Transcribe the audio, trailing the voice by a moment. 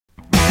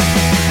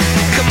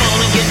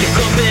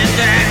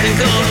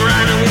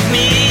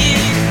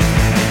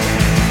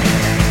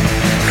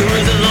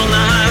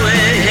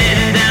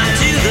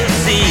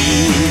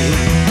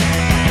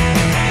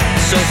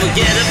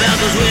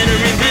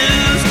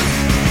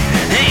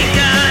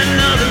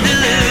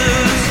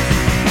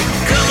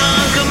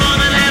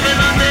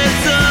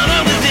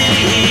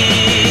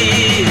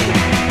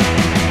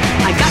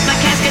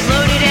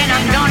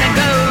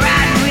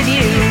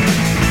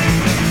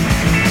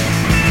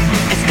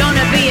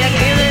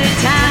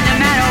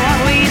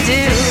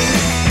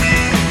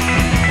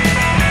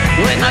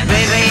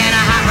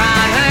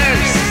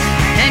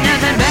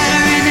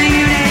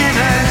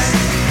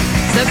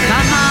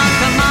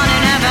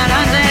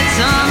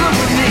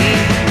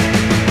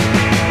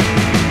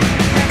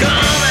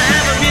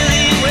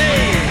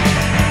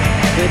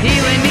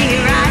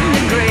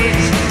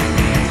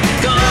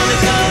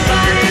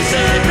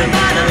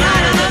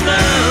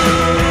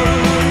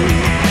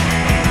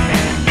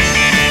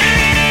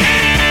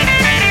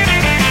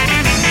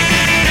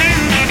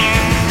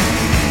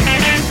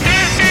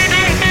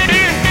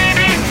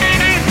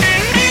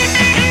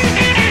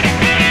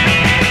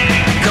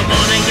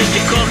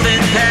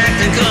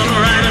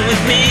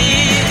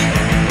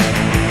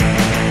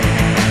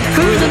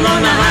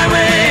along the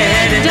highway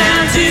headed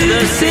down to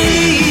the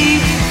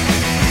sea.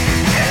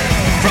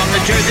 From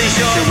the Jersey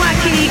Shore to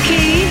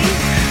Waikiki,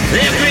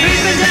 they're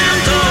creeping down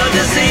toward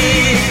the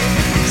sea.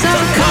 So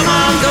come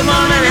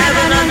on and have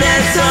an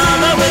undead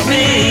summer with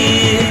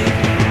me.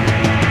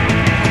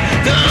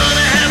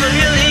 Gonna have a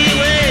real heat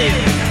wave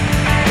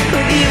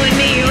with you and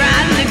me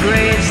riding the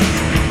graves.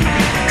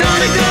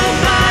 Gonna go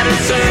by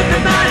and surf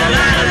by the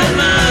light of the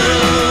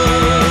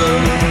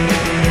moon.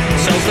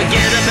 So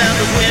forget about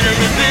the winter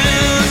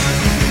blues.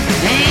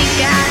 Ain't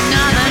got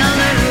nothing on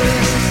the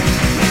roof.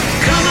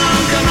 Come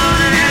on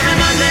and have an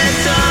undead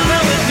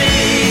summer with me.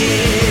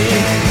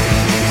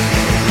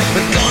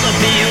 We're gonna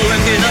be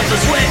working up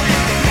the sweat.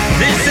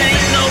 This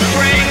ain't no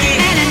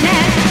breaking.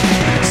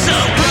 So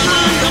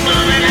come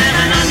on and have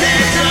an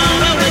undead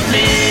summer with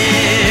me.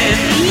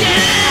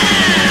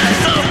 Yeah!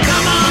 So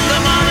come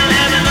on and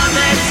have an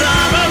undead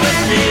summer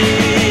with me.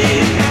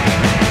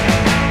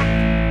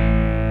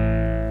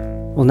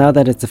 Well, now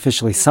that it's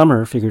officially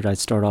summer, figured I'd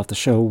start off the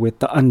show with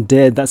the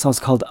Undead. That song's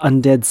called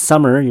Undead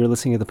Summer. You're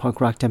listening to the punk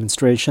rock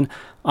demonstration.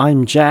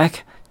 I'm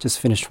Jack. Just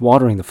finished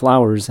watering the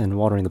flowers and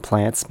watering the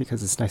plants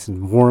because it's nice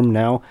and warm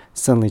now.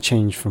 Suddenly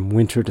changed from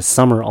winter to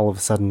summer all of a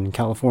sudden in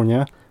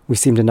California. We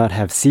seem to not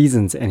have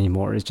seasons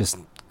anymore. It just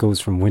goes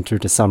from winter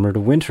to summer to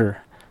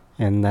winter.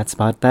 And that's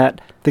about that.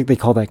 I think they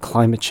call that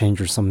climate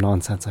change or some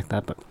nonsense like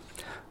that, but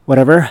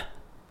whatever.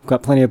 We've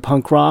got plenty of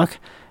punk rock,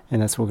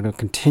 and that's what we're going to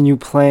continue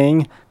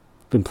playing.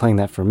 Been playing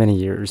that for many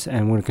years,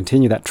 and we're going to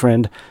continue that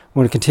trend.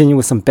 We're going to continue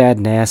with some Bad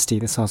Nasty.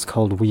 This song's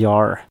called We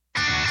Are.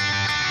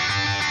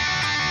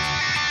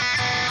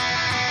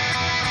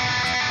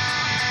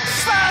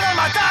 Spending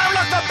my time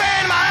locked up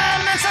in my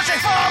head and searching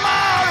for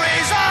more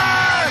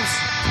reasons.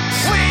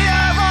 We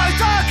avoid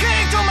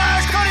talking too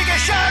much,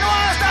 communication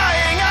was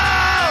dying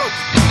out.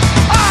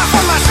 I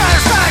found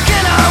myself stuck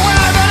in a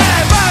web and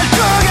able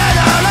to get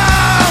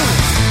along.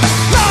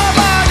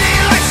 Nobody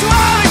likes to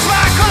have its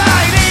back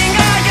colliding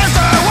against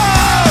the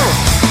wall.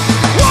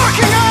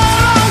 Walking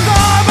along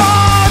the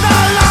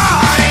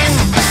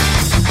borderline.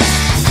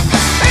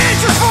 It's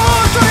just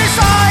fool to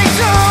decide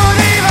to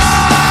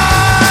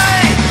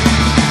divide.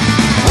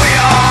 We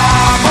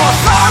are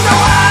both on the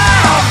way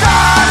of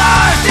the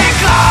last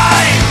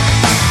decline.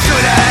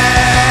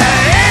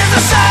 Today is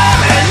the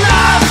same and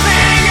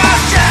nothing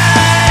has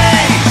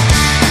changed.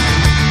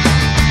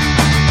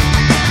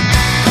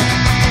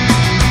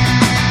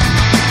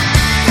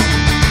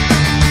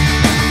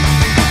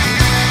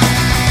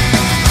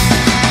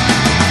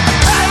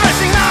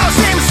 Everything now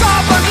seems so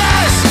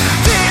pointless,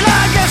 till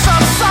I get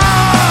some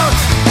salt.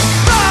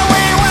 Though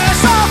we were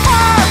so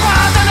far,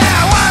 but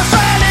there was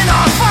really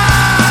not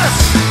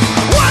fast.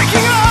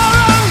 Walking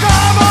along the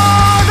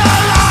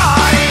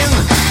borderline.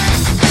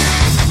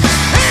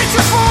 It's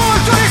just fool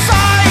to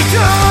decide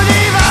to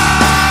divide.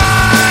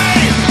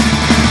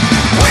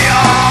 We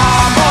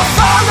are both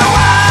on the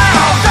way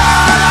of the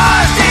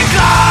last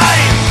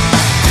decline.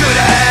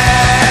 Today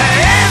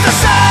is the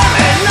same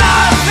and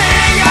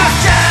nothing has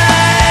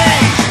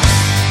changed.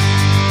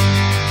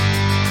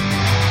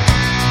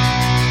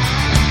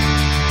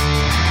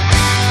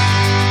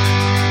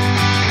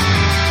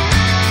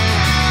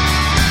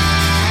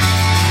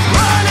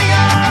 Running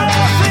out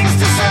of things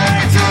to say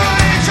to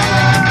each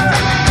other.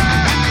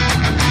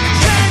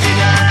 Changing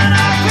an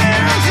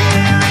appearance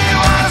here it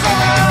was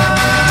over.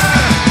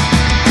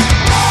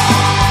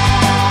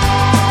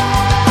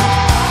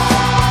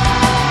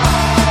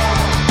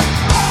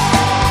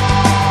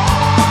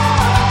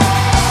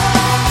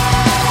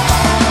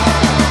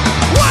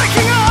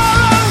 Walking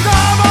along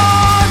the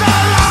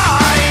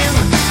borderline.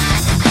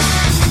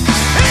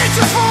 It's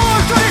just fool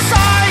to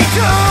decide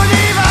to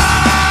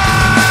divide.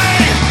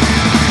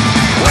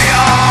 We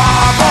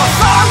are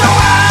both on the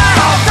way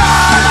of the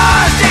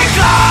last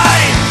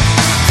decline.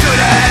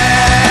 Today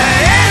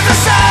is the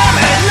same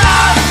and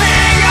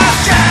nothing has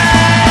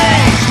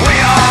changed. We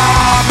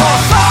are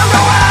both on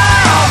the way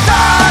of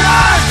the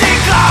last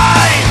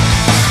decline.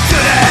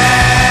 Today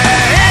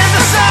is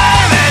the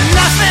same and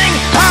nothing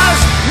has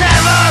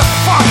never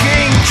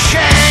fucking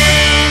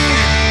changed.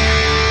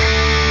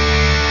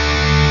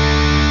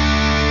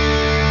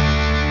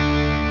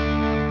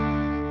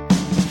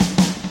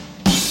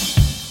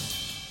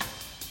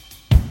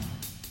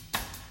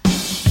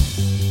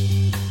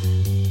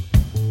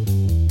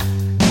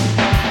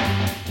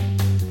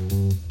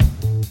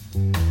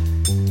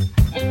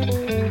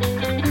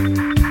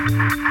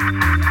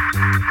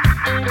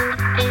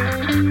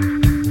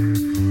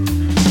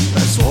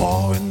 There's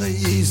war in the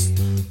east,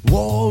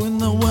 war in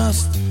the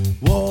west,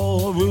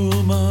 war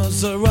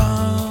rumors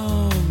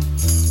around.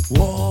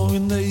 War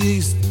in the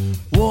east,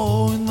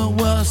 war in the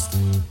west,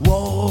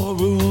 war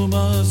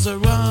rumors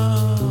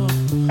around.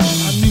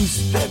 And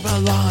newspaper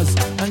lies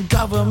and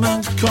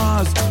government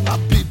cries. Our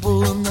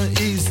people in the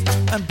east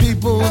and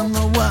people in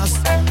the west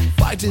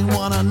fighting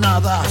one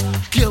another,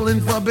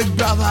 killing for Big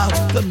Brother.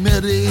 The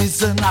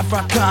Mideast and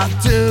Africa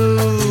too.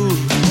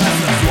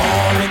 There's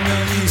war in the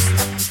east,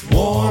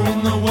 war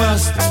in the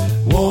west,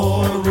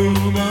 war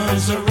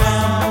rumors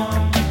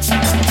around.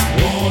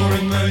 War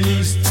in the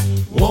east,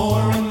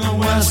 war in the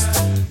west,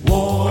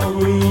 war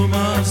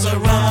rumors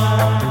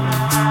around.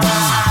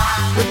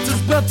 It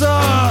is better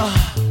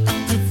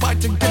to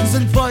fight against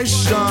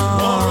inflation.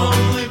 War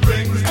only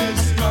brings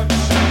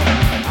destruction.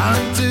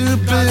 And to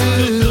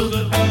build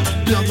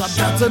a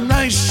better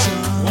nation.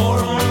 War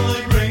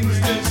only brings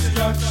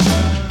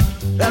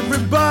destruction.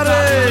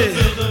 Everybody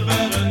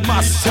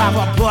must have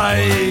a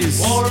place.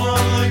 War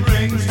only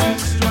brings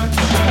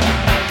destruction.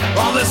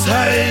 All this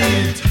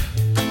hate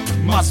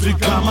must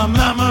become a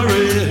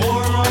memory.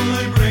 War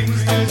only brings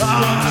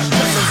destruction.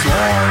 This is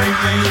war in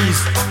the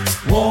east,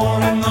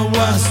 war in the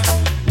west,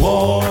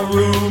 war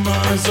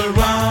rumors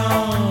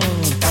around.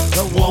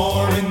 The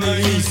war in the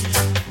east,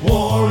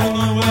 war in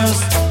the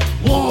west,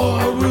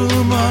 war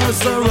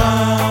rumors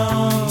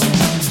around.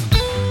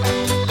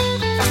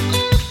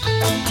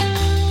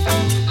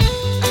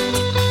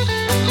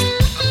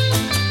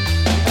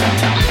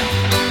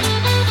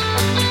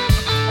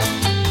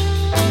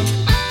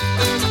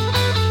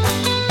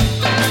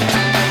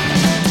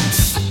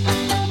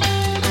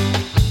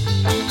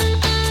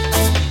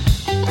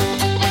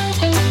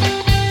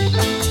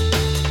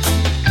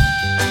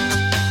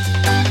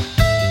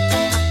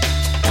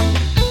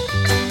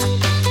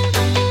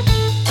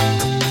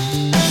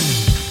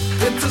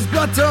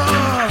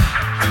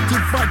 To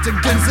fight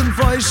against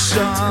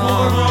inflation.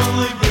 War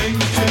only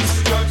brings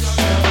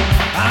destruction.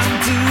 And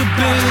to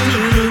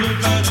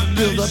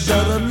build a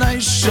better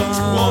nation.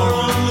 War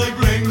only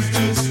brings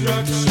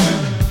destruction.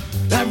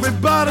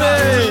 Everybody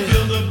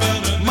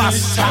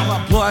must have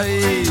a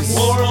place.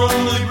 War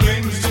only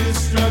brings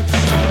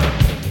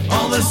destruction.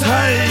 All this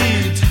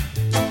hate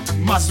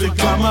must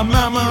become a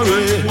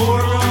memory.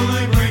 War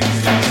only brings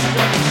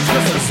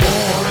destruction. There's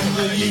war in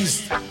the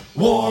east,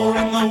 war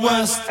in the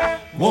west,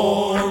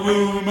 war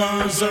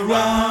rumors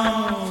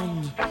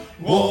around.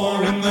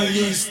 War in the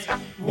east,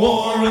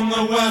 war in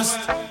the west,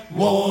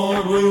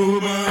 war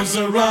rumors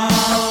around.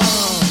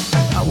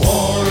 A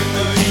war in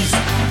the east,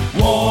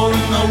 war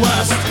in the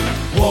west,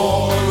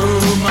 war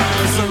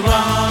rumors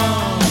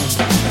around.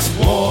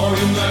 War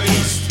in the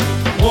east,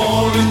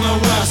 war in the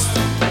west,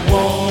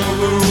 war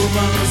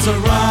rumors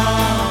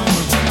around.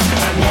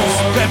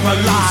 Paper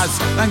lies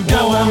and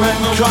government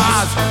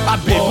cries. Our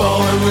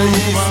people in the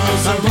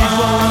east and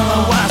people in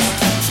the west,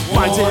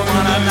 fighting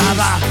one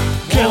another,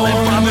 killing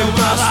from each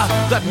brother.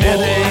 The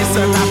Middle East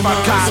and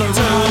Africa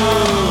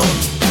too.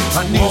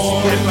 A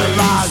newspaper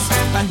lies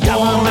and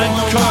government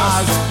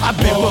cries. Our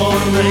people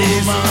in the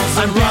east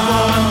and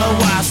people in the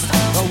west,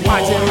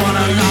 fighting one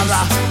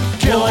another,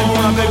 killing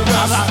from each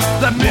brother.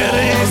 The Middle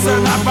East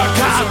and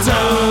Africa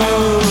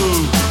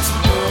too.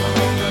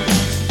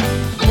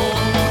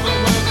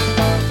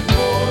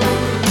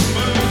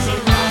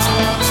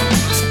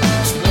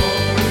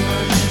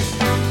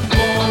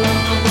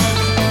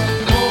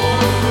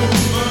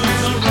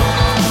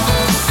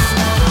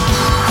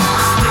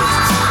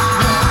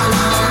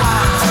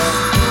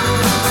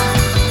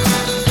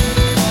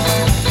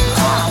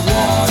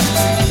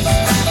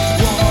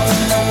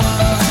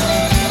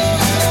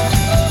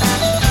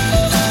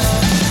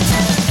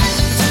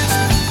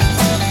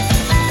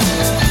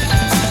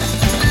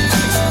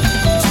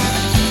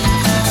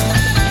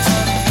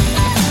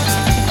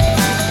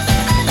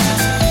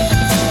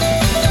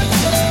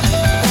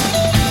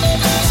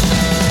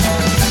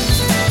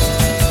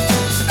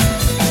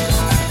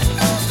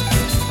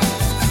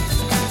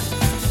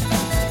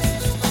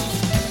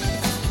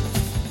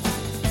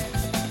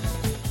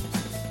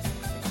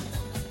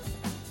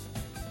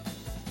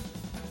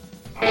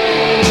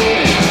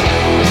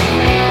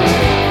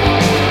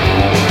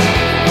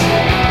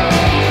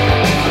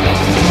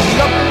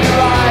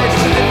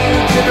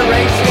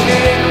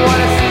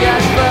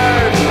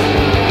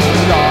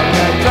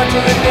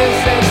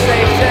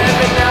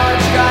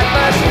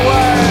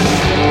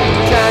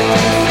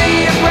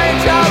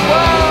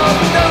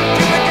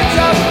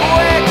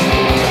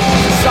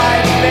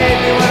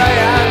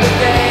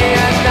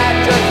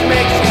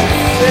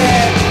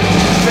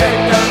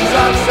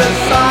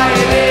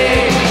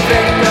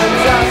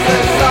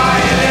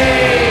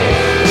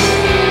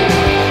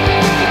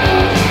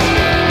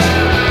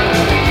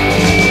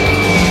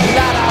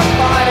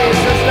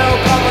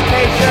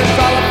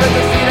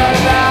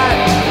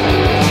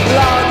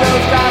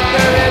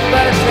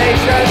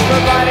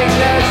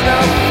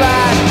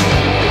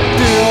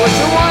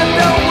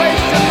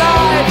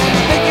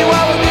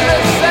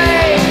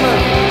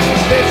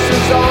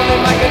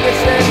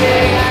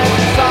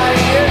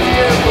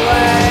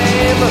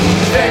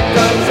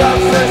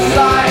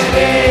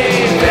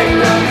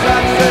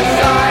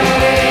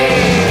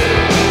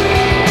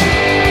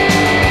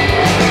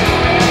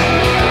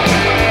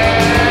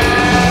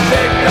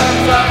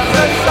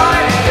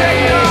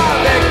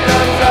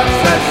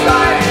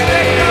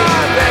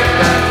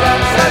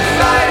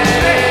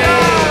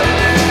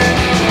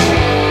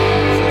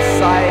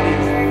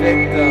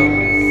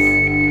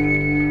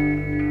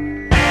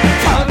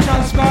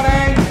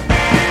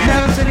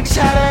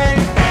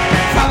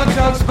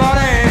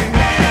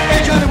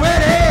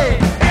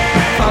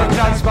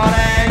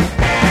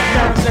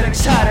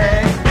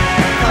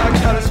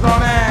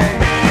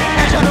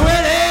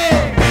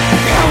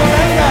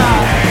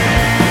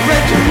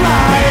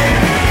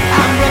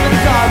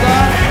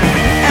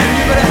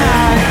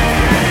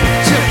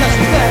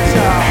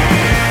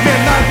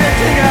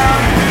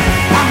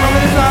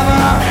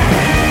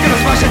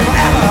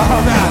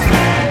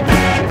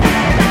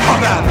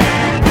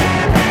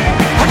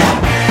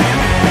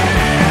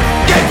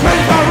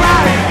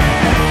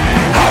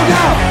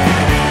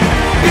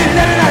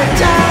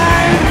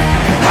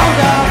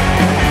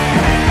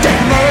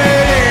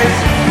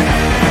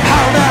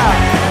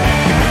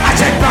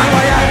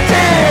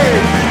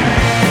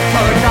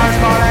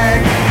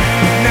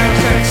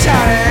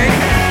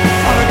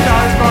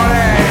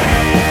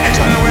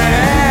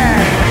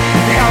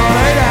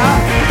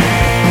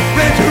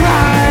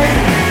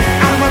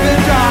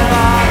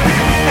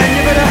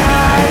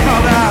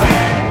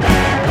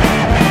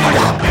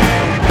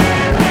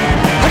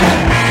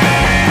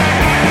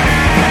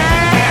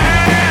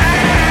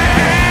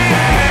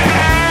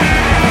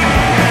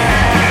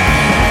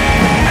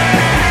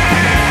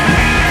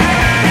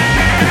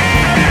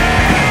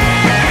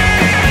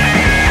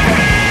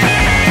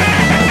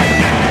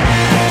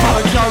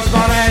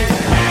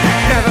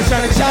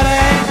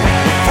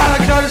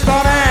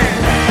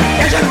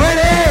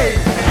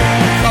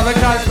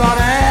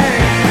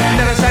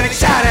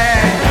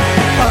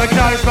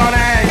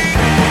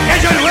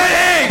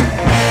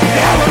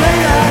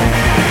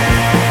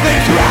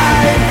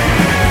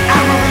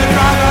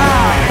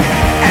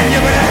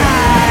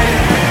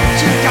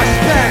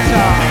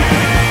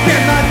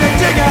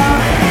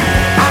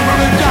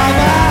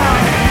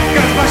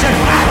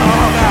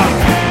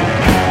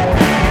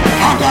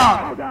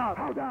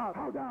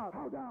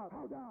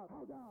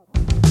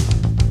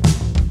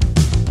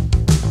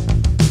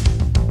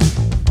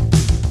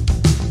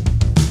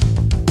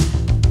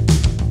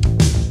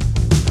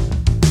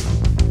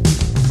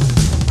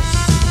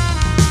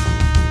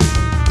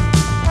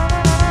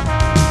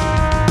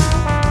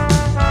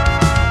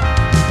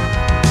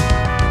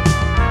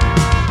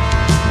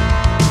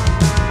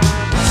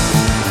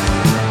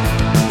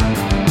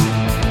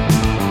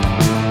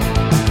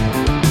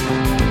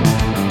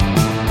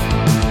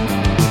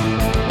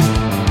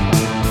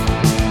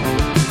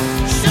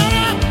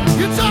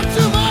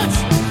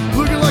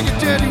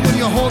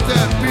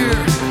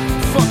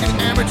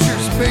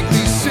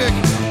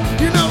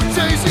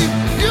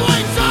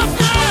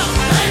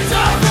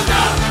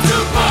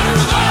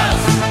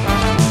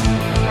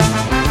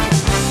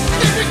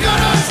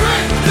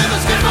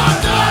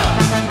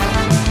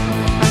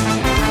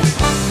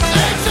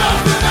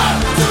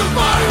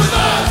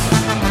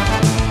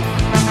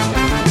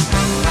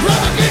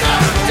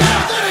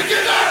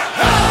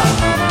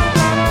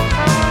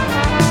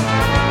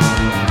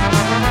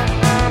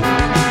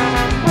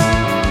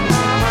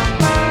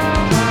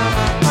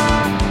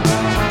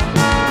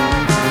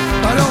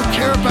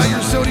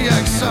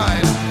 zodiac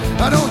sign.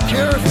 I don't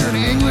care if you're an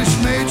English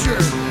major.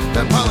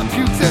 That pile of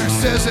puke there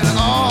says it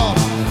all.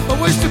 A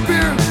waste of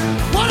beer.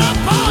 What up,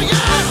 Paul? Yeah!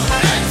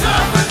 It's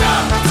up and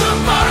up to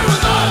party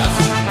with us.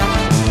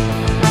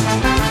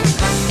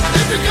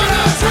 If you're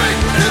gonna drink,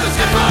 then let's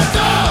get fucked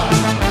up.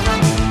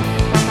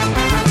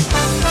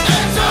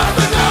 It's up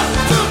and up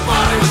to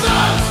party with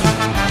us.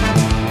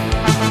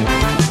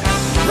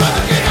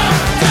 Rather get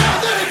up down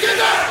than to get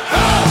up.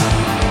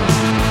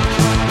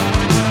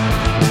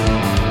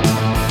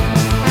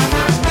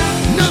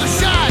 Another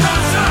shot,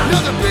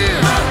 another beer,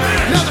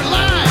 another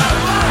line,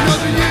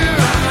 another year,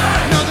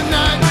 another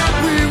night.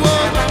 We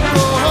won't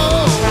go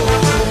home.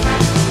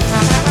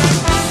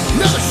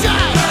 Another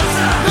shot,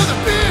 another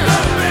beer,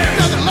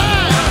 another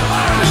line,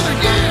 another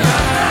year,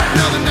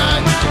 another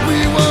night. We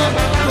won't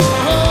go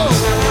home.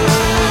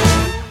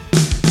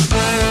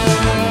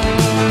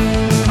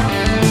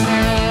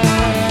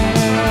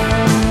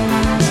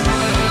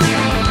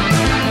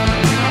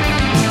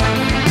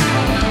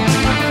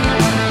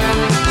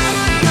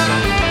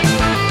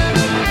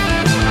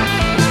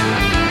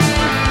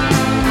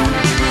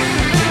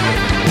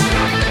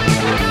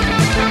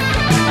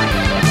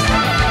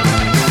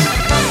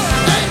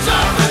 It's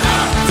up and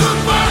up to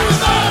party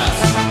with us.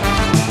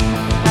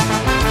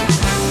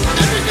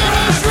 If you're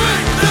gonna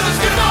drink, then let's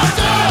get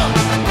fucked up.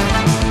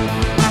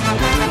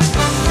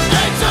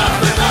 It's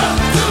up and up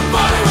to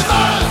party with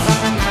us.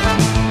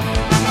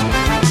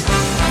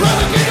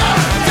 Rather get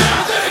up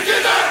down than to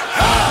get up.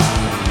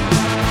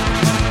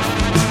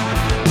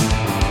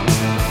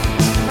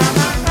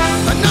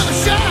 Another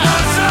shot,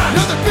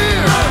 another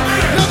beer,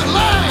 another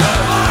line,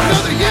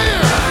 another year,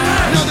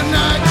 another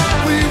night.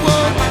 We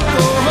won't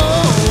go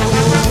home.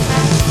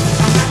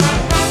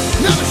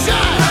 Another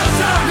shot,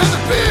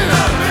 another beer,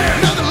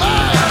 another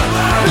line,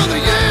 another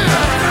year,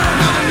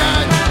 another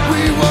night.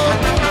 We won't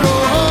go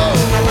home.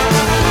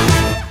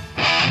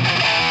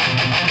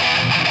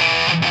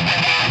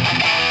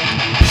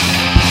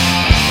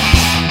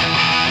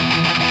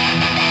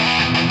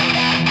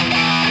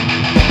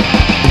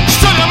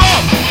 String 'em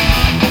up.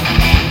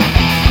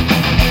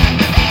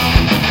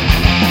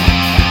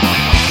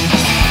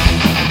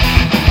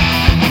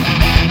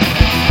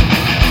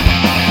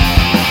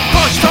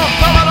 Pushed up,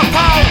 fell on a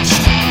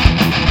post.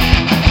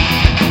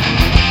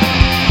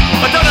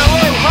 I don't know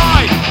who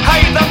I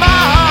hate the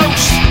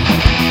most.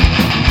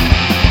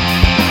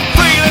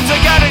 Feelings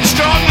are getting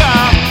stronger.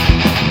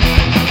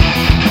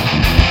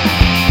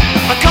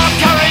 I can't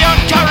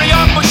carry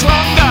on much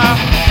longer.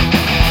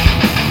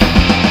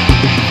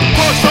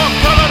 Pushed up,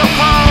 fell on a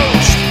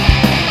post.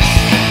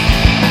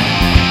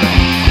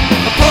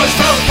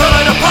 Pushed up, fell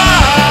on a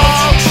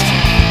post.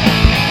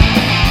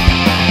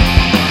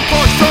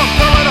 Pushed up,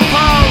 fell on a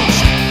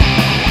post.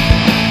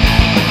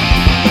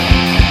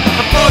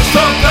 Pushed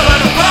up, fell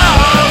on a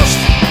post.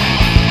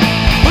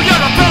 Well,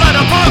 you're a fell on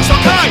a post,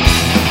 okay?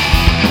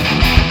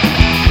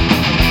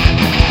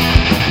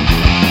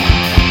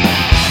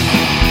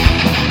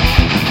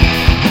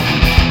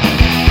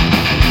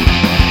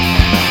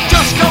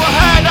 Just go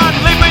ahead and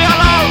leave me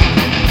alone.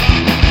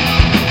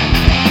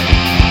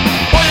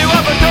 All you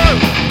ever do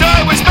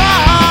is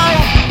bow.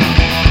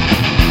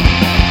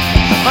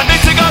 I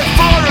need to go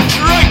for a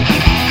drink.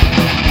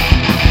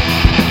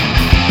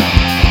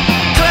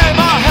 Clear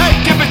my head,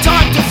 give me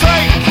time to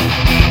think.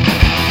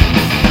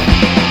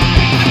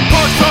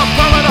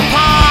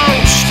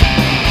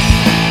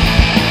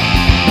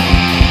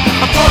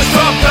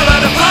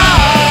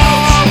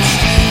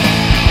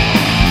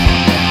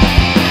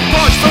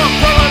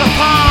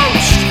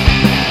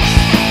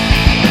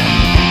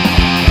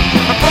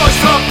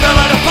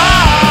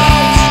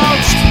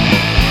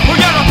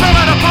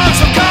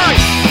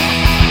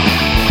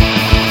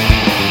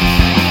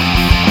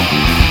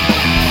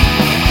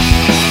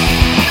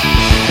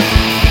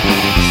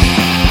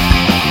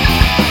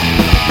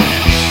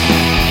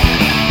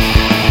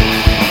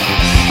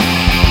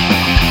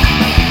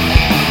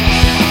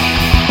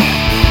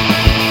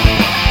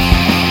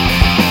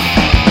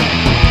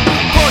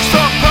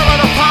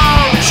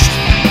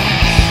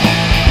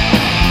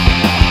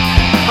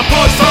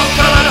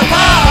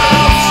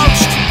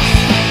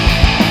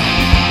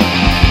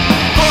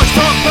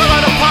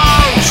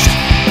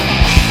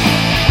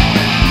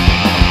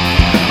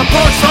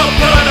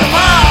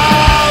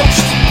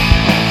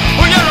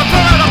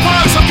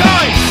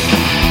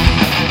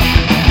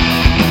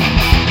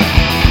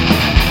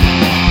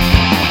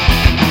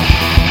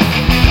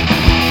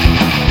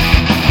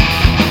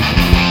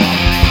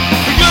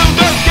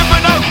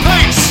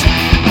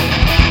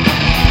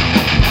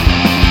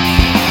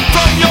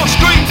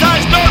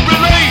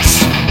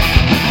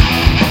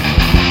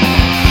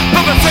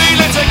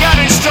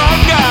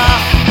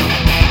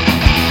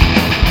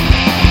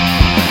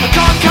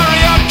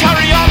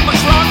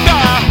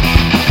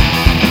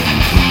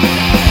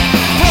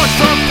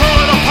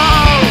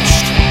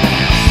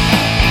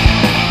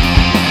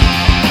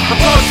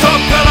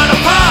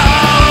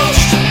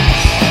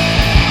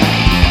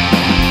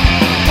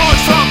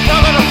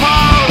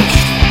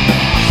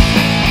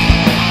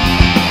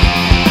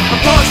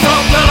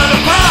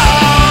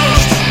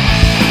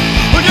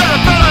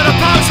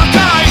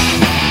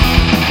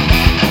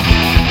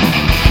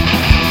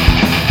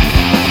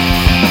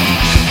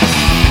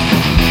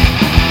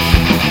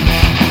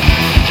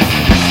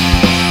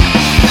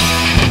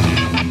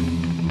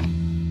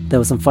 There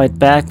was some Fight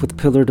Back with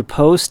Pillar to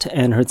Post,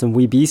 and heard some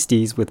Wee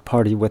Beasties with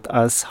Party With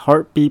Us,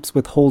 Heart Beeps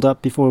with Hold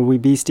Up before Wee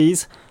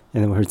Beasties,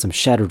 and then we heard some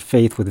Shattered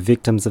Faith with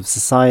Victims of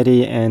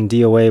Society, and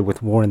DOA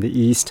with War in the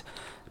East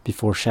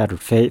before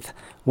Shattered Faith.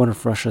 Wonder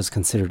if Russia is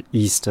considered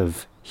east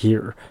of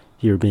here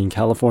being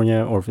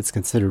California, or if it's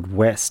considered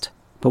west.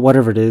 But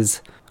whatever it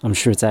is, I'm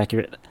sure it's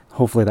accurate.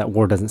 Hopefully that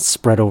war doesn't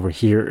spread over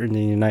here in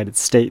the United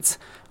States,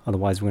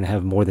 otherwise we're going to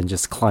have more than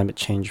just climate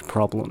change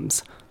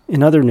problems.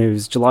 In other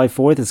news, July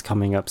 4th is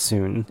coming up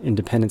soon,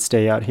 Independence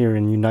Day out here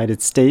in the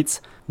United States.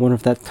 Wonder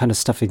if that kind of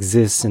stuff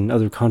exists in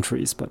other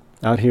countries, but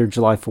out here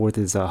July 4th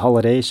is a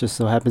holiday. It just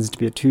so happens to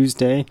be a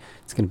Tuesday.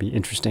 It's going to be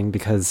interesting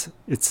because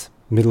it's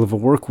middle of a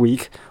work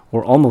week,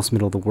 or almost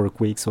middle of the work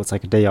week, so it's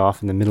like a day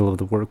off in the middle of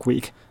the work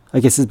week. I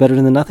guess it's better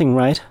than nothing,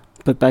 right?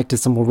 But back to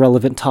some more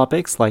relevant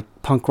topics like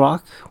punk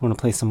rock. We're going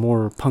to play some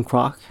more punk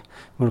rock.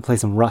 We're going to play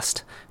some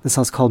Rust. This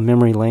song's called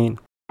Memory Lane.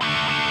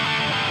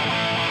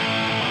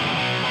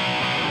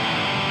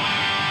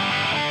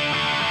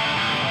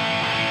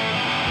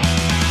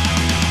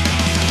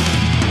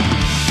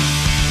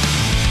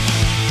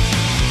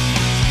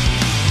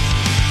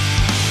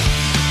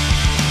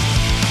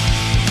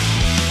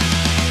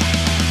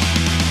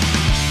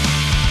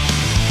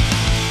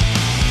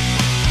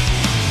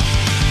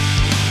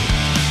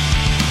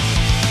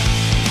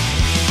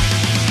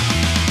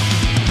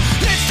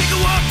 Let's take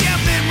a walk down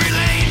memory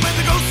lane where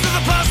the ghosts of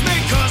the past may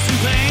cause some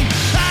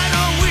pain.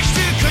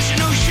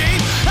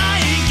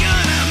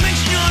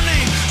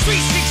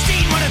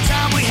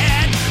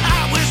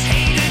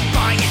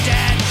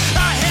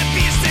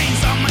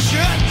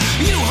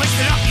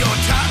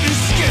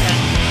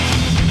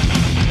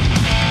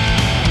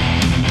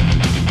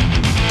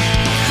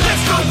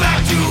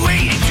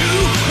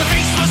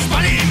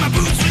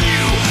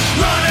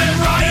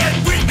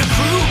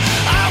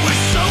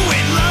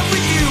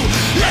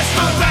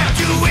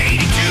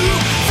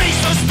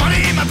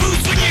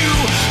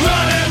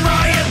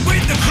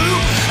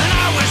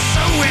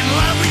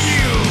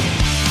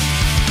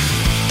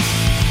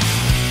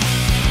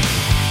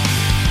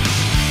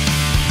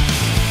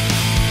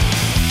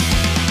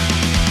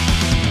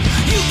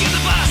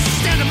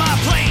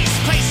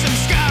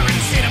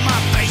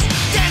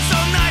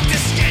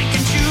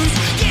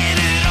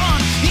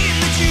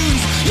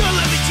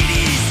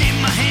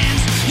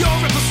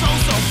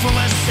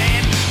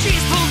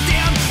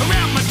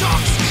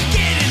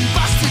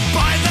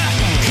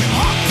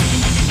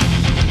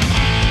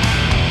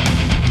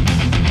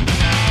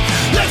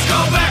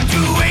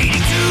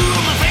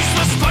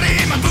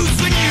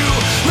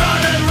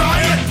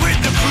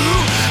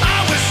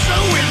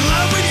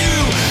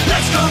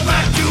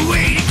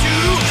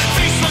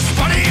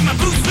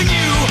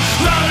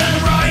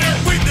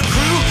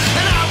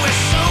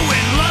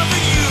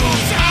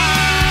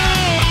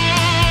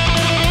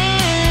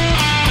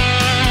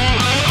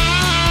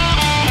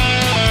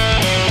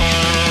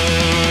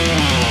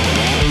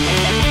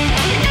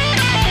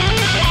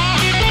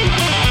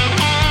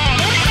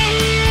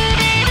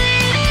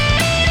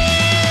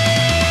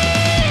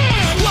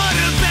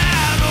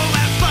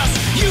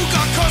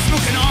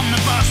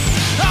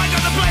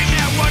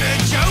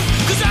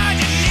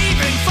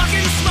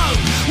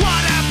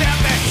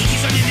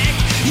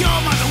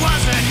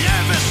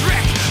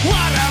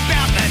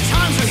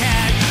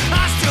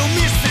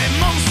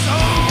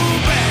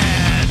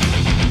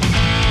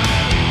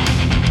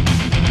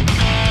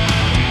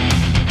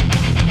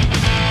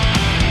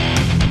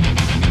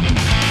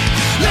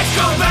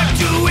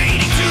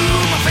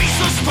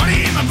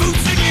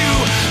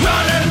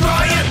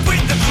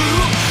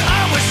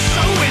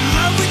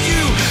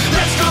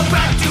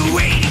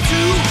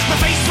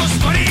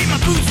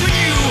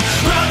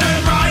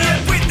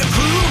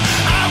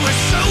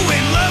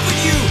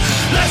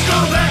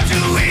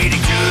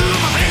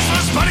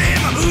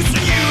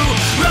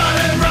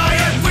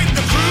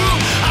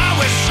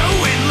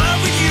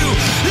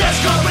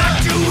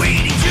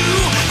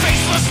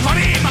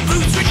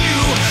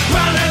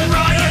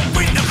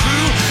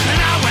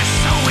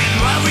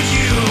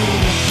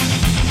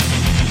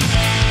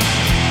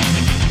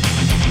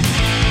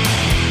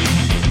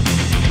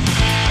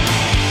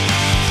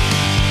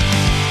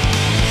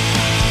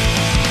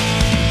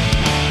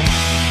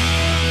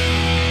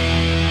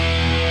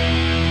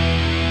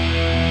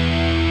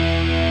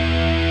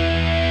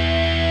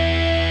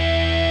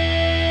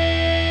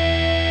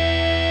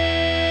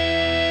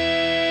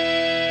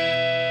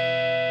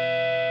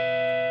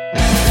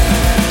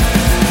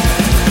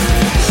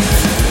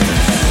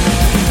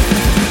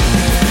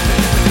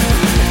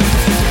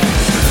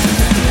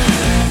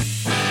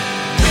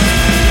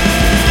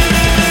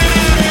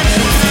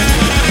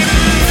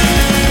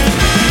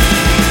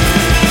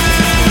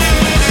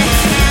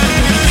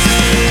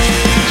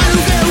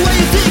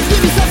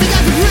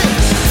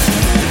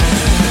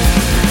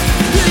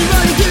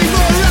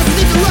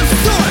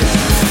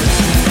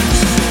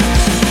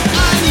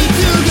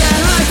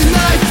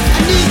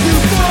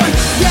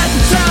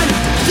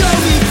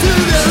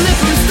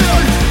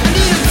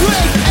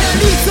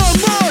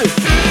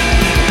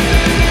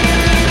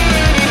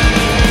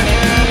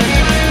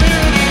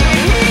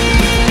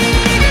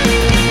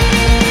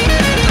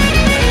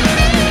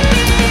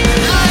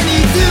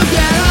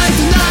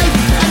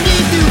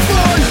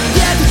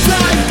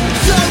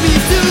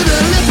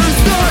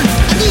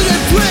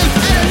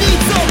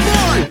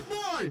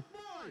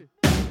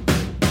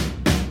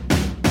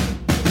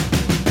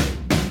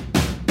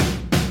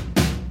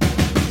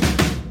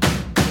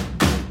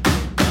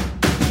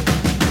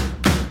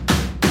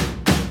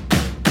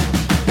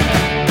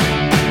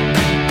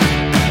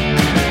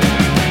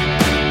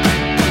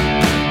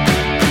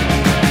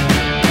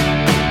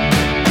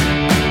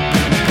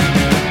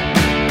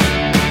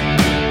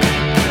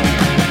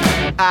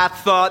 I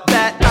thought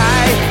that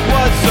I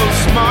was so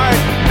smart,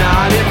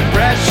 not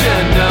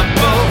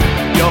impressionable.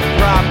 Your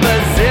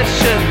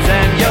propositions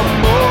and your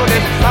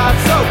motives are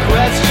so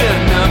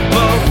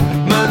questionable.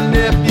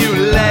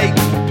 Manipulate,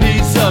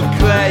 piece of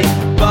clay,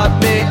 butt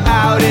me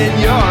out in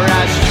your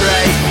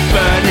ashtray.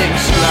 Burning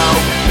slow,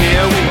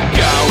 here we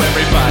go.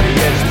 Everybody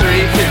is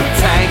 3 to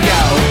tango.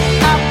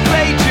 I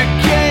played your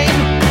game,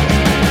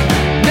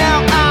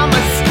 now I'm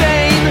a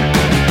stain.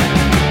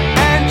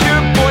 And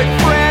your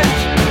boyfriend,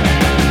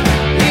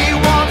 he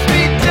wants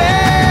me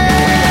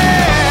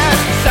dead.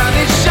 Sun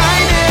is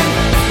shining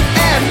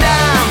and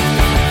I'm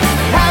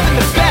having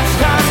the best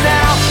time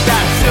now.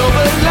 That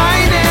silver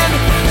lining,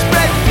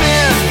 spread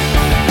thin,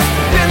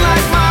 thin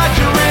like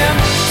margarine.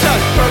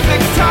 Such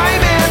perfect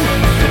timing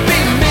to be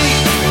me,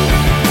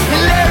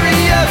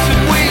 hilarious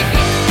and weak,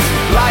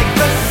 like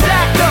the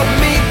sack of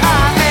meat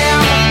I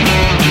am.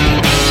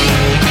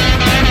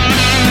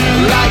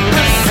 Like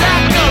the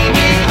sack of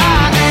meat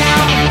I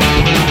am.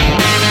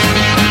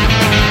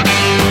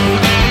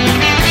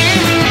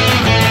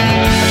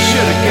 I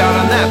should've got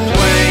on that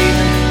plane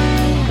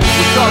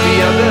with all the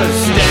other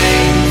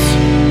stains.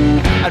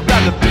 I'd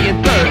rather be in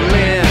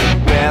Berlin,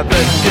 where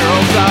the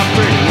girls are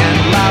pretty and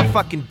loud,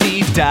 fucking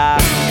diva.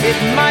 It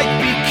might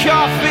be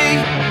coffee,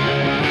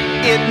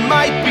 it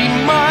might be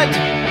mud,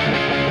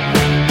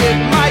 it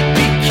might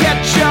be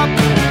ketchup,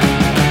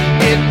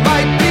 it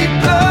might be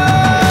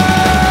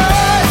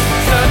blood.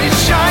 Sun is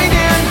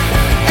shining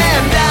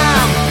and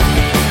I'm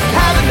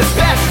having the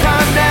best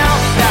time now.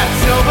 That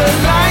silver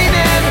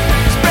lining,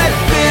 spread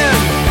thin,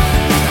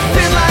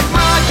 thin like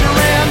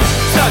margarine.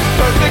 Such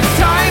perfect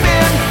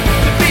timing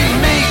to be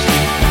me,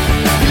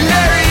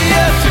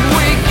 hilarious and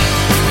weak,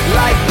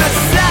 like the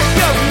sack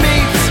of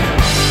meat,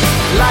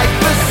 like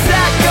the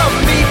sack of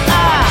meat.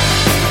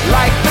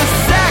 Like the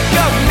sack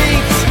of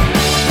meat,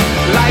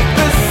 like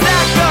the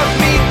sack of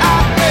meat I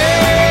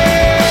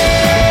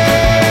am.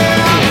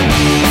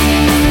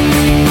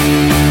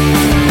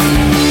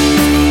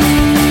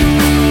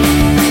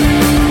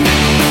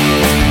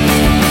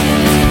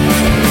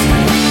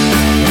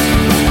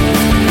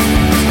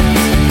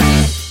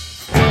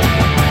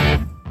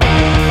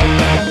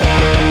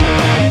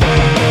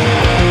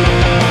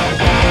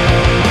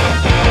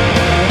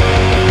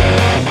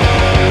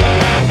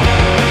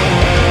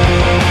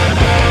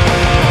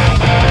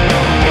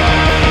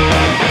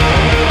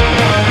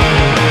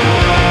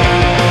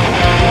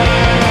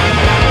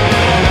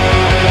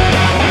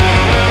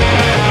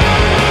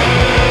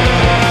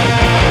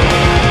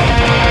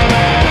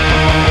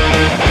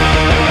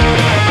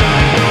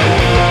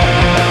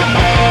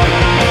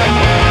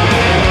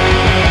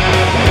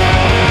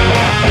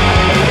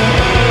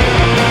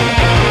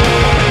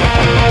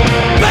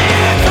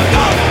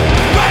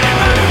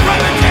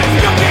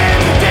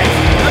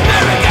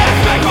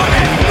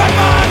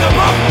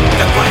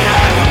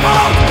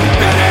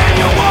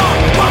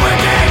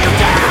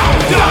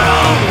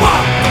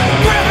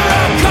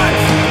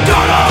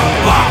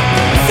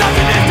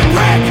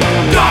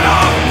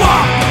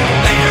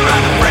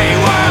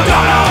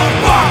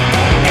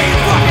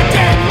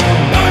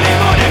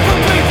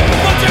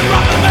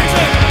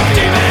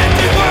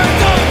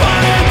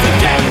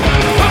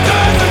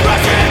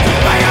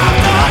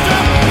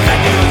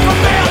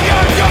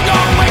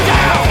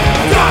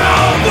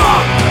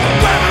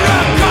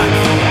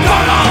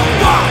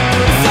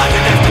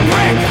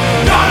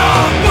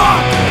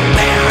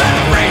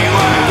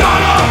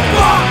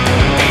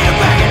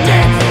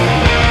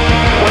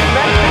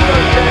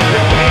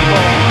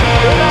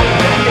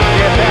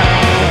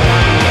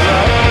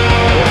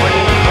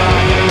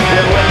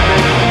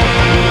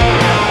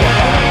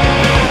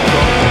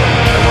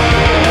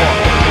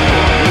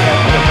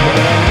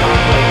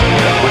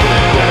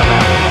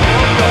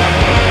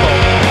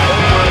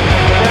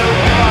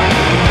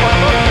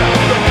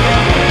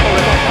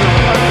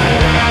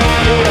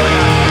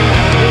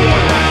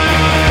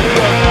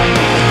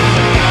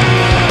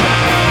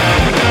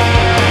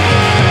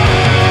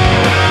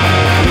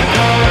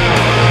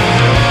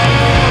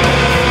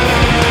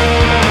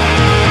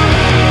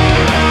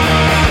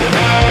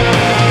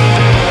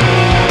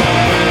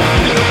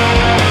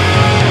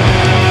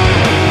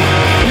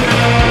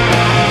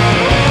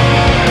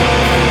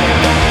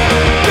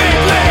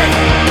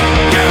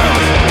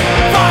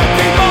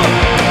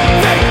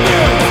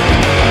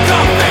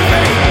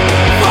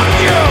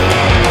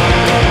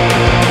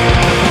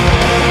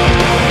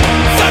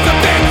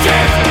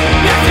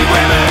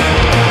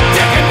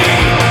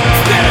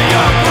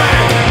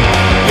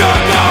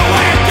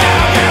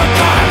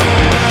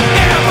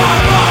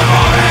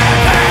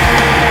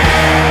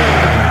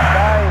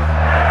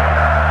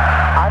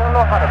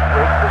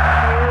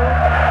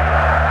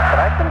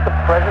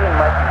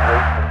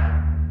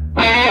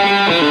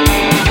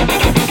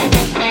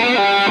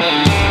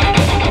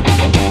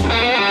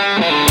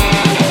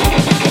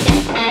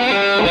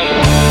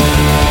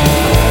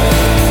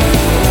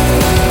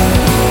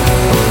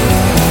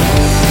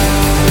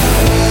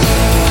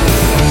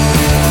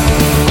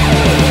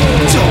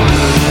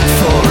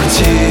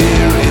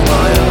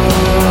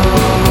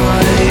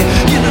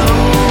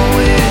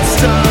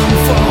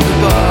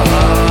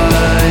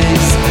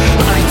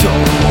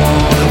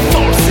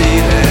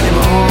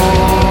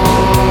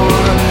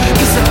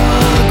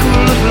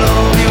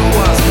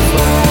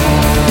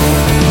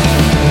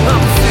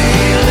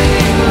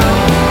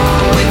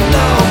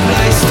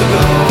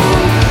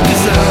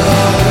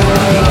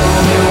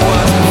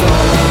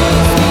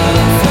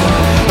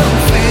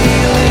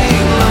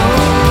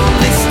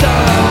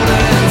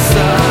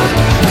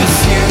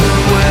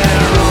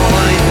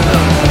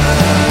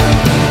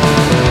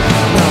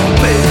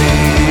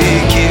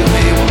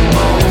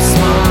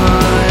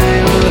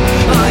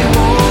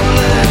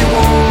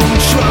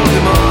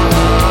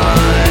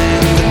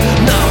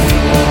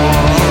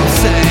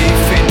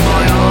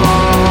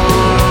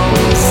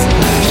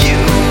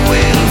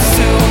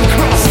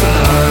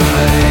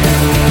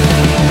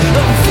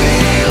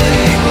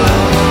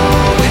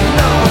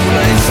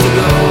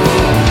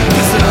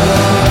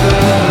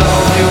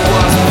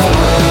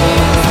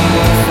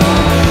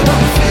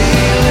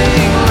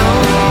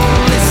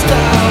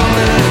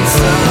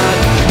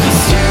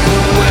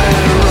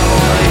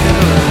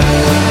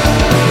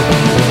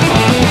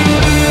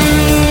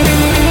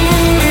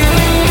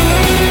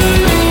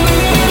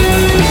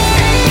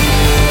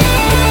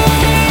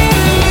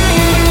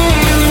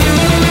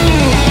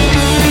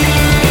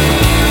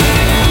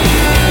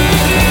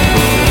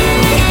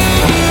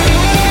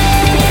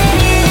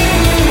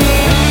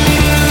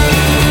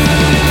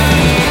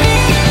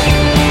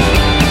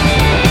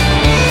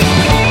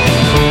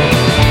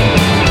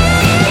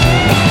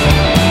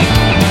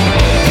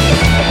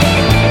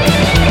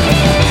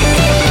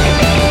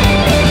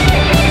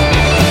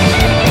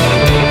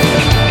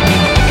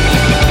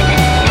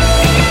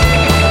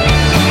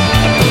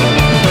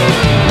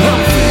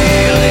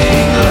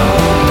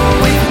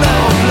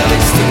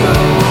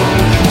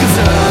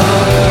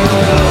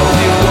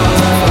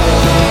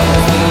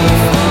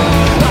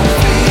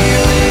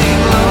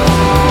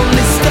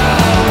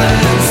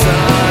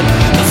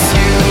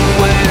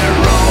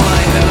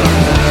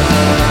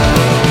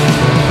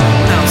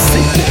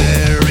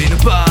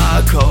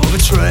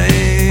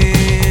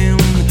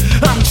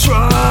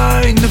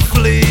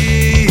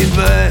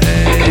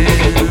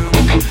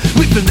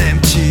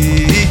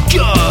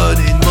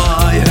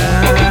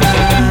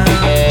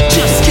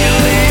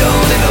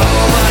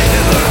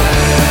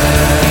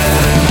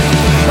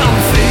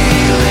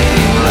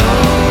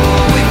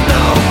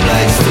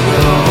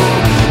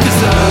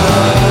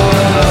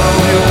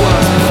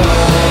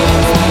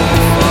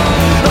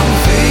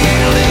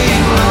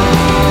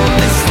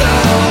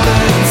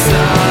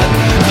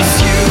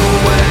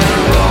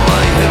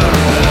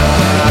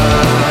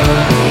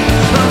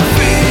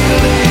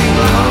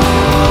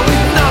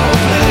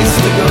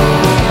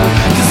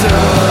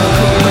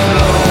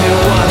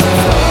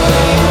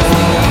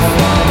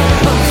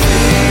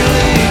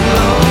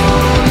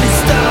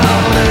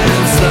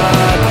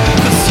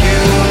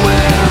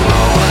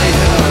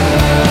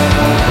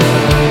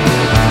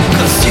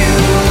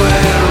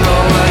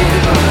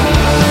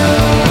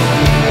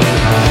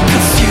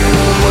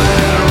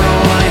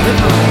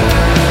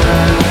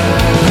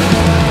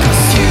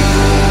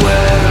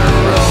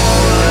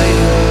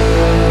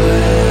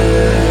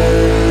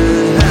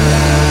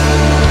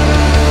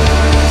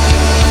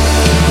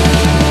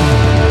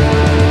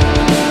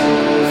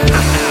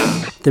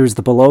 There's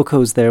the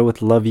Bolocos there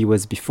with Love You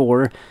As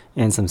Before,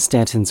 and some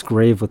Stanton's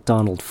Grave with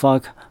Donald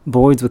Fuck,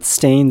 Boyd's with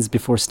Stains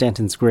before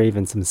Stanton's Grave,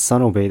 and some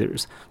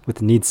Sunobathers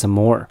with Need Some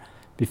More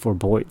before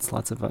Boyd's.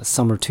 Lots of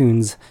summer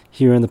tunes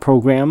here in the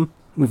program.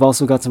 We've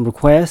also got some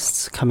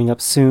requests coming up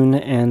soon,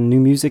 and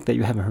new music that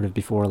you haven't heard of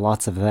before,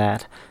 lots of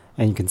that.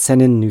 And you can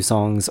send in new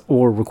songs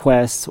or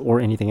requests or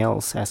anything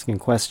else, asking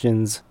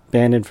questions,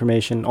 band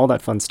information, all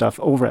that fun stuff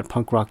over at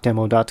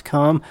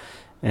punkrockdemo.com.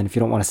 And if you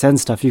don't want to send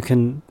stuff, you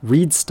can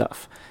read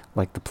stuff,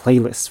 like the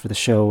playlists for the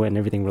show and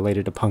everything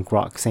related to punk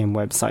rock. Same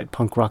website,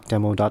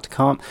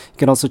 punkrockdemo.com. You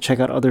can also check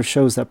out other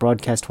shows that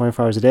broadcast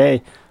 24 hours a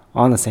day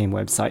on the same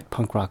website,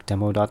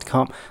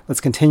 punkrockdemo.com.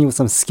 Let's continue with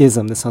some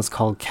Schism. This one's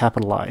called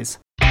Capitalize.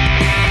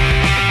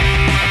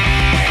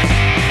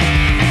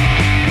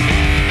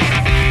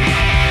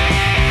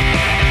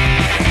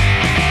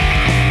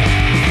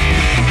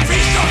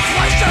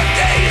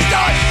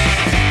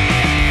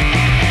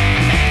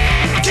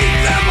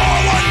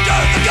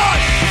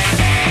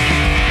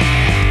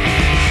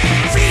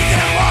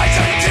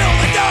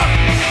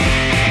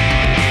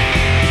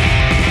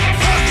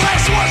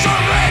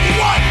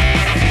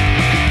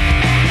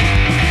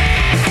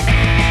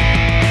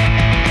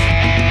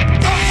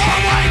 The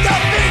farmland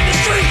up in the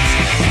street.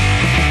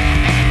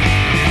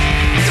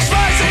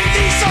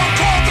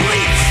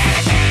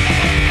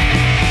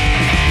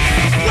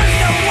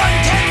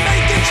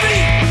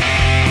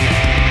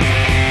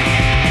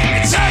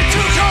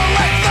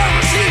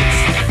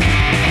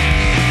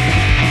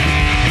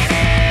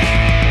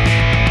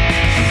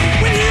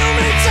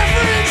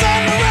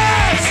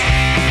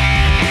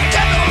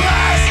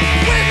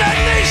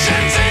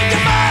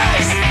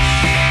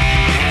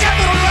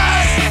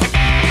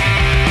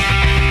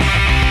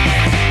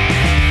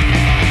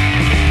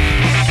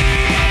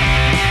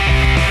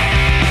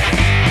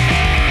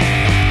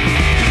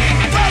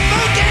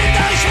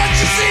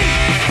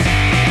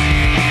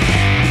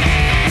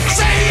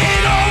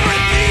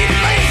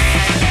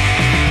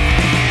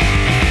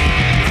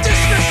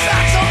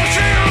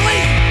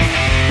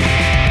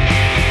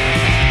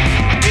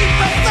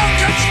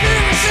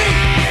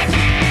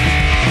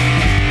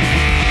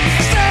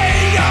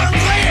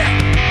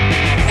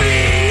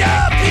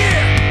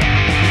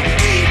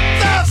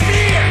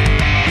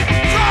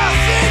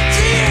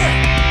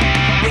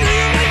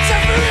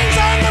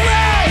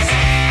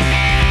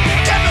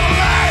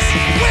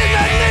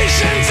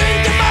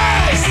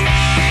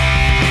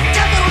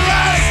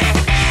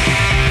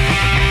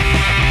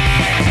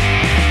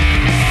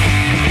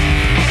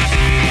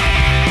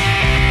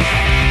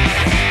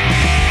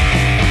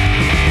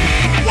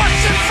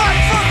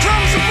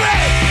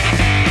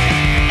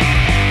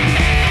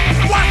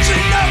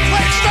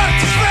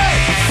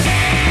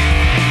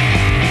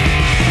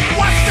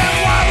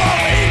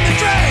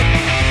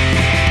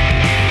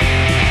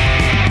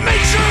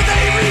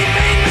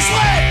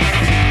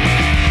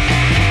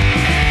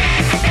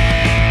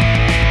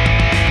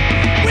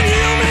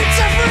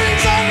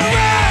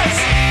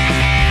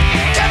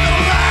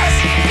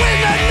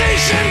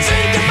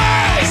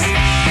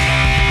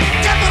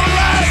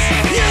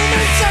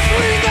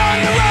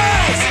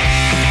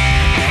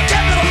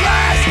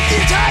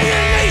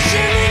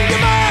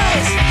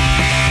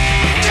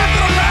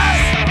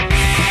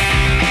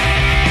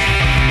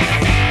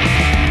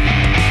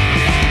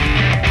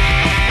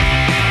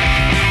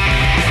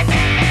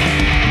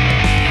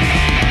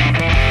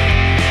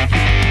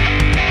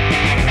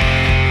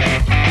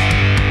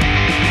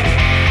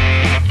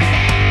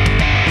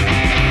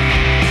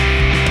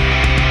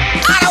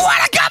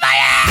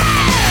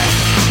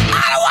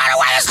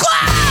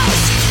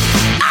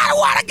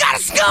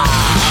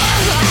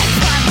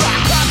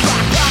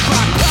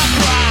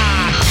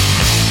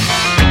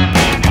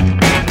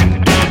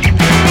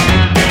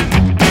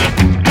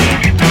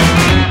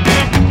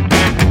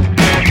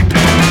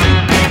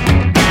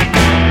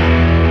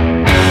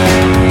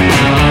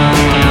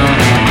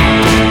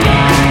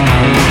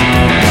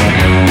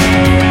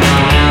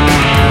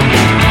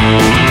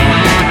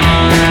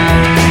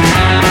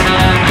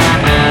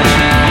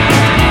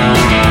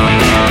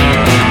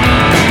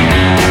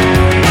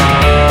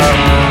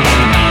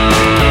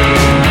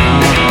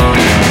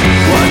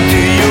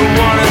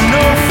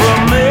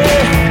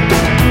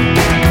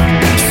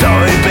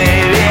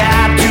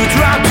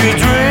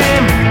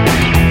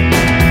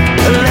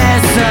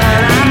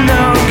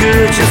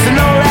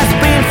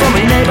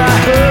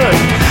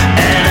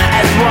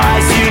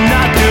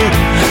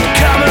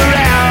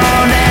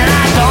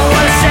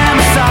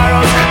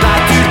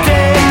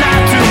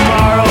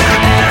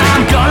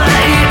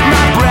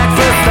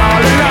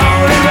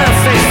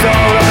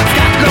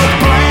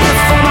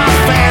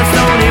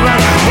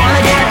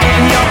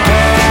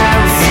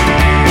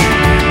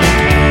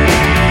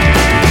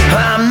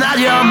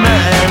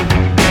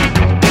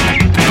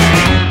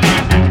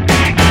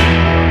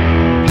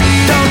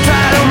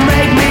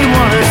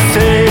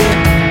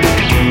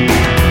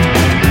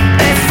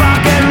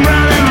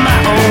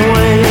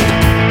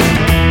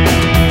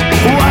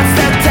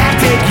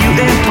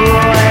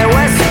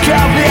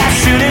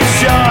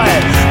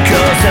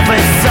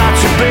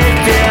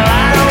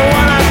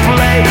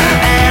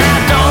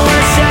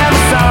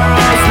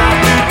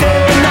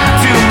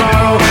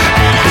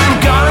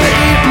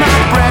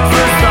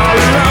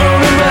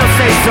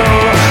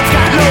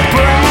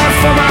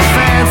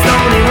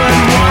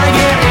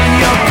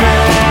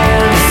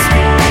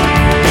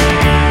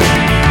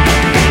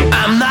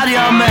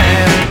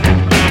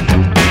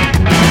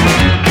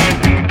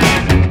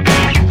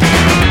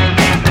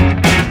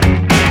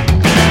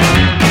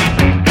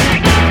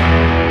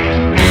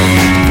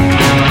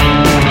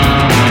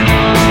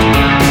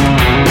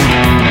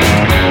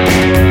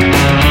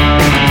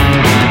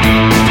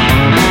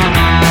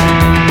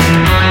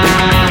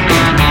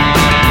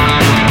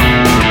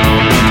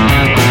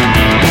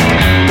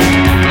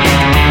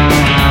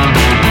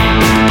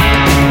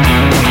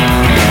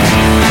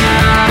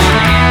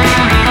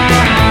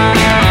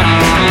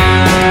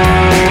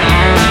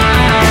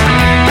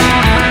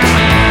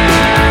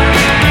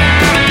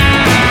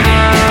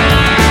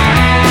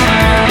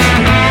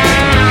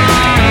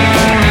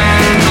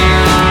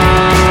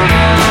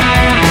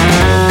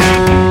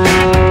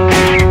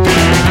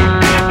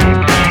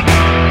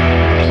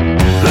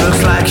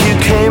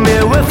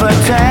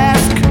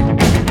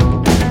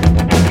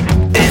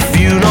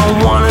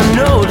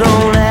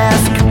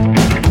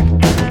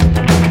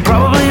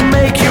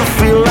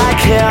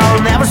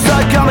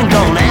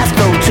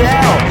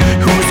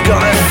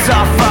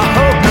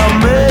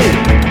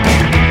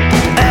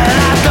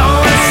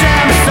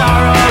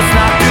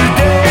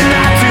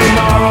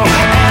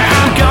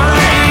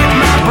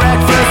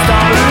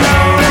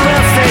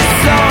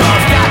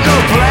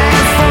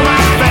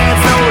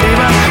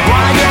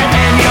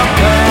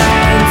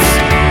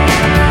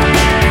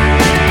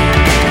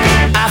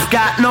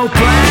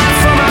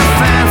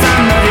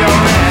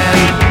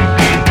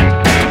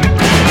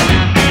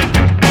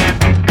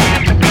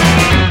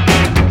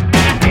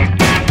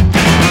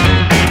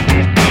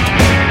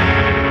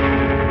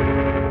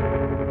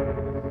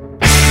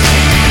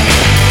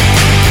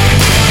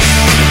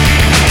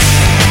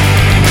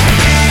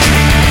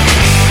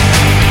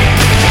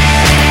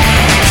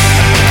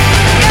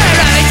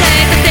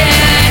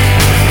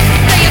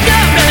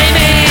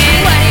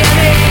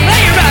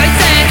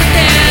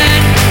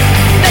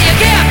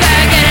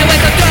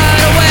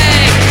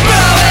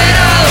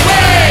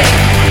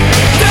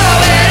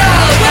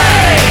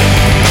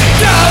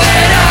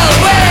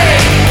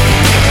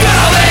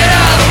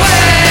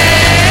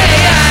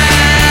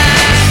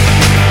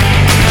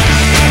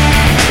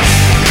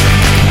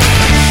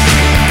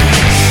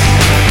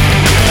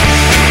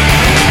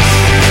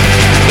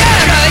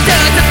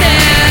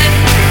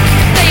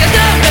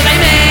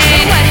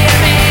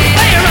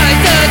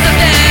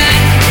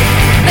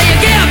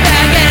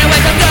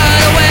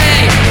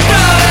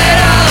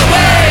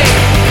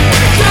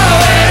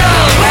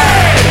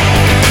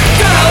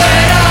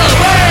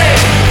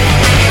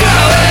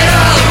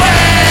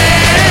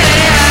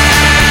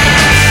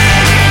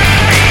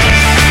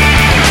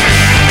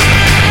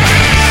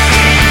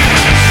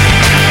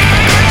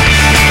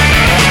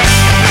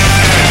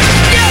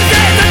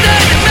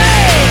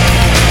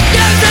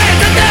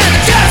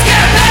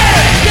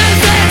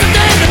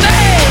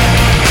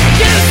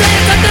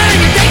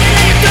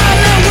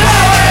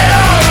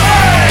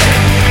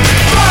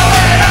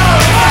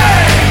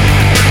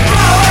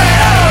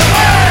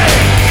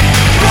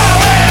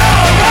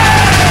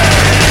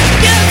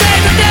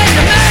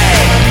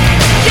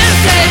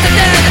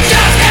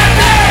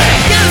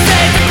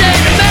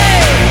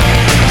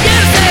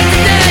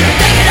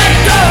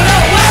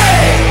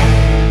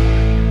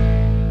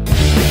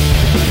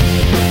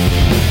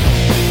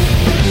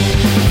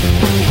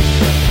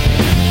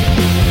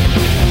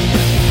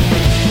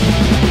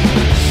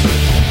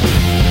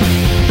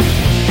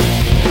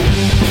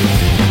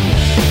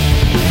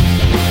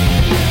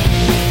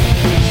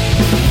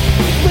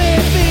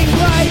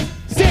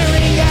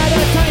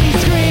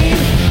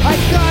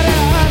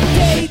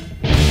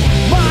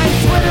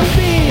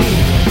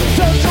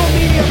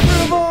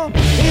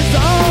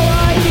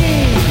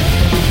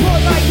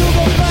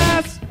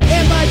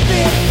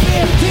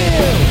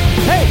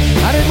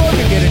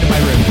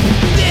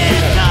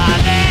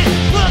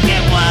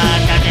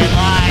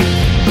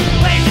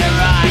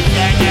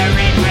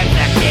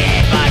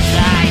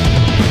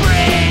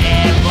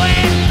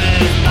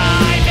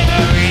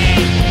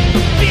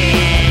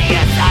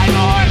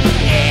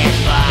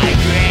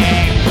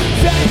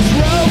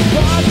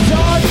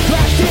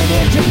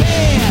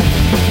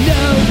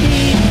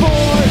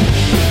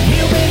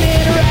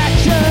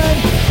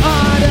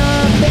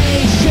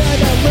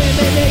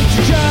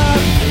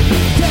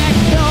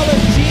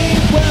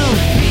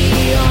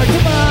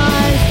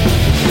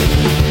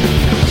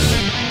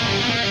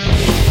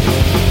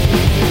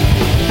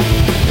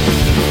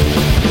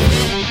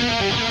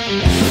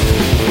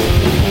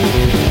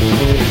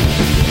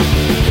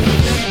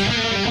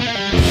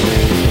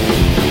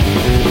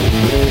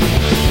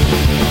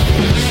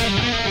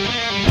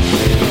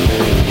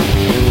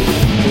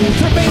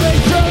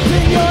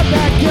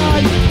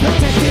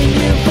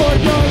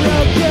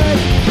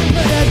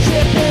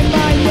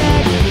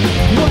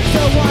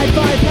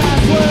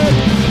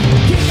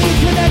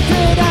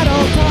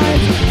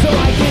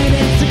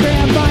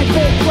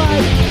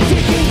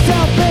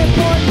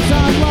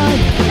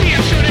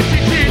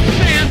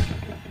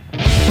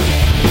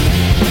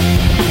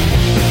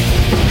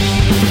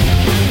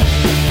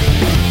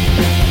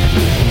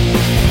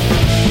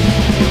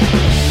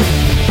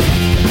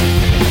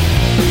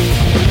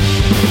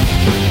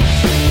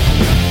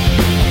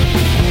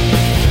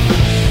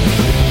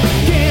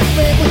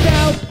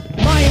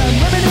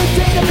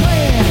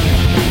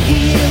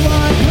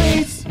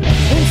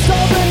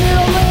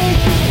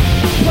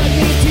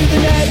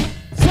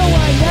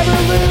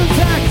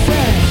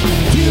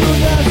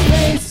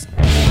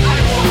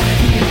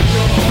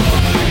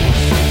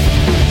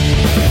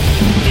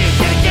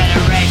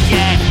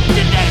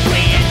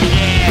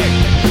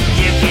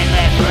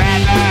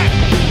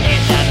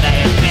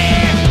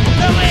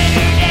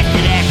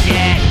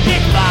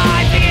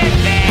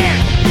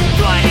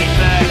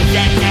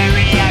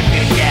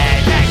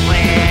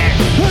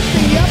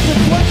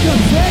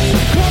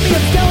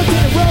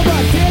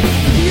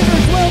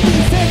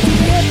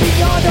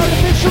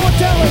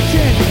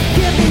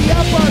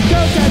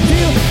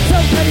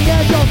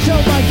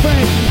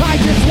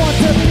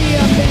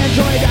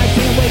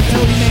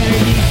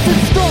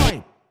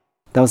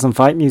 That was some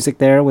fight music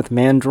there with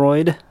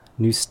Mandroid,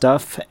 New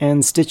Stuff,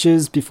 and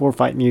Stitches before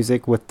fight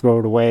music with Throw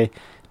It Away,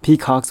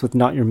 Peacocks with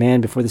Not Your Man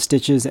before the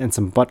Stitches, and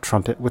some Butt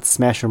Trumpet with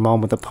Smash Your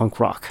Mom with a Punk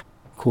Rock.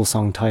 Cool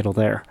song title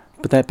there.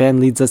 But that band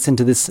leads us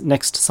into this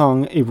next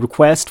song, a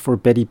request for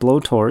Betty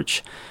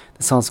Blowtorch.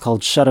 The song's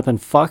called Shut Up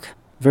and Fuck.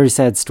 Very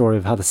sad story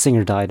of how the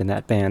singer died in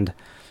that band.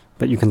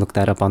 But you can look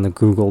that up on the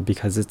Google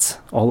because it's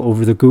all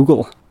over the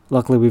Google.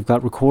 Luckily we've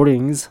got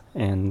recordings,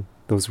 and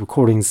those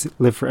recordings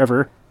live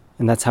forever.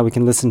 And that's how we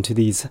can listen to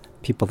these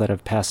people that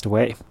have passed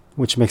away.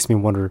 Which makes me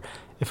wonder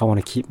if I want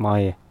to keep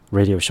my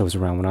radio shows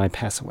around when I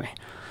pass away.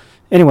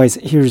 Anyways,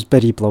 here's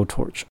Betty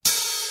Blowtorch.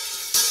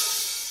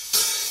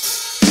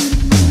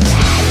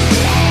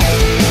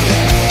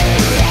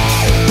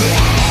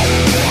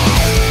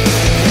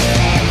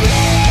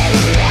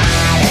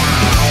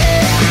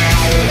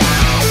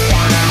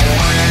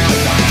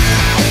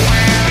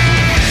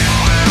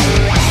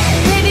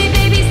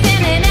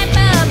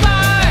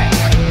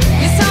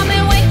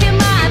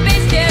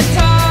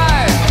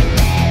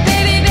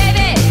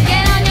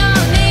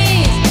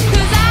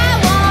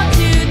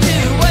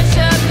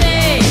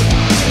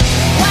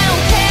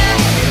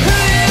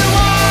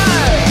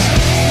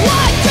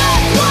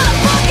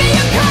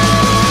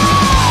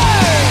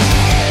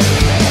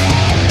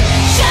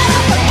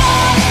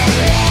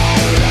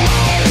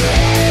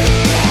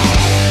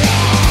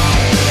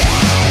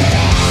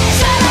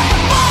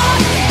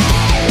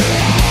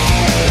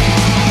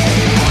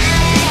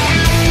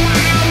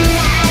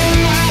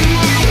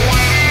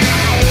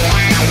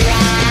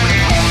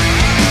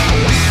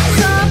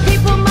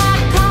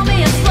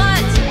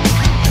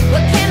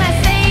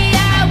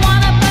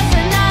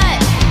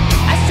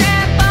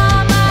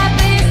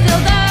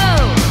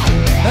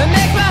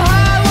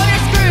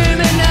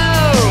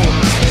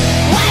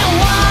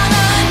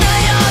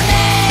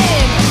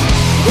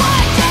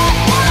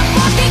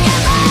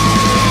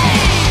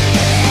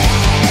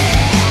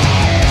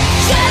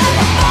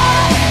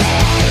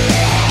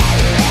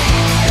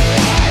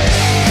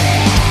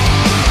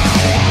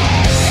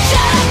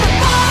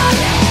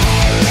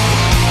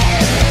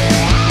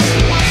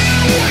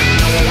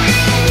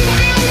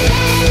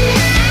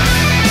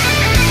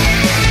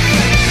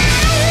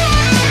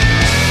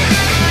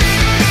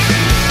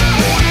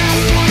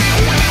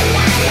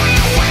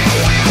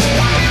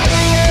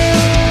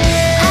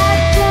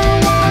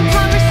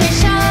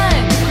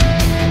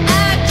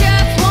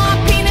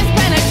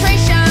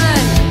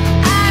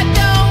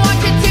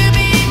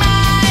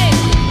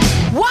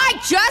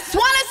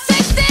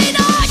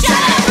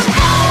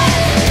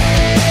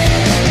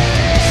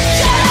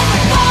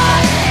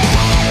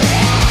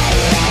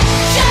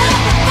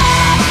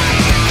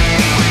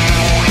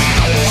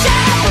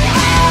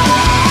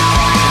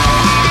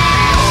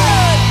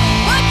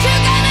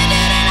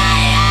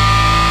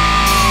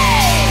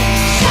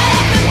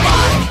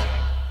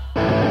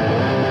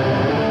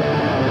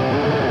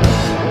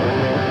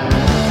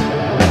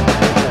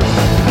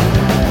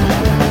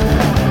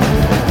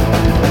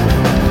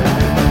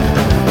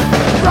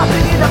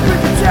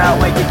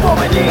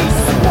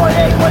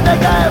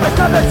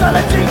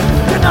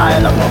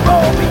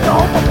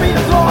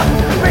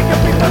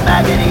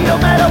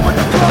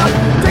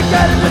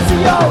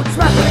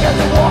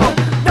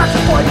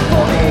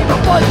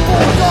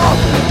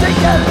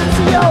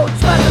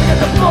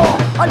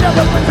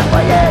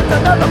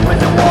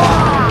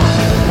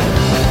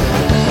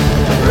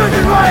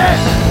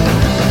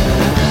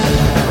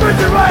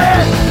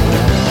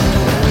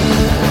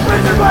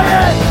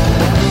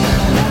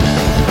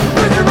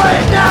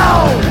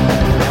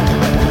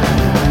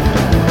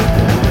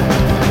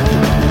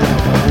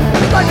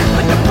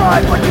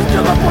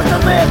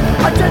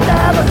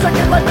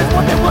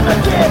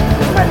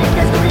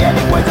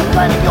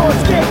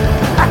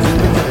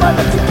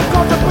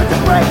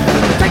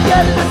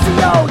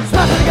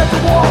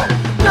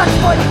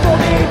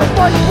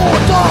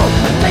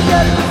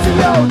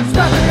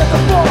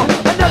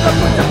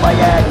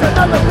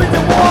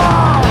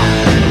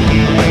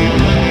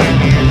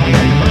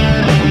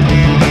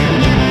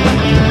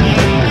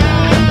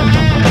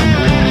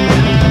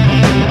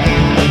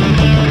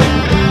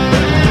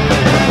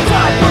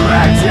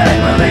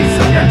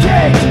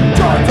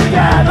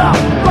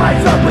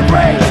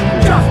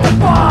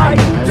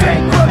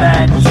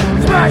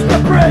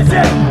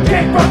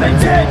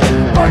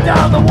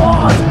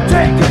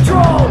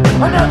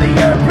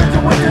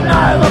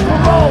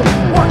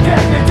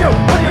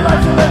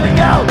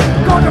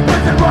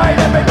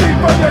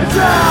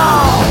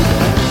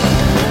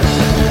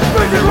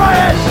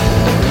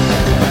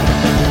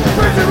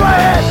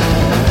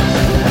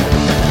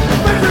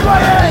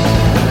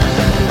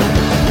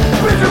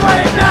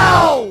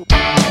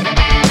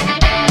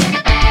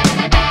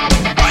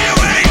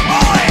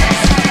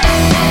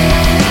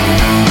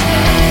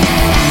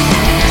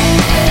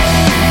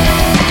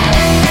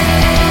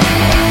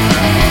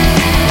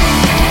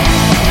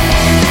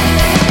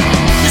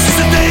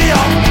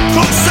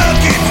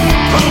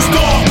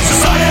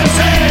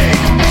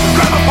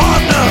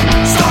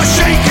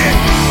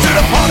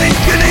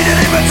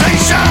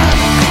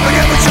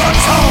 Forget what you're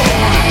told.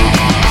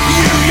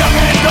 You young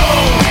and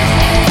old.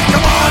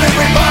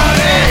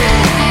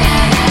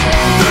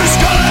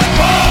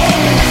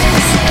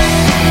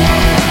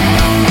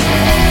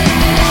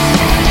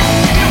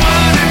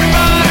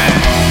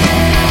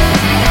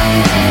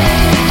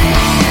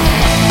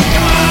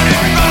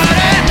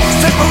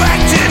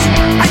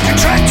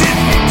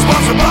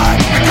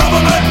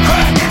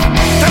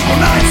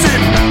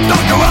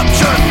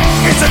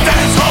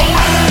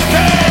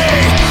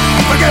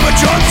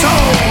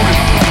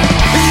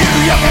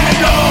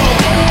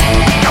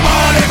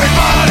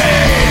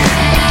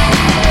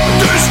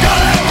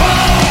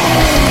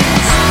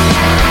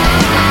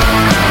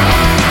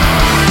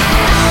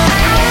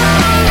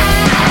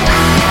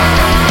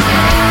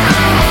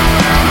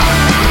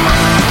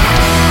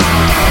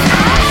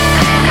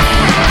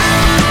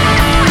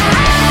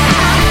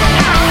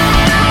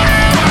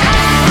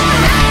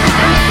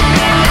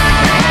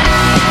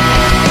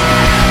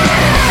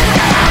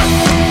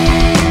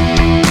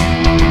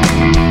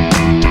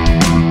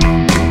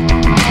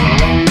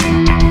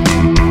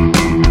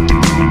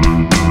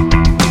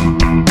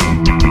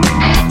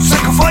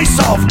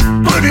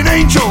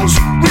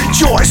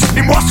 choice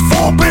in what's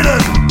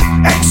forbidden.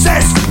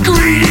 Excess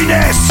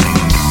greediness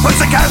puts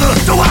together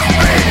to what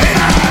we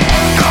hidden.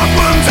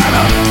 Goblins and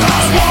a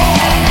class war,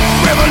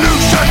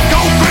 revolution,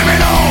 go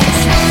criminals.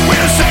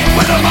 We're sick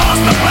with a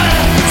master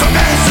plan, so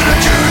dance to the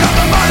tune of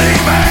the money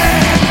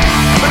man.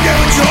 Forget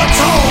what you're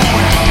told,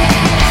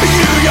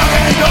 you young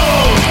and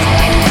old.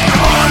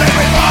 Come on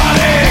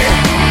everybody,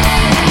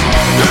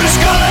 do the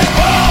skull and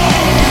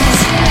bones.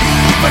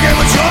 Forget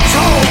what you're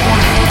told,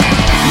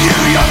 you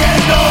young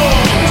and old.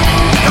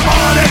 Come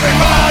on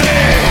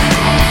everybody,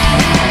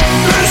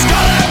 do the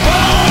skull and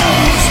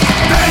bones.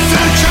 Dance to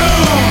the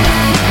tune,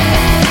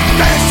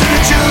 dance to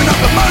the tune of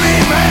the money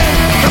man.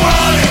 Come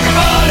on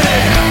everybody,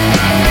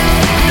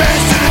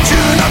 dance to the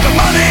tune of the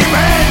money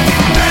man.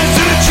 Dance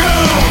to the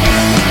tune,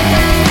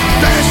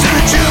 dance to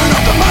the tune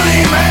of the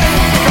money man.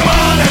 Come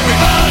on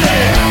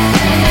everybody,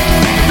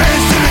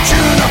 dance to the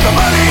tune of the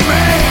money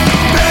man.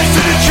 Dance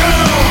to the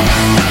tune,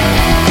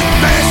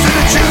 dance to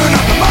the tune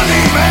of the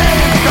money man.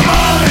 Come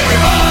on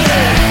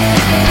everybody,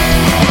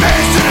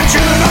 dance to the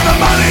tune of the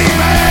money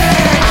man.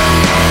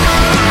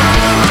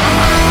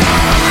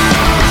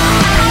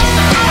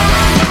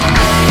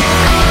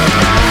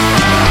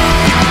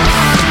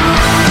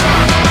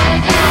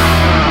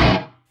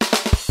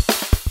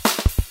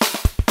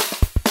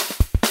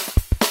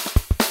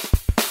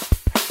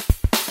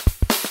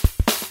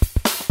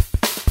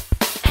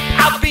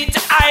 I've been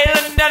to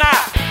Ireland and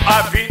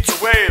I've been to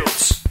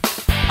Wales.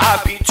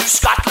 I've been to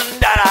Scotland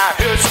and I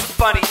heard some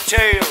funny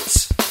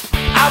tales.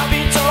 I've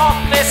been to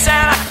Loch Ness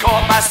and I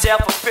caught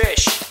myself a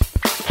fish.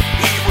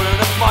 He was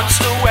a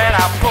monster when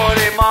I put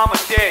him on my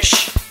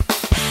dish.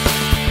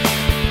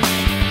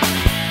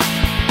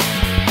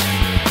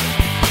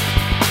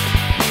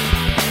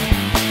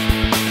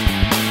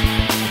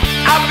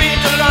 I've been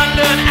to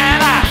London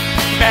and I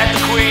met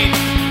the Queen.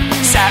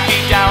 Sat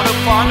me down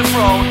upon the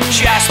throne,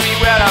 she asked me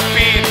where I've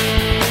been.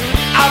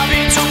 I've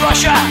been to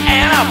Russia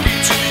and I've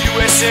been to the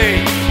USA.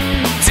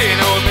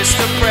 Dinner with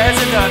Mr.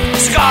 President,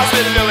 scars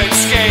with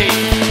Lewinsky.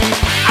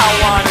 I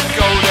wanna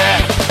go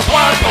there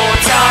one more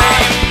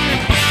time.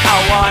 I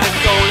wanna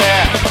go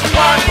there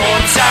one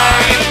more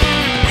time.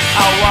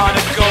 I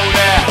wanna go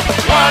there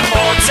one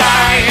more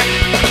time.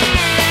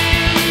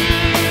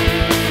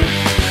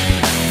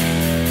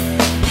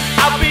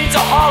 I've been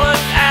to Holland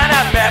and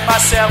I met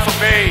myself a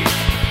maid.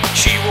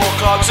 She wore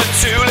clogs and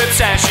tulips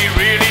and she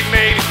really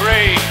made it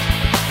great.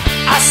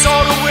 I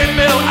saw the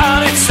windmill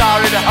and it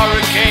started a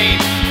hurricane.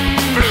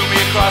 Blew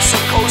me across the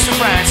coast of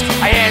France,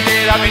 I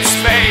ended up in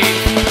Spain.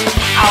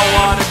 I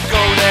wanna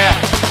go there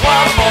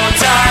one more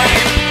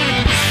time.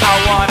 I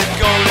wanna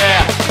go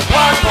there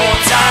one more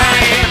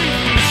time.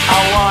 I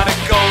wanna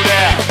go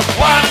there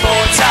one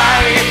more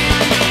time.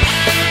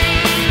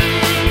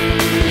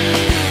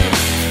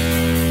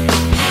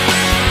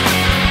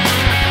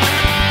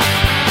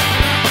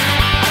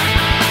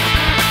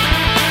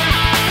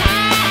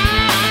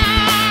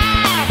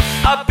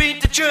 I've been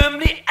to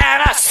Germany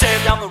and I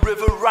sailed down the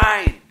River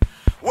Rhine.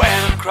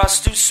 Went across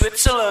to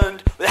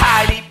Switzerland with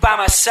Heidi by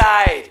my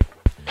side.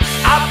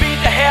 I've been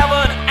to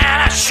heaven and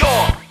I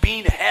sure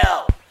been to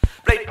hell.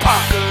 Played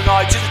punk and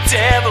I to the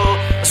devil,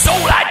 a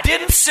soul I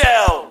didn't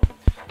sell.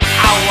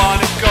 I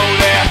wanna go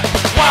there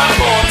one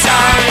more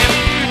time.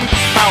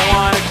 I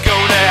wanna go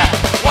there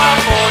one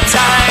more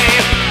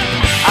time.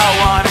 I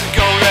wanna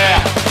go there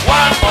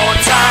one more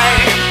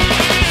time.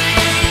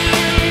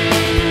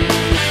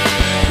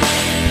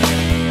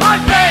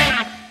 I've been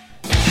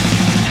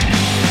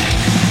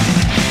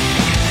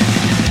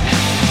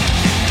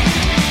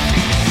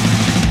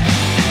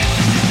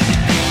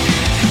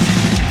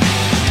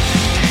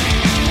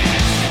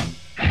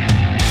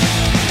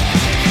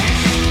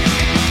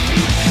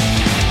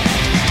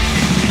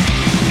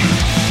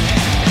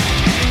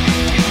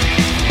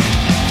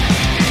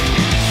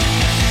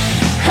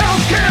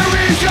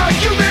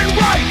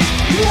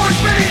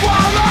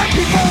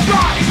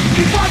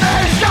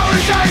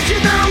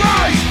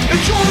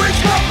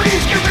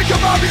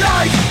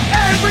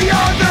every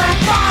other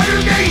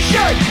modern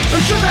nation.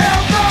 Ensure the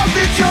health of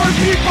its own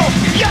people.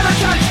 Yellow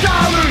tax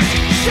dollars,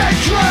 set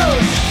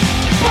drones,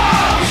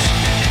 bombs,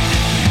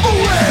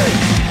 away.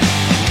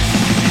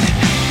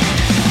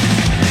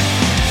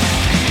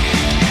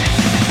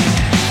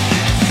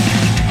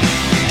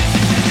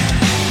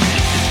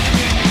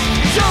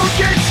 Don't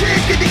get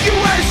sick in the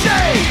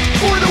USA,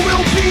 or there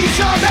will be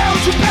some hell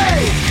to pay.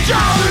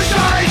 Dollar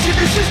signs in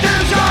the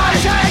system's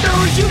eyes, and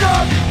those you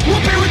love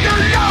will pay with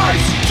their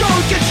lives.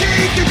 Don't get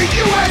sick in the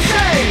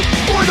USA,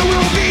 or there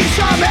will be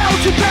some hell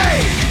to pay.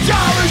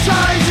 Dollar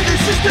signs in the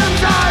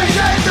system's eyes,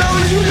 and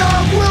those you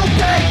love will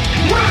pay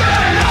with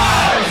their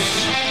lives.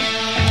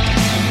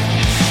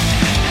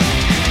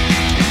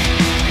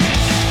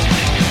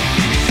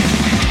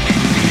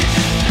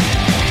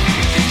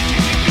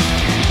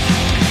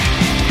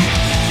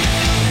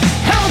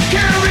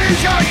 Healthcare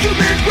is a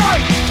human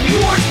right.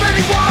 War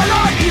spending while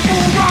our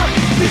people run.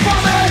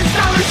 Before there's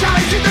dollar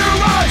signs in their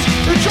eyes,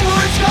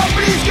 insurance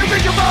companies can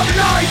think about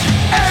lies.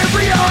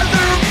 Every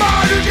other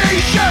modern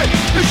nation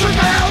ensures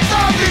the health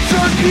of its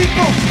own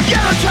people.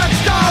 Yellow tax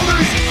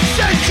dollars,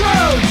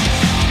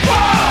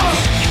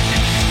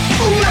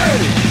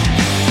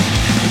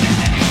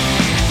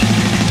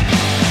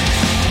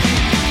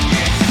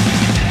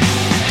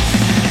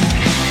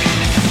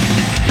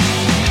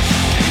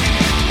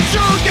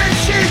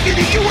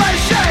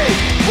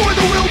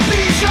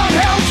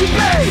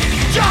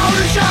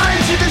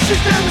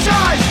 system's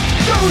eyes.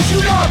 Those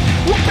you love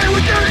will pay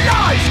with their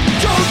lives.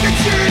 Don't get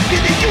sick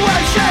in the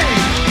USA,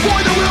 or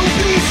there will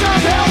be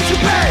some hell to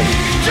pay.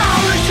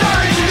 Dollar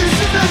signs in the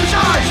system's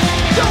eyes.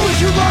 Those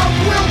you love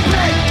will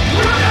pay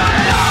with their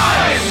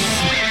lives.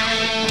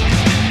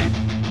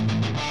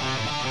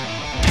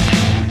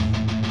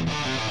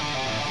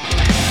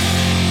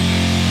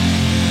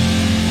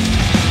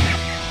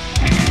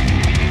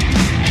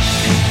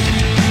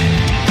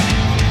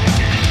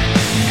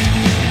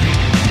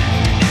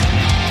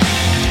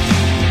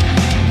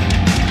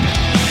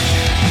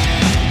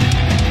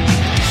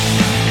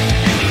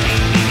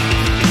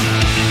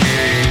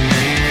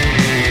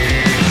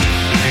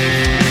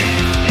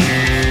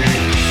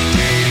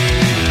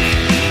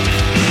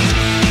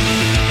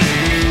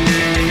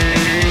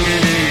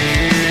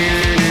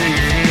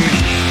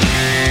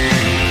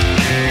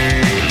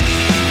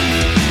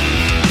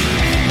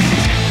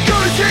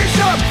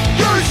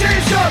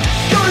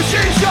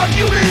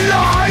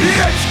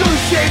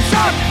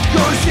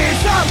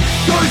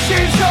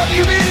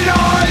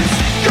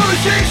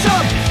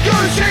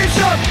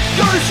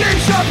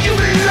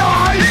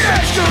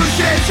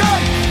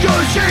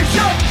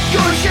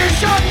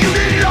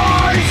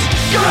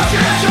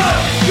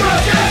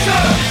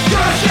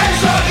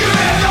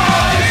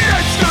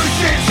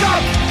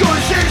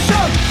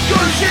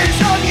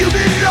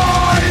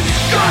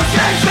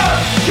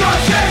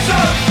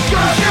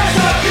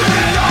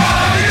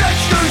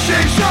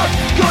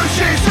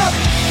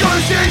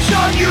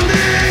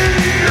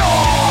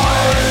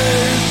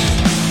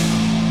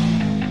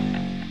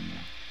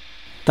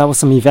 That was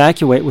some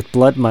Evacuate with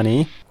Blood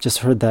Money. Just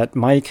heard that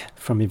Mike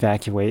from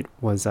Evacuate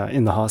was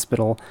in the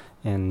hospital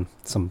and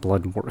some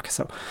blood work.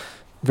 So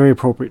very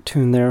appropriate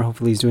tune there.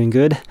 Hopefully he's doing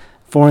good.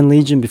 Foreign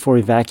Legion before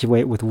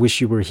Evacuate with Wish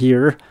You Were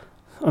Here.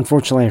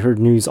 Unfortunately, I heard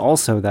news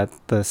also that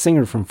the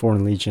singer from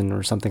Foreign Legion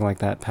or something like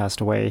that passed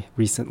away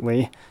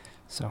recently.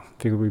 So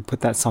figured we'd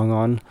put that song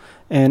on.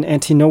 And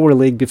Anti-Nowhere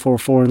League before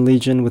Foreign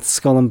Legion with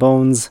Skull and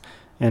Bones.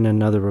 And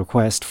another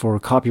request for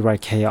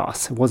Copyright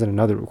Chaos. It wasn't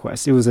another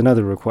request. It was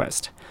another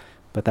request.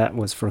 But that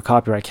was for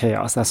Copyright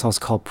Chaos. That song's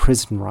called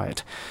Prison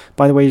Riot.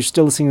 By the way, you're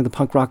still listening to the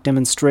Punk Rock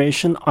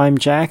Demonstration. I'm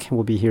Jack.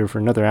 We'll be here for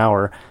another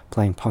hour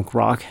playing punk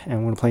rock. And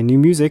we're going to play new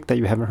music that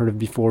you haven't heard of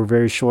before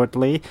very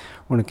shortly.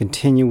 We're going to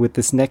continue with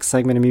this next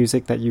segment of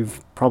music that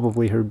you've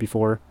probably heard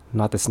before.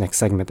 Not this next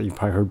segment that you've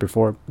probably heard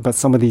before, but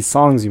some of these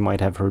songs you might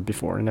have heard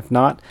before. And if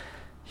not,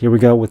 here we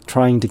go with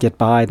Trying to Get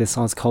By. This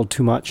song's called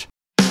Too Much.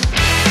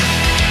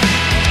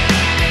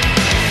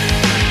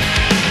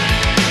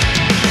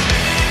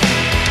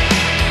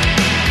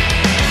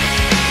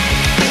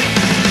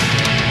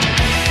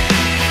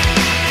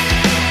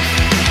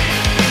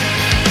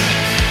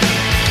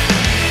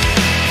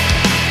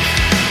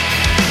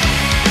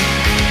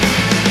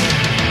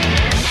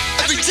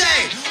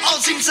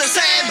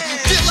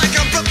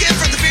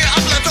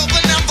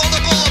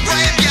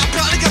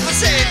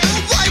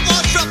 Why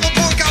won't trouble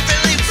pork? I'm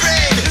feeling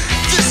afraid.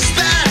 This is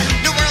bad.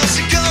 Nowhere else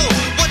to go.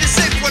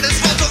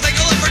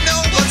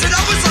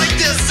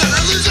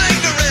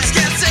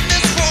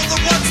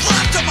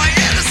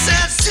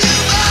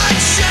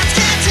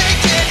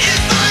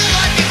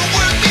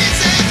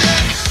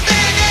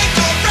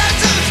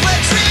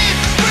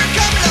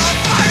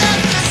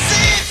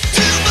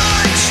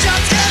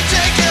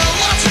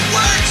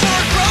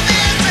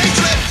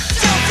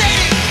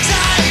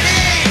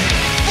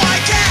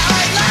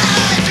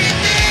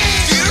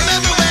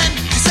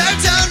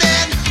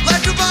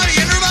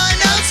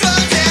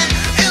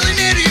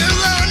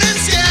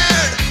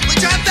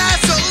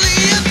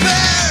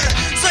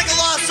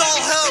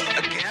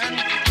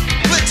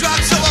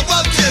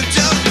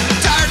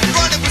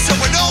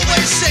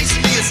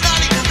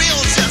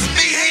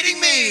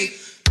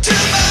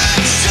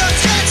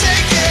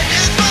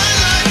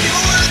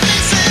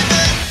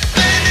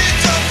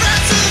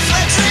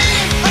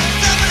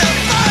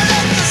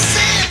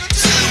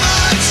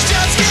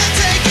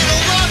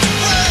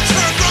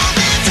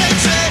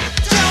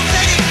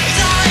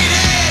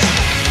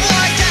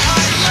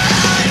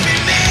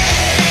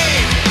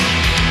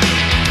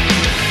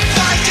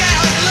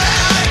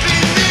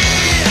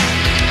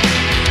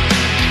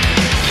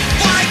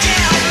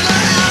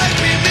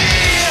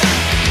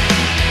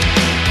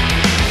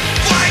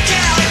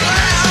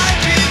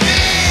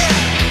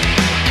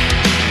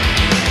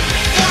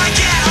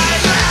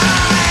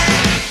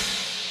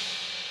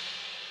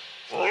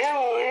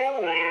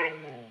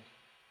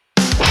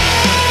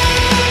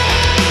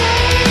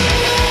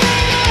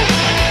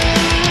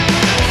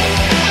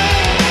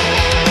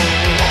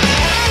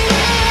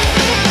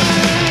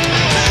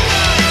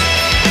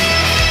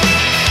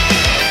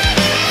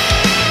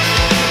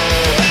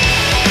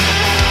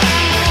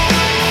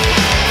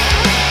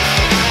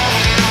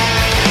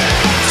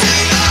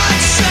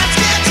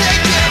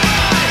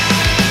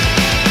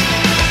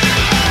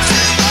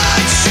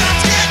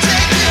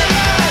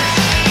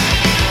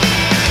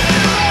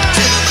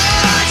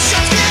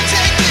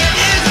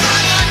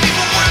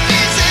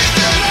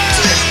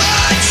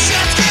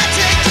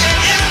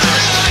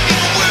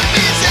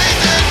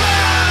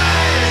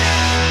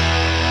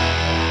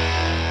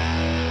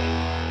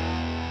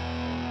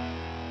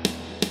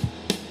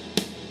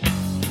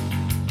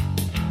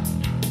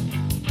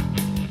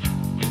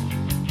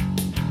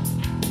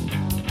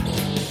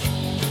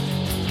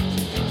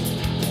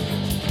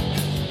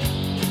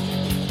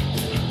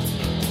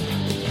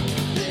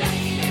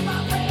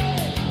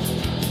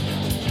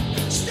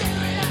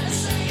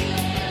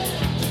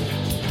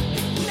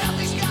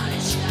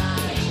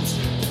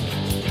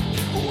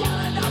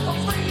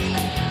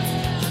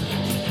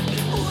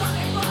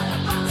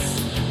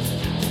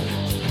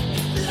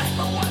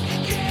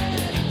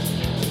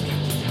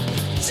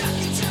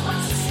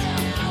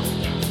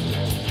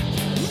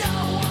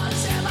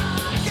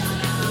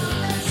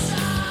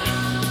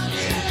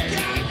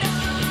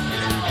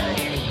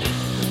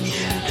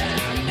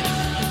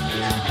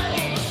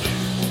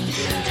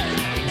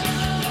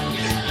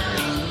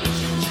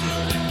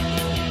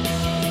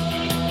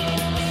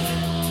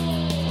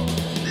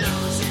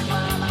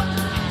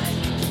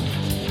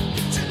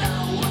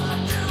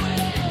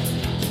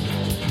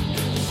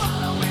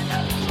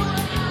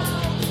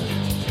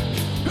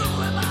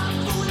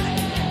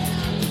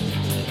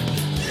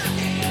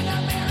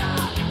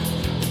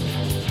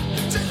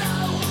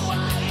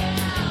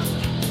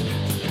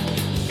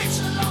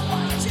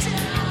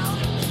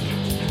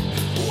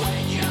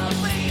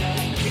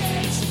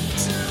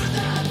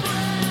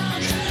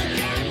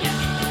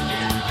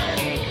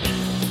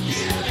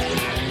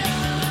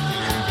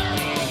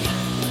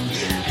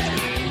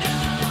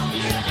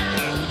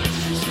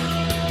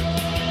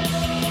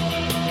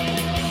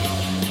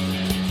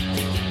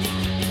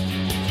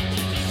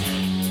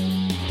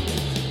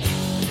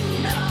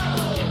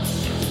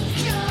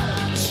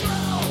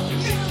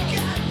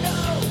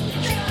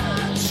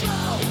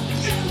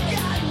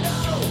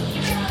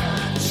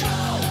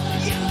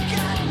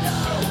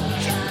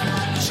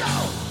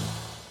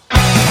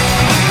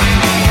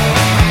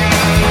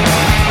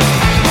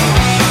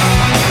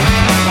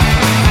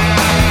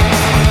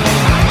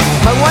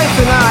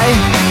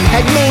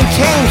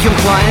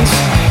 compliance.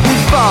 We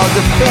followed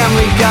the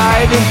family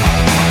guide.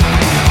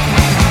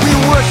 We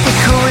worked the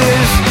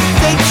careers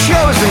they'd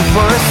chosen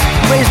for us.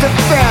 Raised a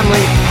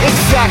family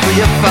exactly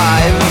of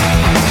 5.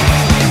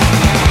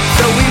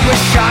 So we were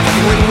shocked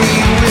when we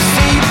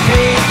received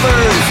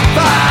papers,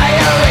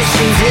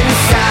 violations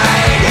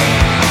inside.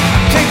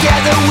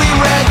 Together we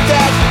read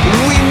that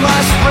we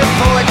must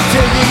report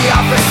to the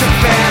Office of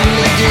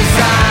Family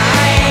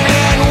Design.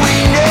 And we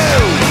knew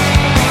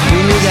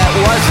that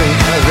wasn't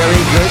a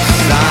very good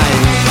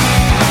sign.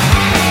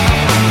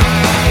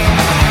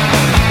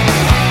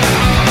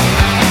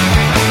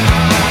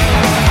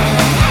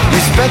 We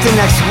spent the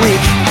next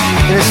week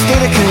in a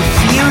state of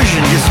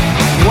confusion, just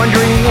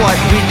wondering what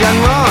we'd done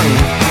wrong.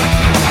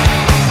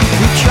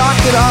 We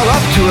chalked it all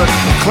up to a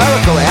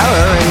clerical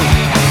error and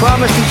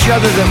promised each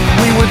other that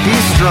we would be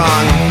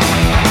strong.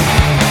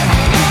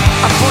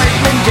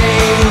 Appointment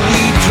day,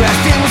 we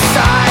dressed in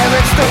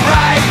silence. The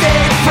ride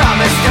they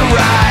promised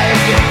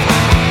arrived.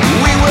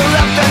 We were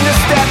left on the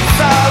steps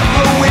of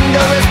a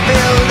windowless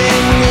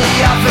building,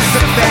 the Office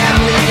of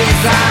Family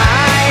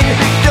Design.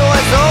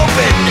 Doors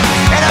opened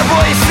and a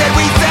voice said,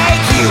 "We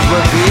thank you for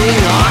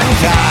being on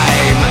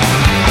time."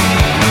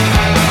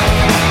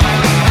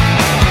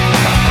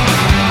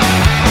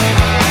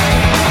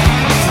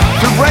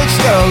 Through bright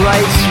sterile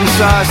lights, we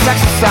saw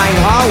sex-assigned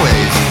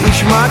hallways,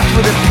 each marked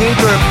with a pink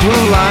or a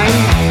blue line.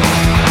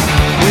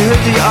 We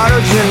heard the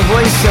autogen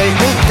voice say,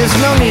 "There's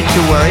no need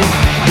to worry.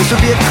 This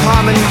will be a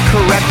common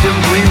corrective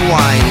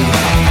rewind.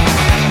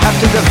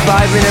 After the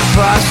 5-minute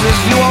process,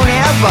 you won't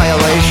have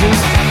violations.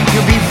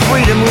 You'll be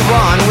free to move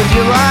on with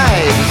your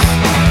lives."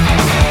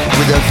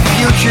 With a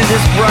future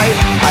this bright,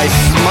 I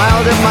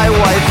smiled at my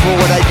wife for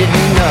what I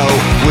didn't know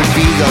would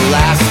be the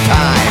last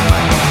time.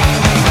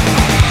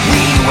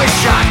 We were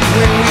shocked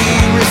when we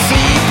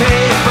received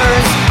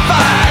papers,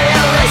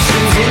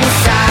 violations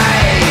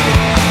inside.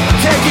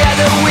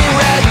 Together we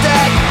read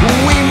that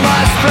we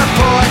must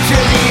report to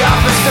the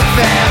Office of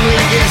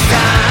Family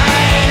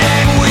Design.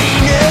 And we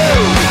knew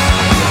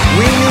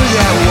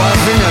that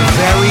wasn't a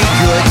very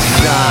good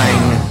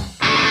sign.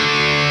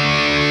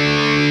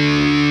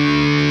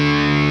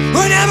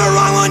 We're never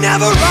wrong, we're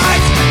never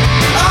right.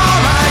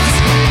 Alright,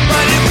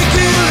 but if we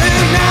kill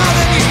him now,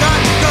 then he's not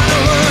gonna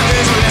learn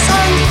his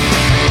lesson.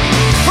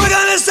 We're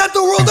gonna set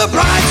the world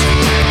upright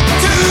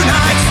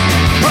tonight.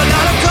 A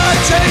lot of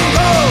touch and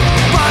go,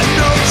 but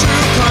no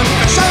true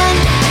confession.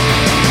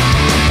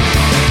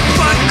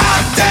 But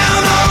out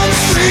down on the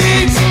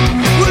street,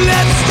 we'll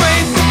let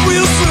strength that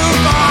we'll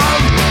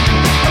survive.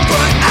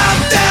 But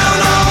out down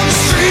on the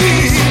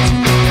street,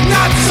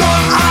 not so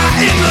high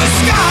in the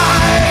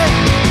sky.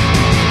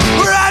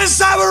 We're out of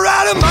sight, we're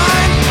out of mind.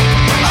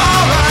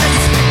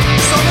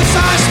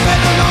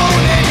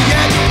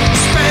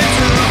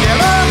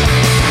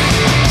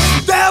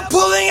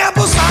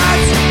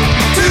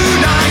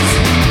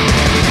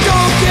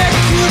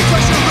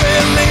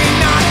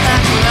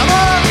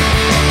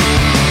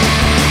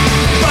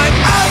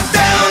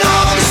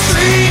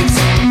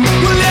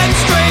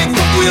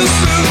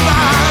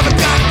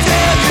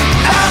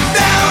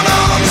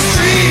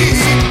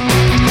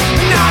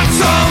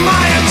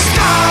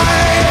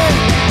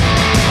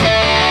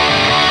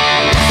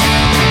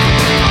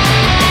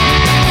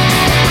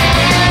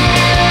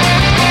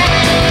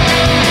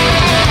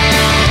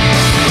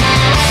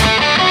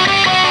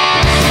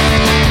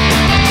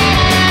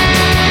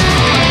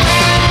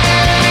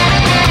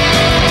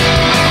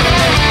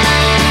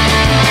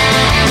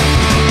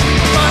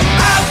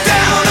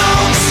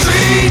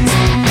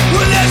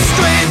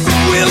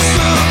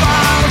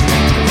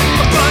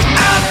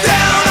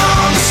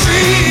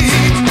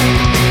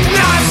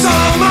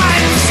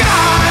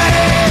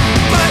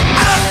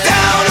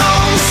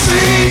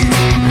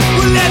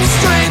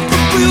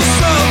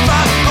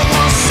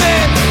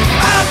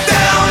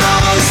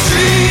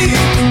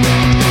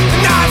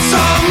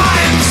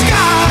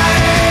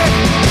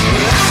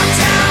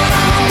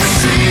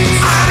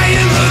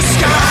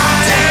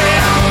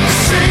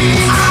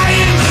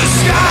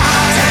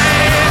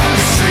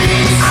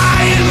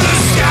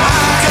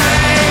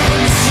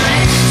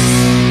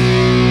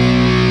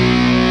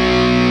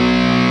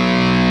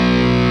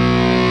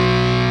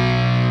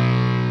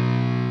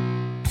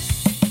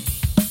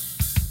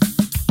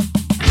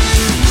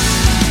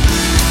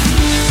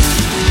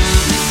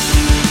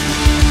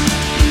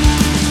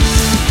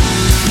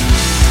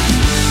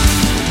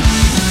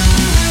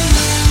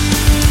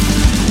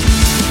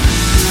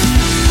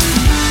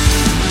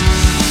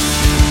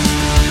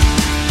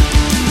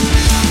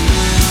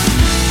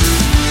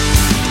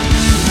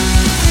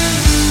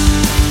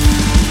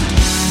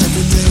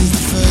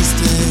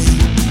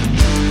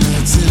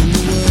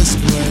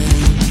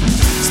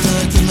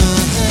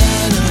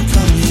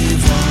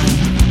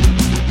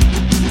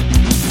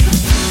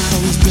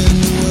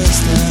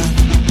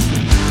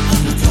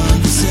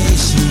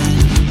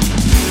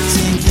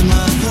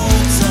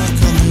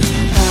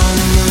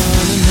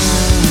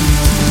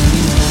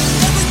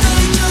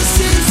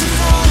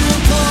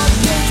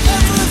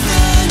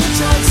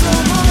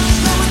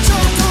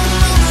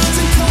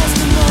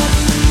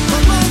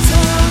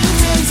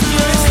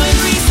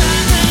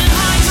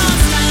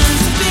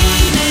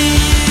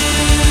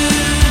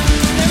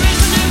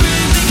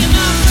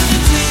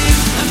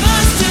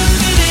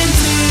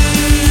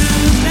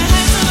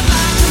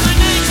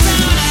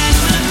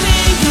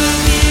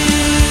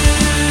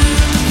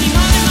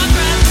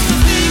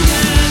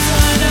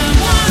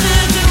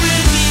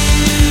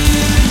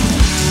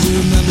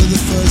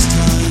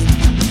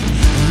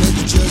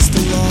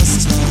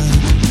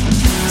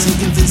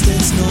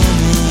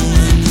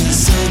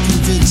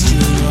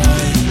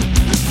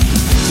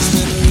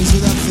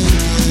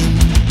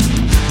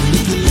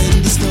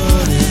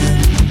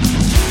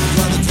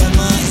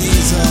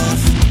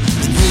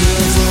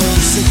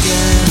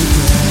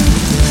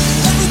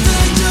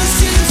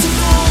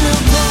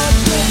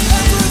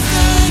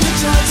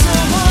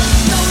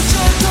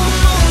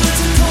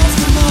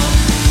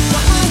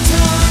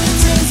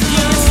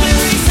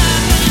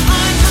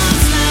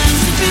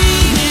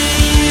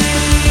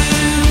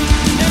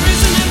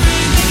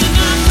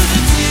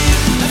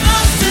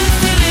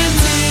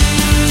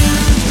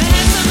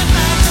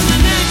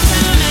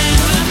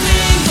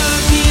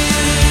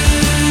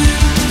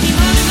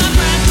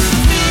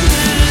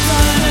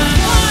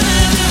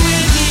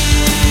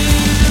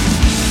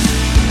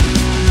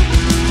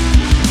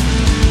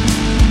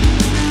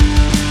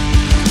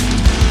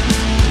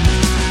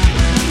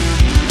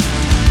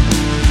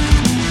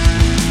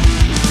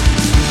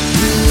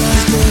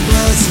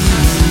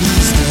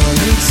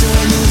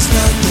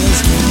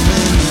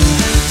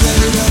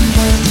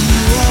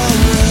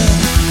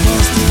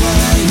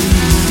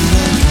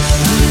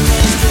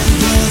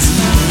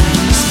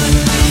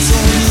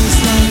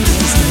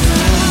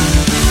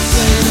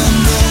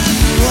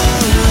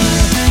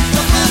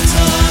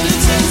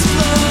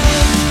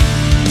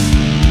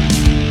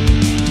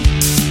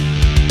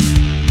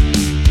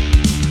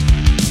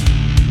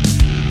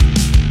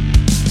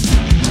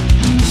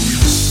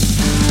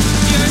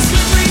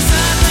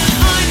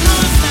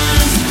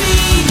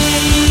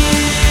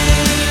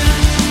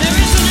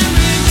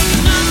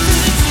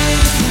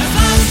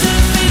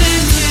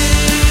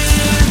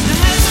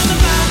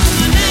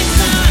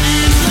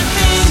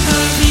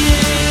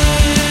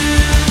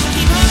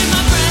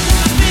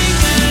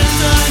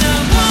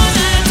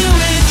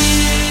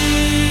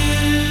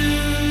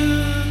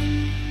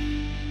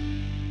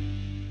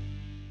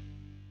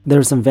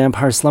 There's some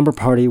Vampire Slumber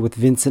Party with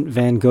Vincent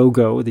Van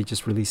Gogh. They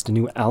just released a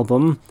new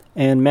album.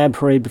 And Mad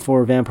Parade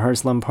before Vampire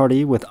Slumber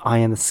Party with Eye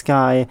in the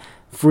Sky.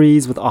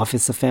 Freeze with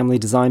Office of Family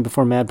Design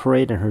before Mad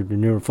Parade. And heard the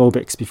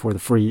Neurophobics before the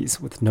Freeze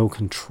with No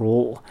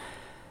Control.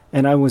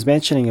 And I was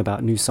mentioning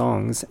about new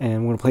songs, and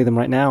I'm going to play them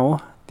right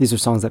now. These are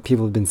songs that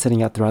people have been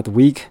sending out throughout the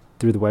week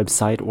through the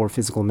website or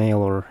physical mail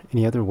or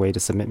any other way to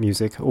submit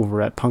music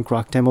over at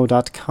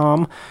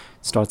punkrockdemo.com.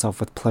 Starts off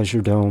with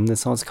Pleasure Dome.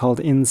 This song's called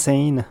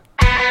Insane. Insane.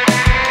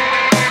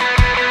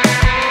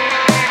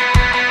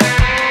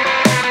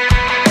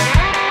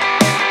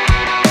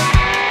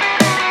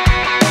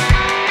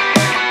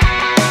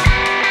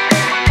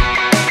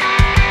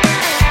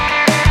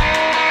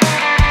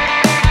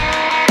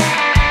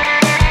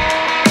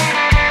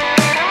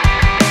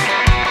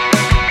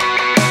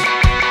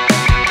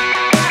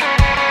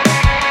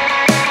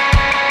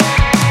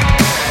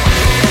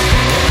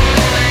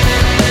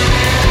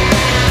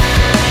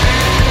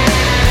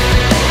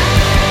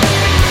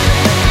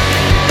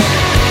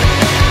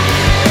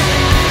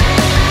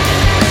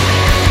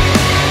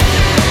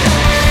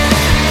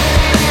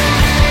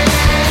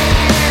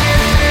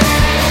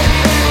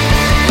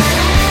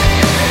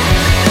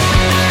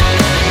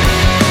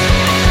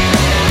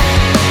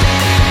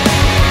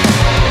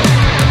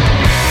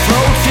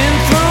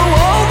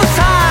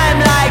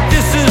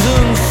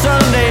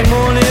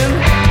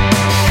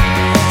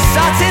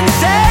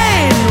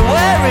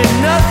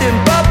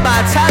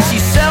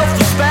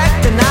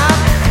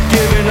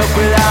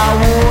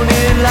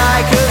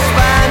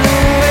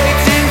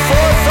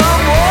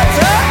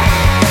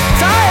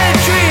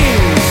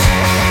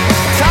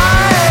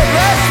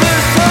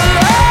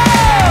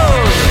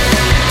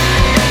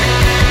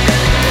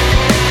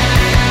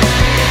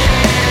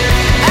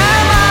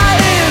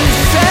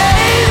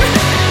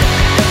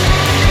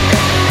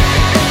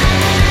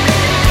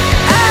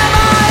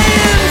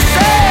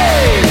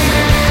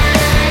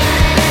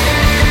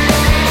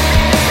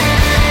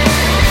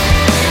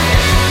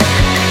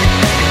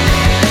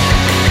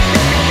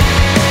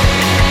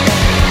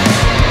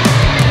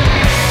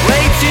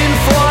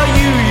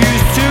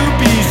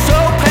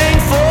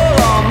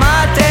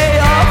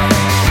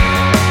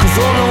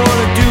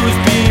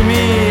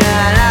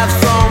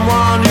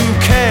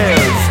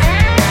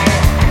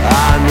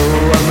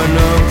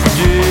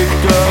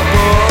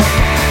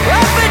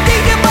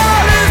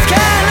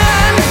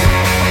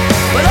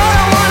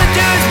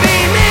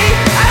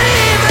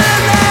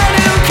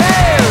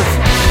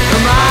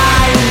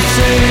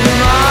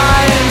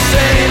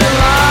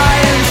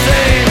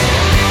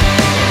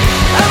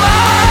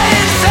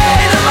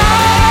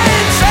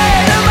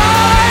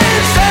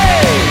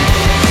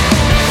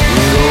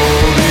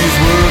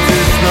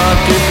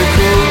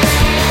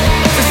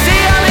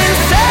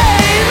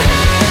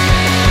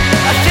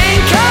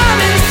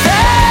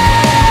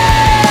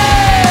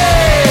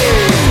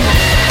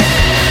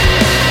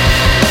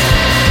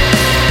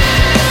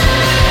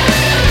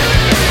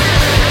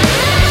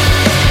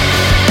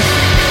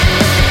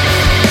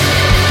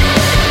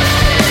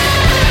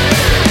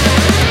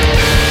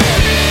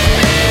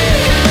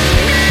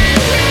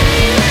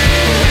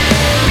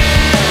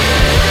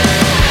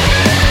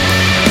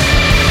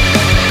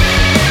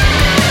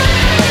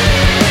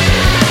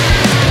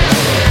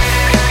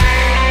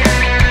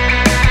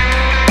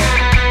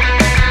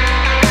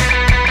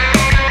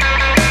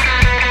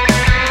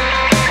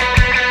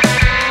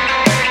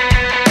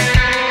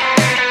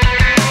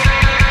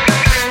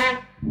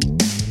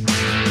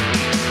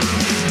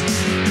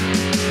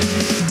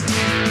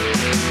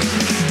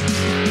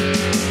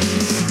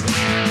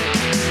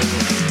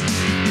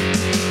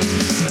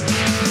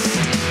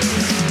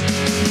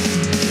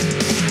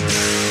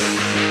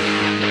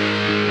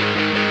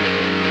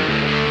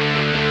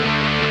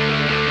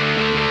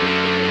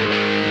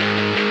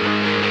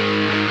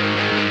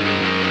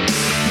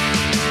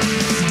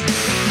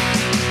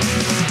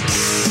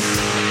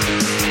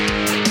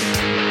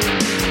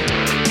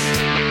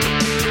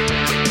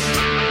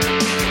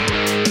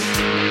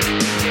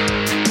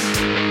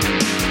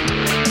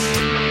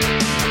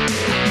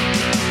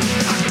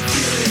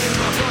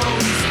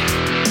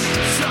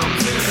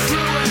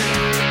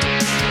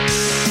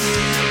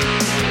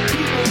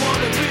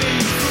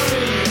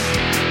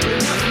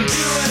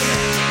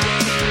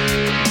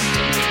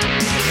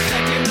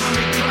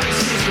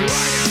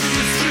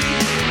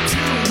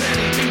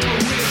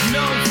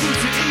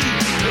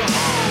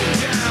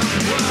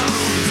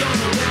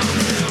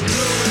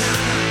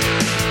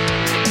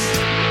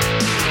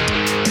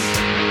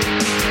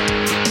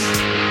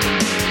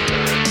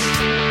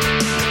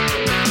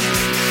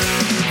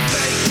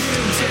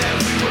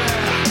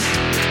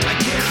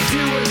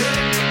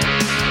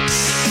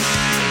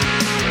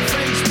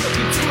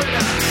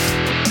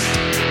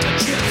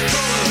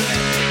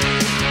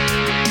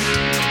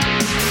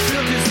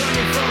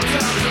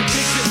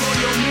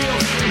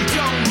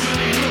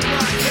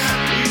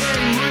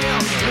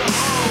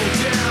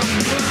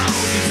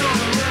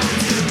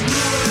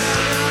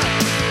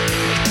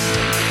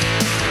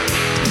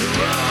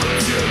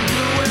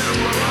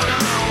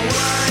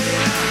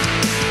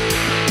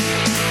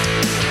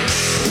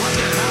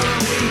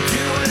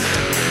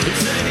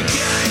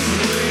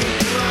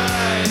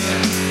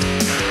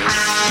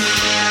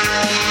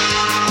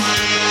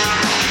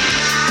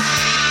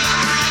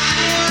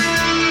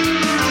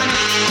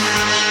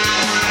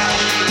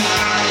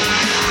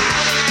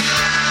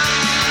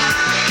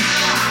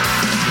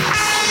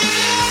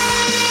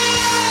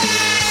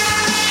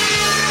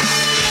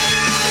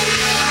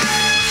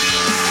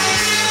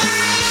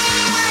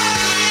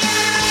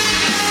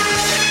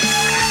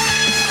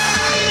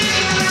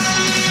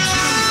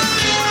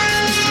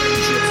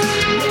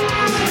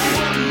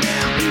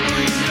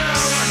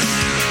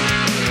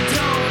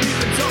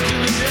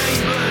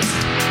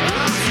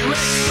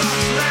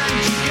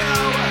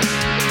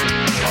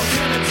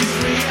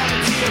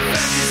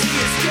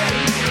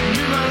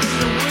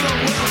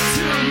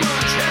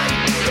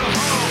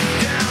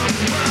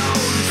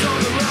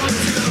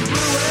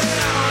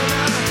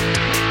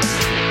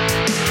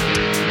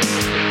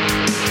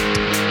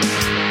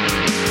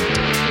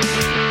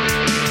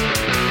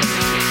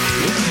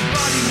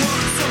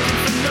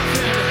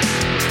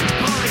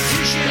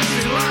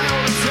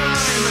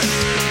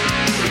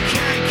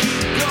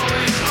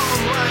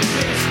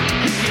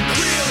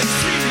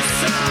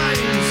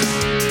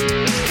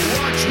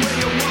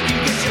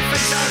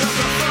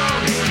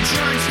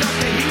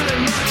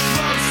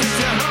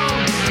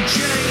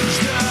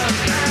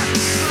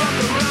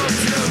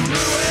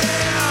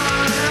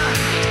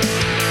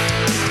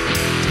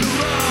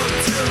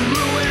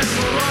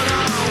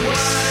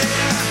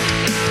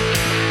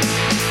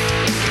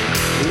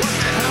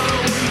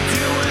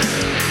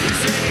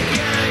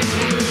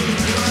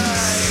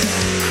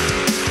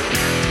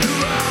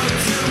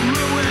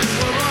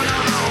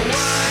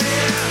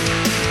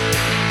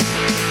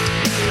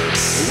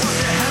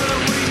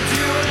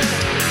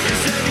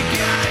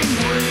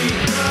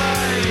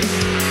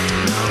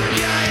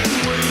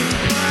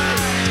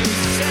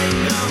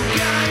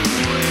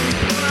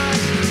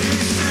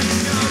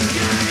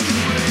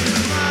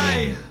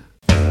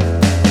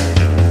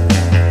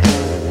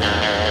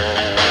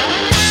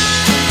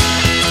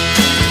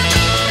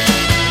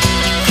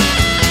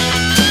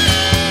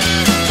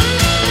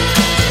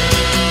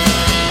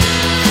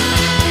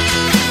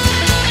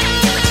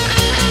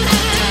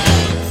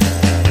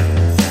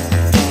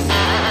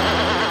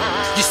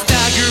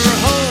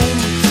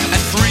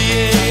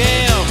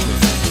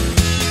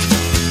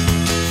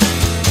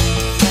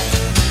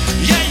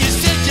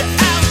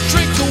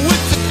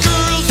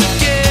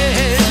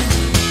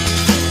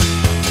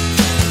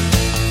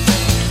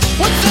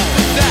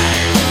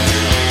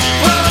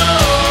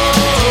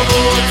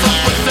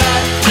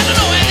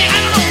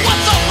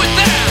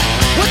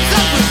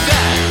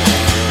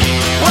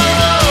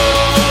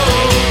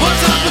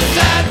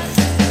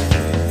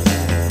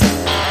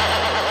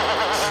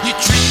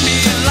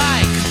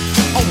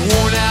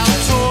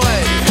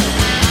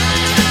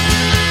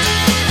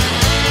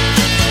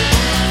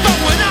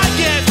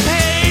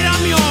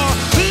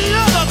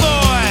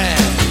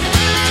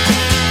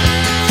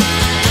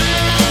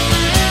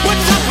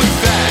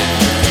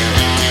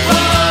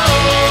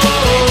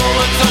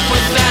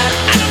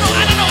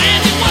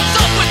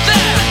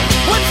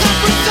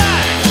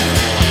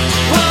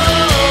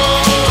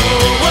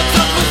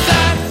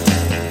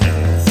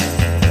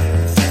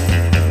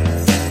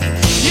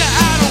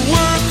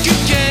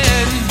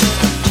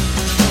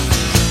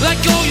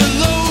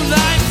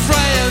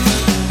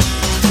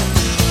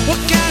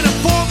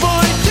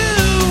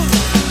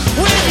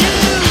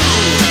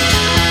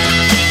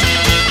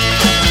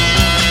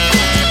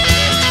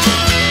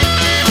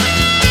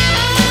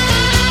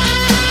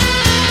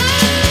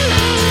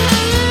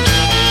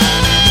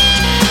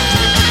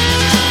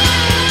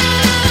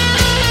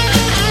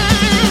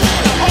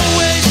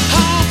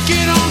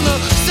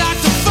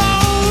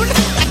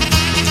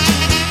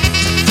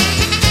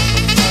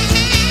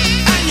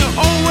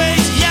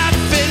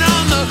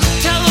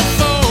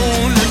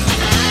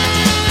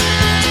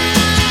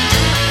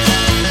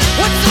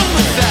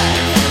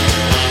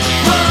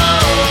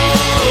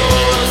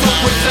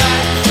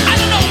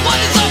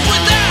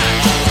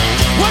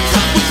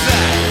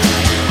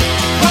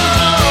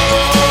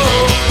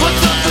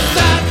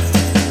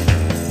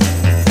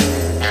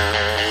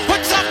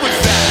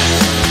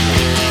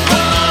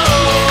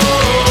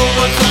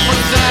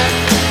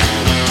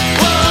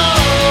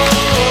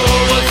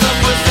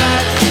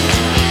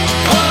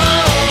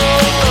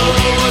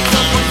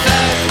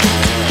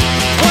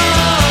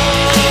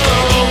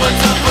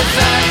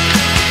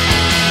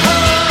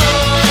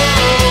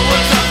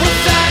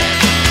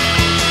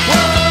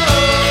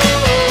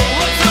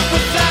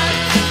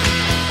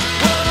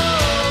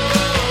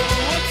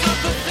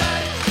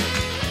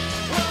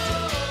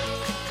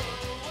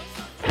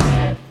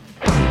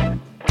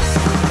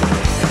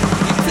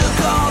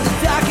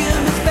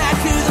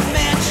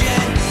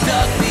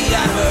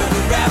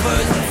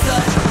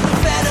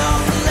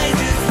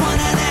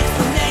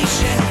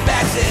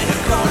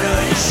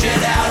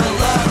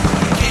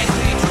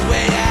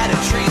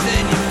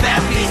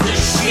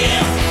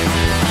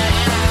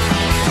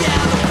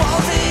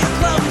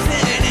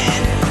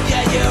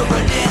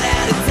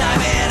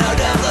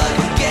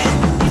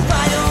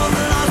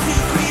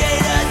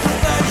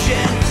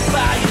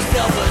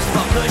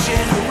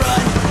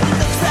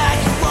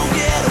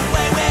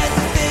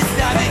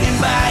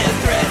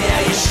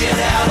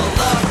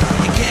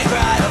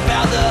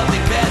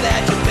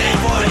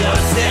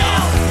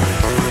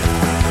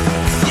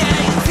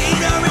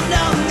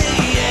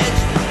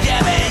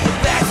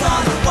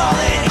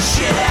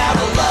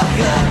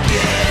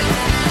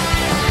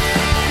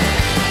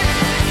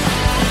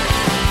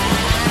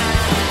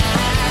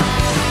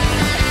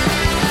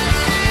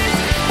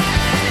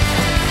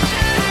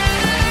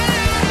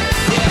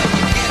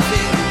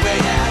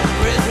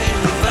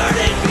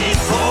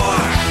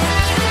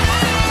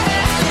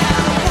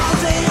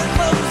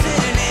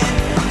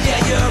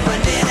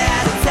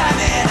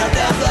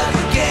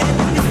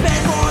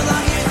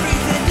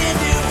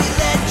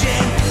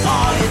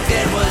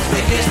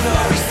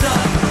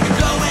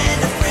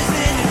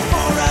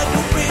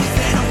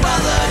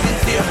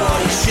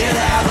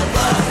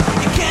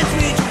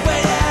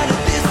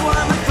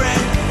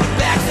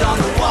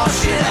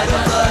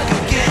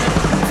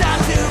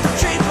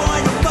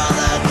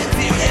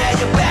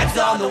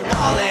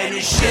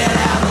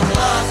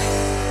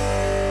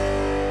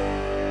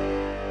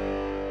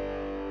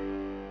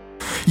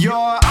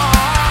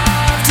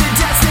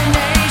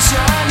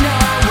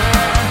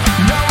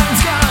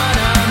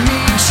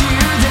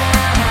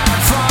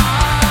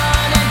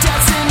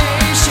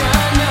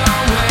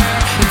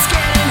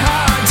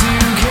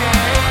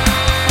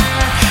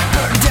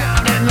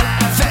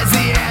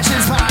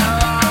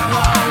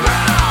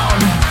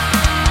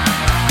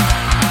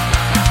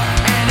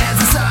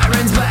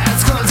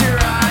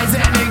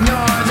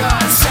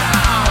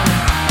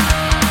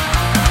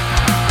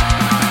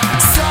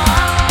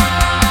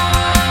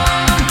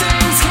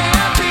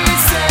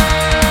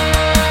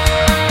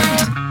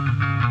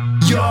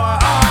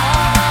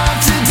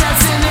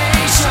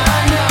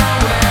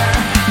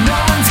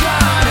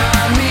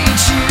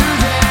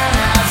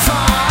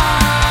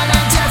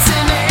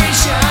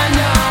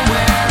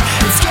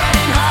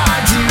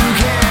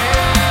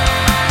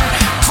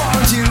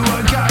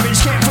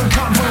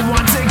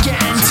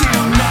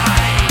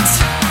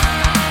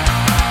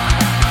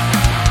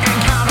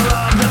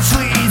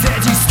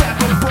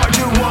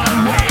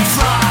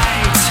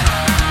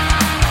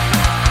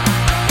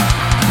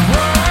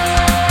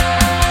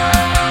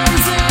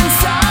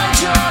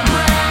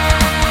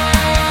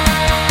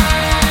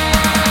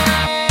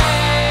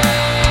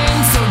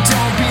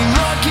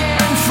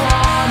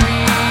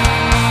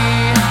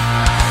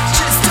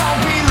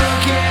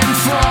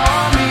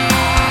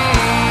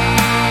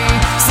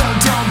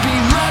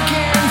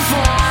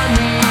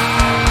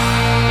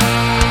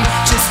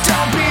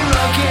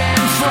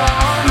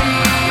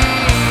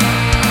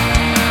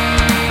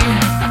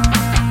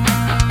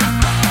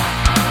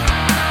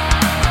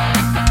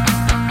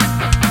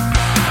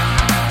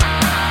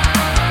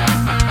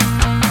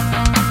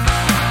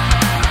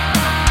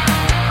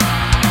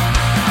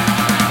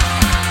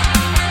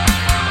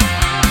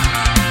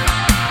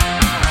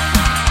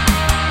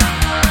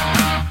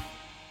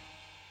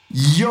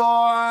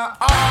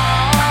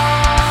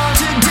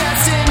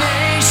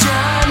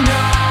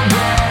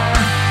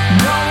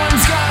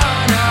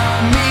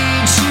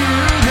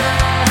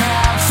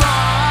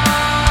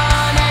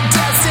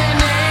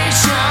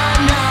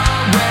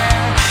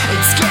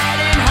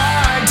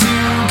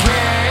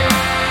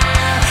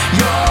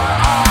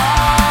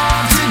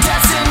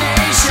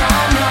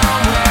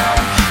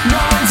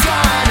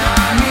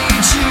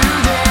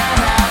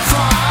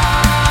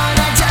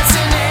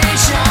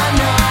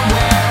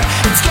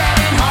 It's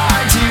getting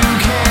hard to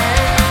care.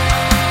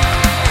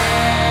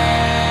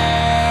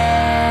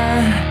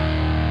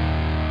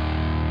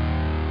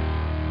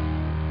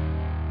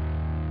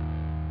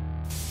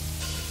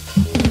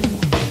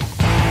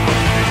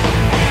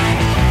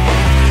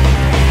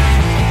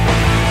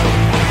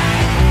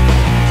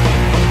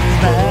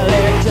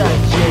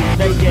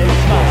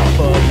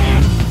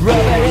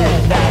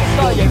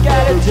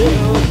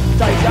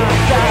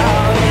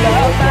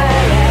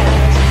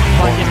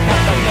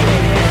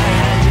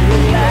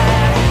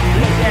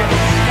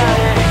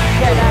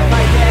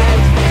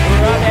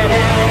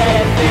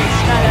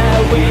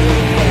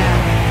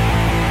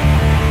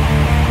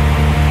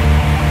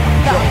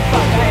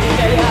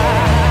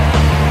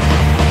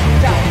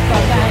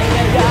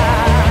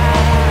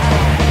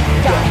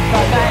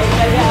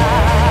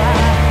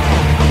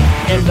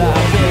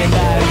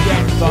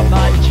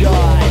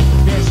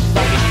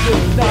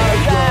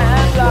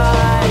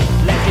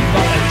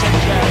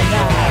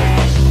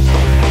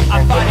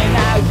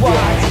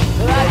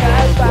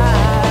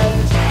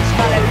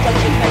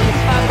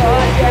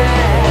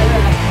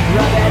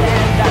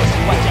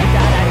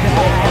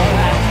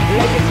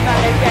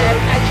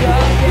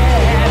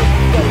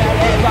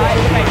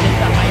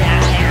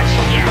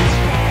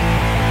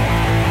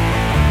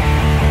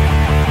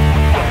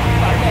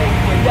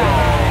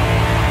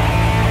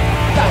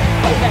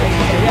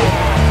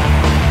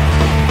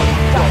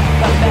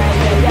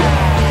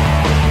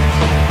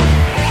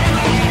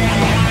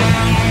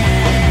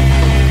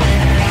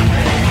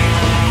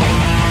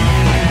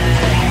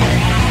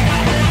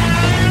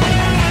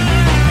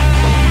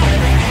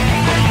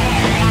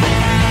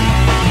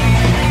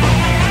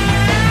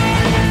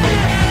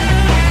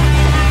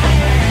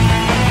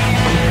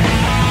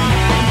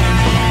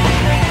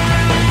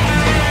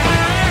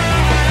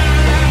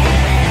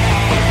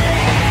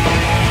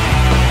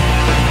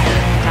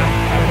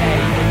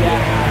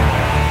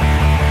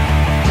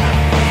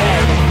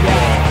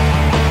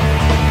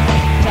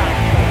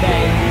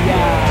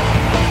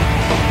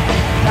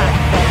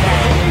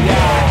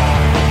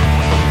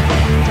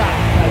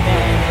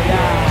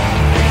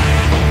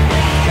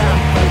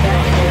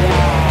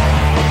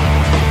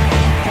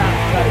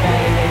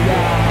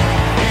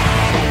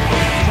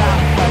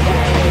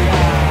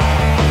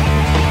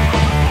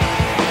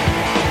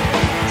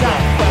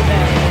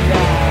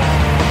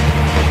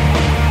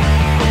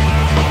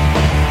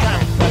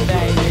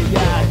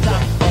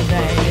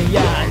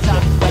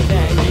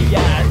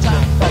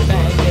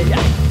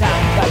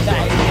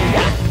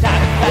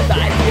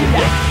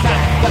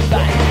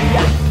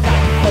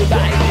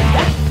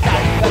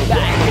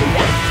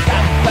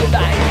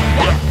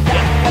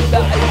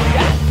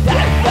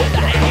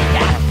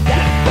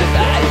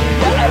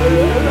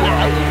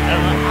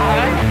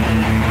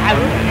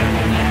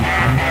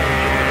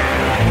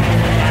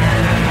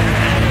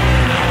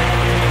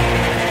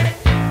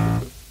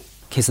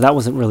 Okay, so that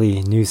wasn't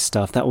really new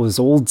stuff. That was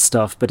old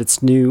stuff, but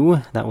it's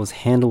new. That was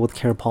Handle with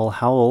Care Paul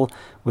Howell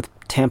with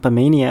Tampa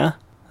Mania.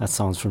 That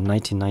song's from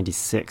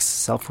 1996,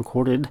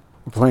 self-recorded.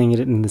 We're playing it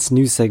in this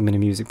new segment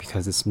of music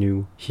because it's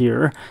new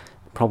here.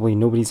 Probably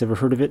nobody's ever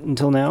heard of it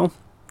until now.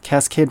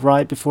 Cascade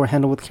Ride before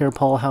Handle with Care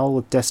Paul Howell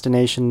with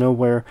Destination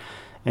Nowhere,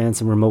 and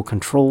some Remote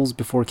Controls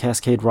before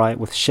Cascade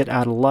Ride with Shit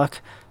Outta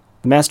Luck.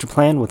 The Master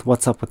Plan with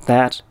What's Up With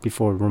That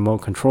before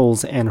Remote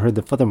Controls, and heard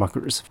the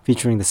Futhermuckers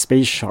featuring the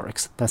Space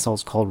Sharks. That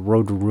song's called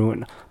Road to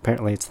Ruin.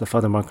 Apparently it's the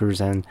Futhermuckers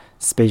and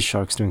Space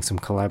Sharks doing some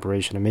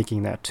collaboration and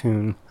making that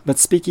tune. But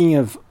speaking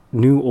of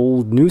new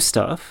old new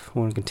stuff, I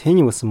want to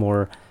continue with some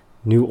more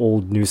new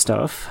old new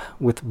stuff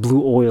with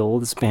Blue Oil.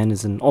 This band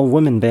is an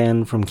all-women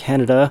band from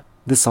Canada.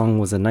 This song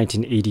was a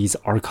 1980s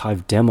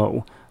archive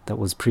demo that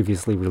was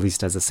previously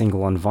released as a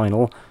single on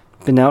vinyl.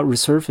 Been out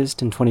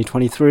resurfaced in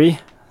 2023.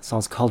 The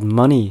song's called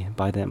Money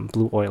by them,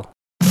 Blue Oil.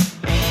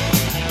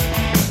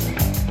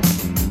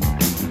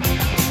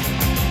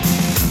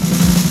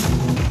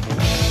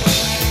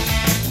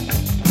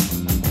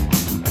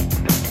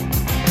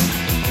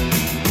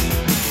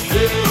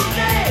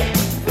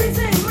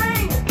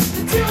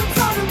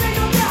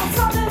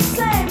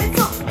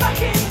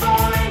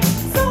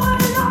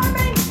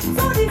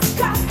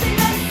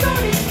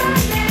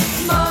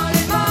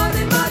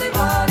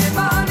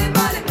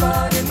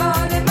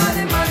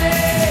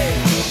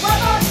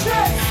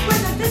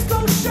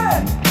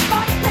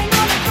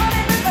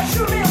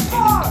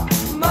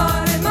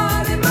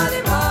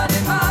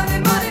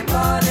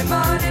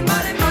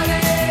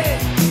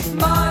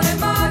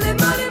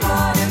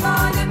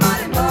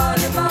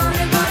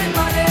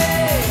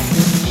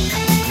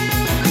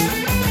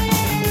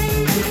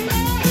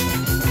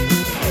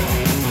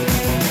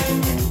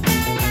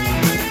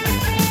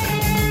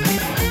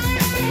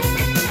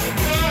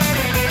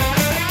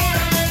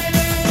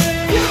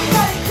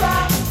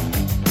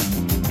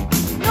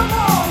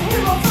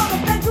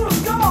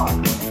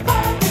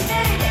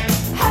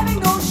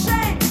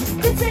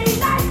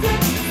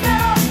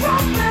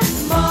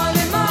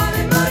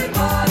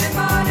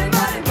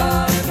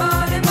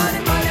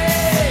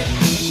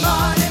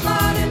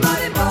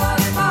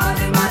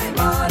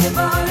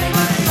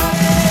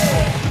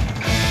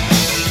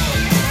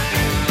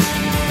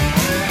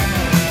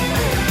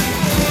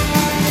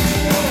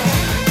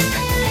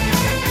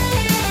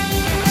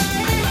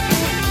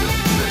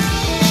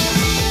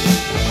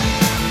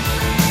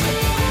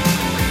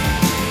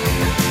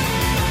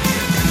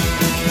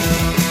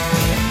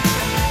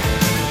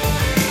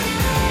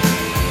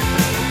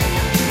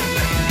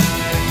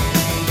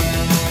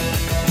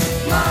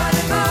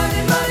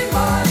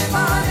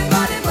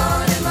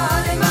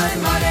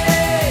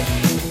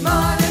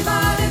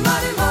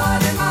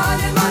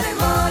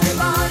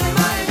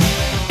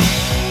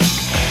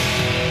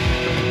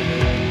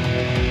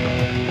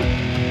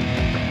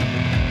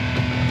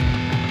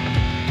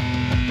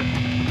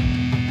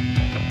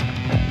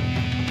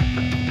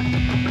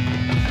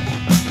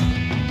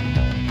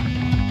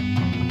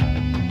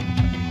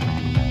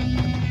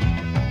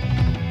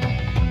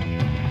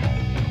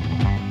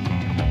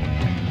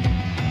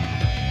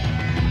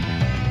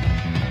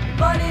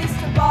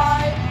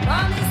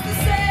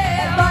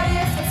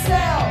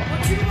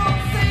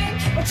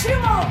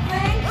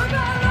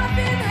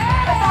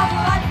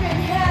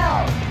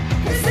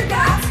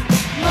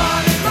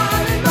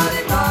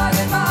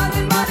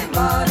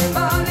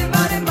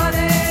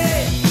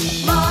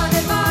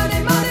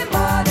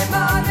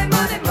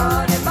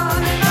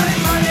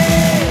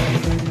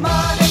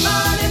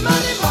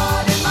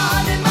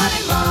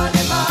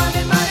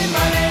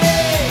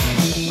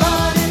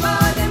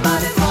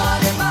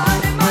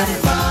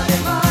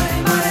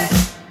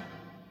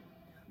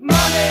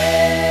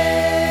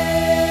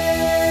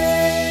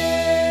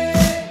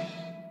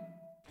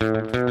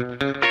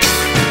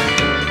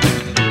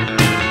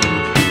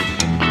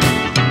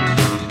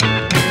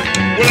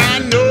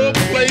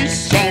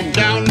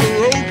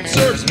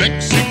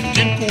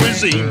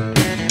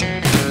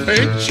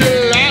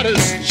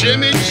 Enchiladas,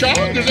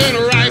 chimichangas, and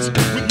rice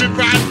with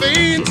refined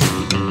beans.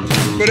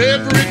 But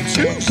every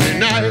Tuesday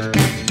night,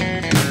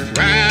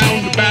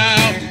 round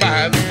about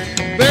 5,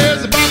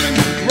 there's a bopping,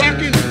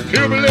 rocking,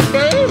 hillbilly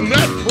band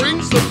that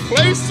brings the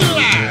place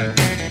alive.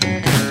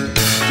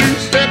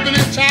 Two-stepping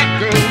in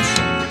tacos,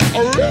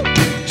 a real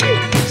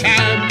good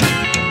time.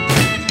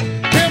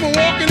 Camel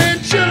walking in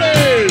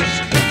chilies,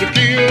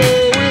 tequila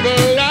with a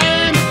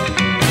lime.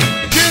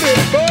 Jitty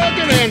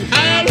bugging and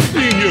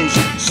jalapenos,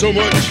 so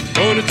much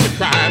fun it's a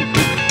crime.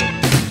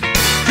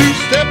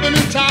 Two-stepping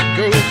in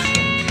tacos,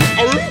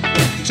 a real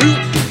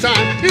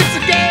two-time, it's a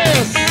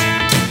gas.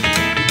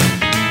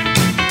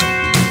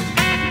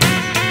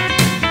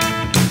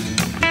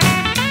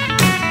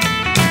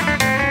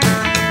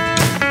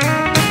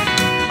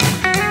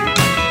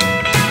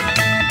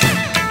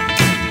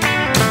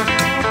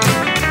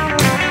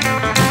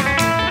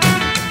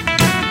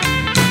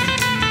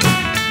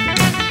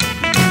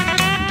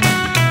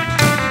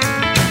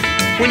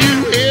 When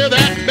you hear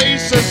that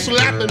bass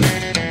a-slapping,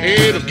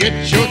 it'll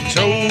get your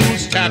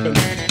toes tapping.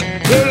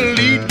 The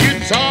lead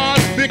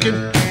guitar's picking,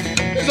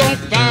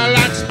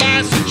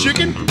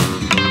 chicken.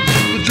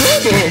 The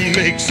drummer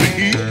makes a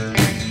heat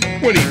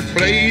when he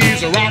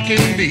plays a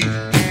rockin' beat.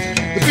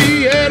 The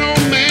piano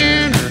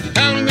man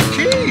pounding the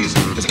keys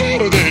is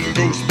hotter than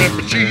ghost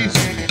pepper cheese.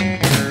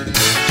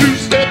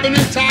 Two-stepping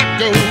in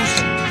tacos,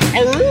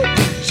 a root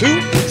to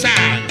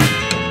time.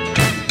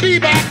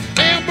 Bebop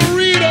and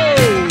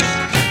burritos,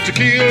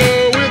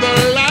 tequila with a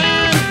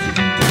lime.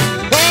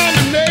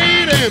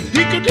 Promenade and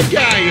pico de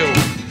gallo,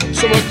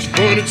 so much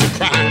fun it's a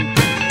crime.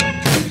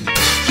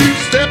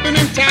 Two-stepping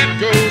in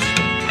tacos,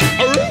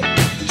 a root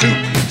to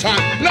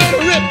time. Let it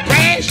rip,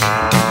 crash.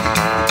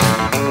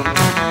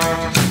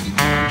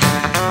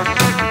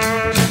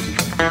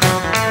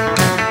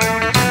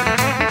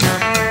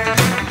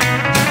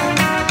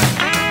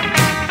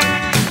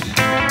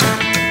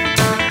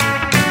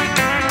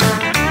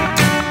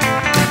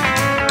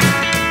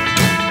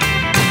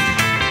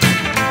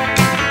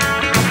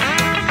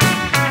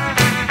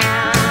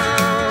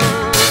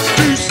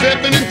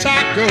 Two-stepping in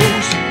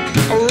tacos,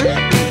 a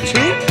root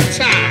to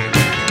time.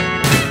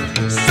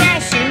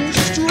 Sauce and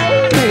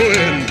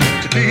strolling,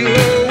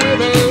 tequila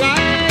with a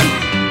lime.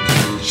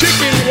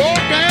 Chicken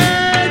walk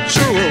and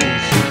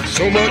churros,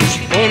 so much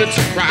fun it's a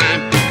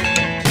crime.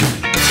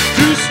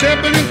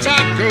 Two-stepping in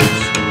tacos,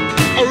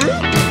 a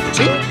root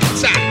to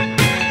time.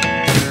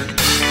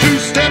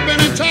 Two-stepping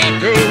in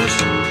tacos,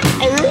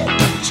 a root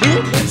to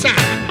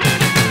time.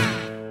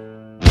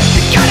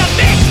 You got a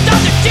mix on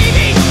the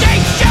TV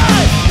station.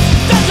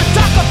 Doesn't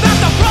talk about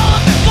the role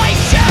of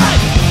inflation.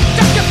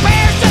 Just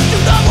compares us to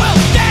the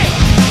world state,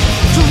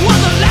 to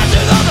one the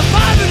lesson of the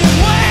poverty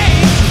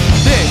wage.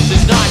 This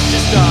is not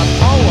just a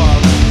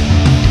poem.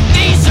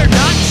 These are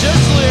not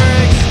just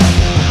lyrics.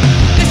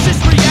 This is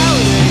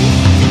reality.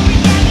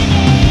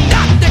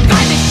 Not the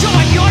guy they show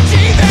on your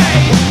TV.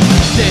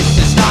 This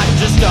is not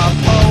just a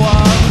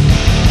poem.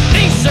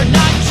 These are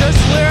not just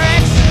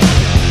lyrics.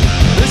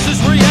 This is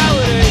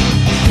reality.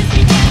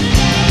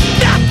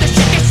 Not the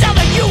shit they sell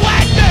to you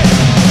and me.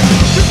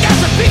 You got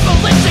some people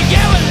lynching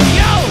you and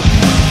Leo,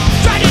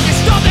 trying to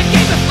install the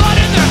game of fun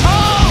in their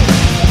home.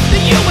 The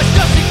U.S.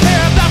 doesn't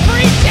care about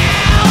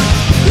Freetown,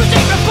 who's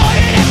even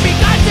reported and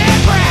begun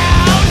and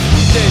brown.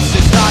 This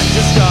is not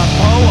just a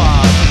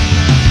poem.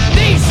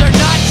 These are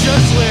not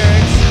just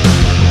lyrics.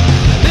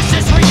 This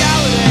is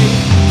reality.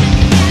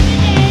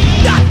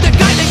 Not the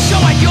guy they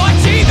show on your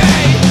TV.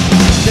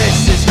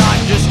 This is not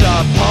just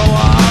a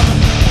poem.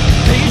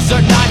 These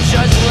are not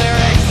just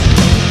lyrics.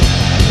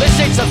 This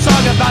ain't some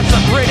song about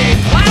some pretty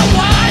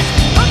flowers.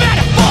 A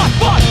metaphor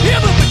for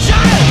human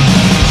vagina.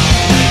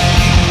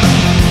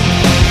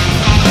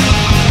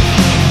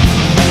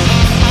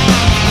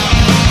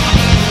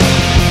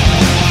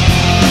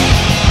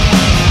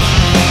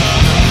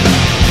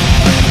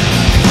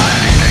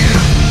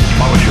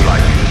 What would you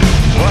like me to do?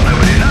 Well,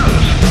 nobody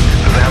knows,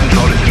 because they haven't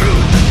thought it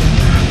through.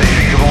 They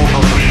think of all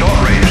sorts of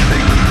short-range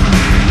things,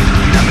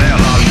 and they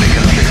are largely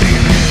conflicting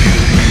and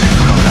confusing,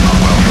 because they're not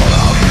well thought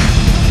out.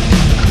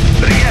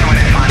 But again, when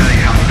it finally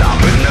comes down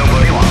to it,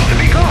 nobody wants to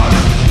be God.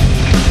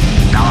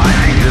 Now, I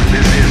think that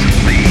this is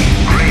the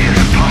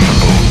greatest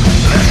possible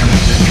lesson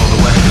for the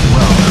Western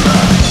world to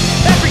learn.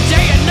 Every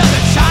day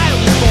another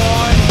child is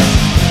born,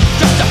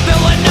 just to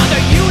fill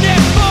another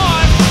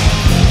uniform.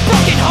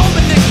 Broken home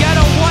in the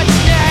ghetto, what's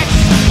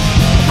next?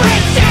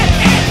 Prison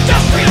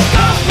industrial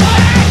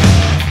complex.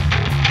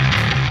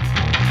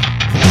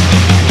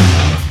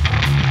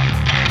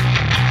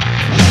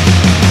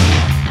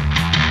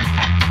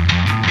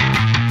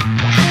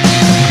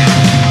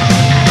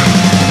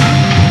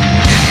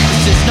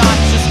 This is not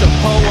just a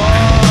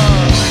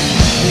poem.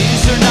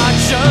 These are not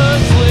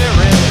just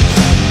lyrics.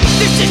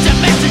 This is a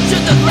message to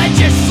the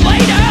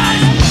legislators,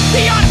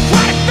 the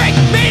autocratic fake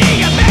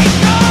media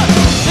makers.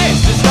 This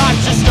is not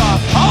just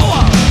a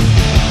poem.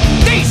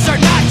 These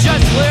are not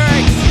just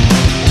lyrics.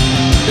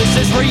 This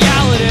is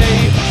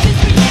reality.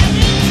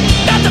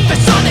 Not the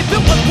facade they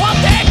built with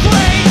wealth and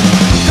greed.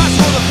 Cause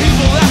for the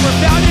people that were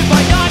founded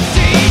by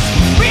Nazis,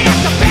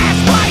 reenact the past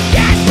by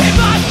gas and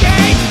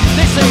monkeys.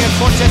 They say it's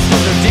more just for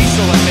their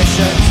diesel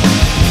emissions,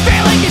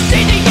 failing to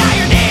see the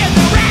irony in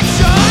their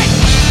actions.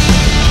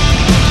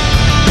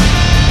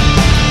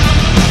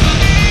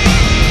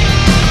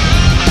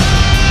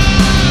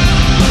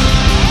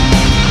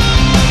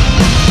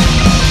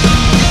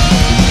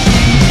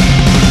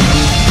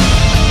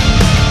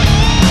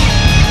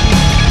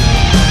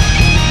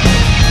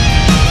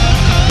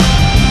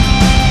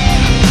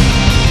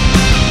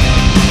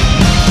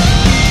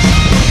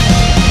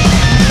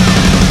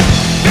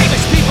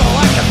 Famous people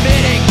are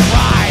committing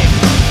crime,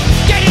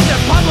 getting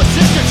their public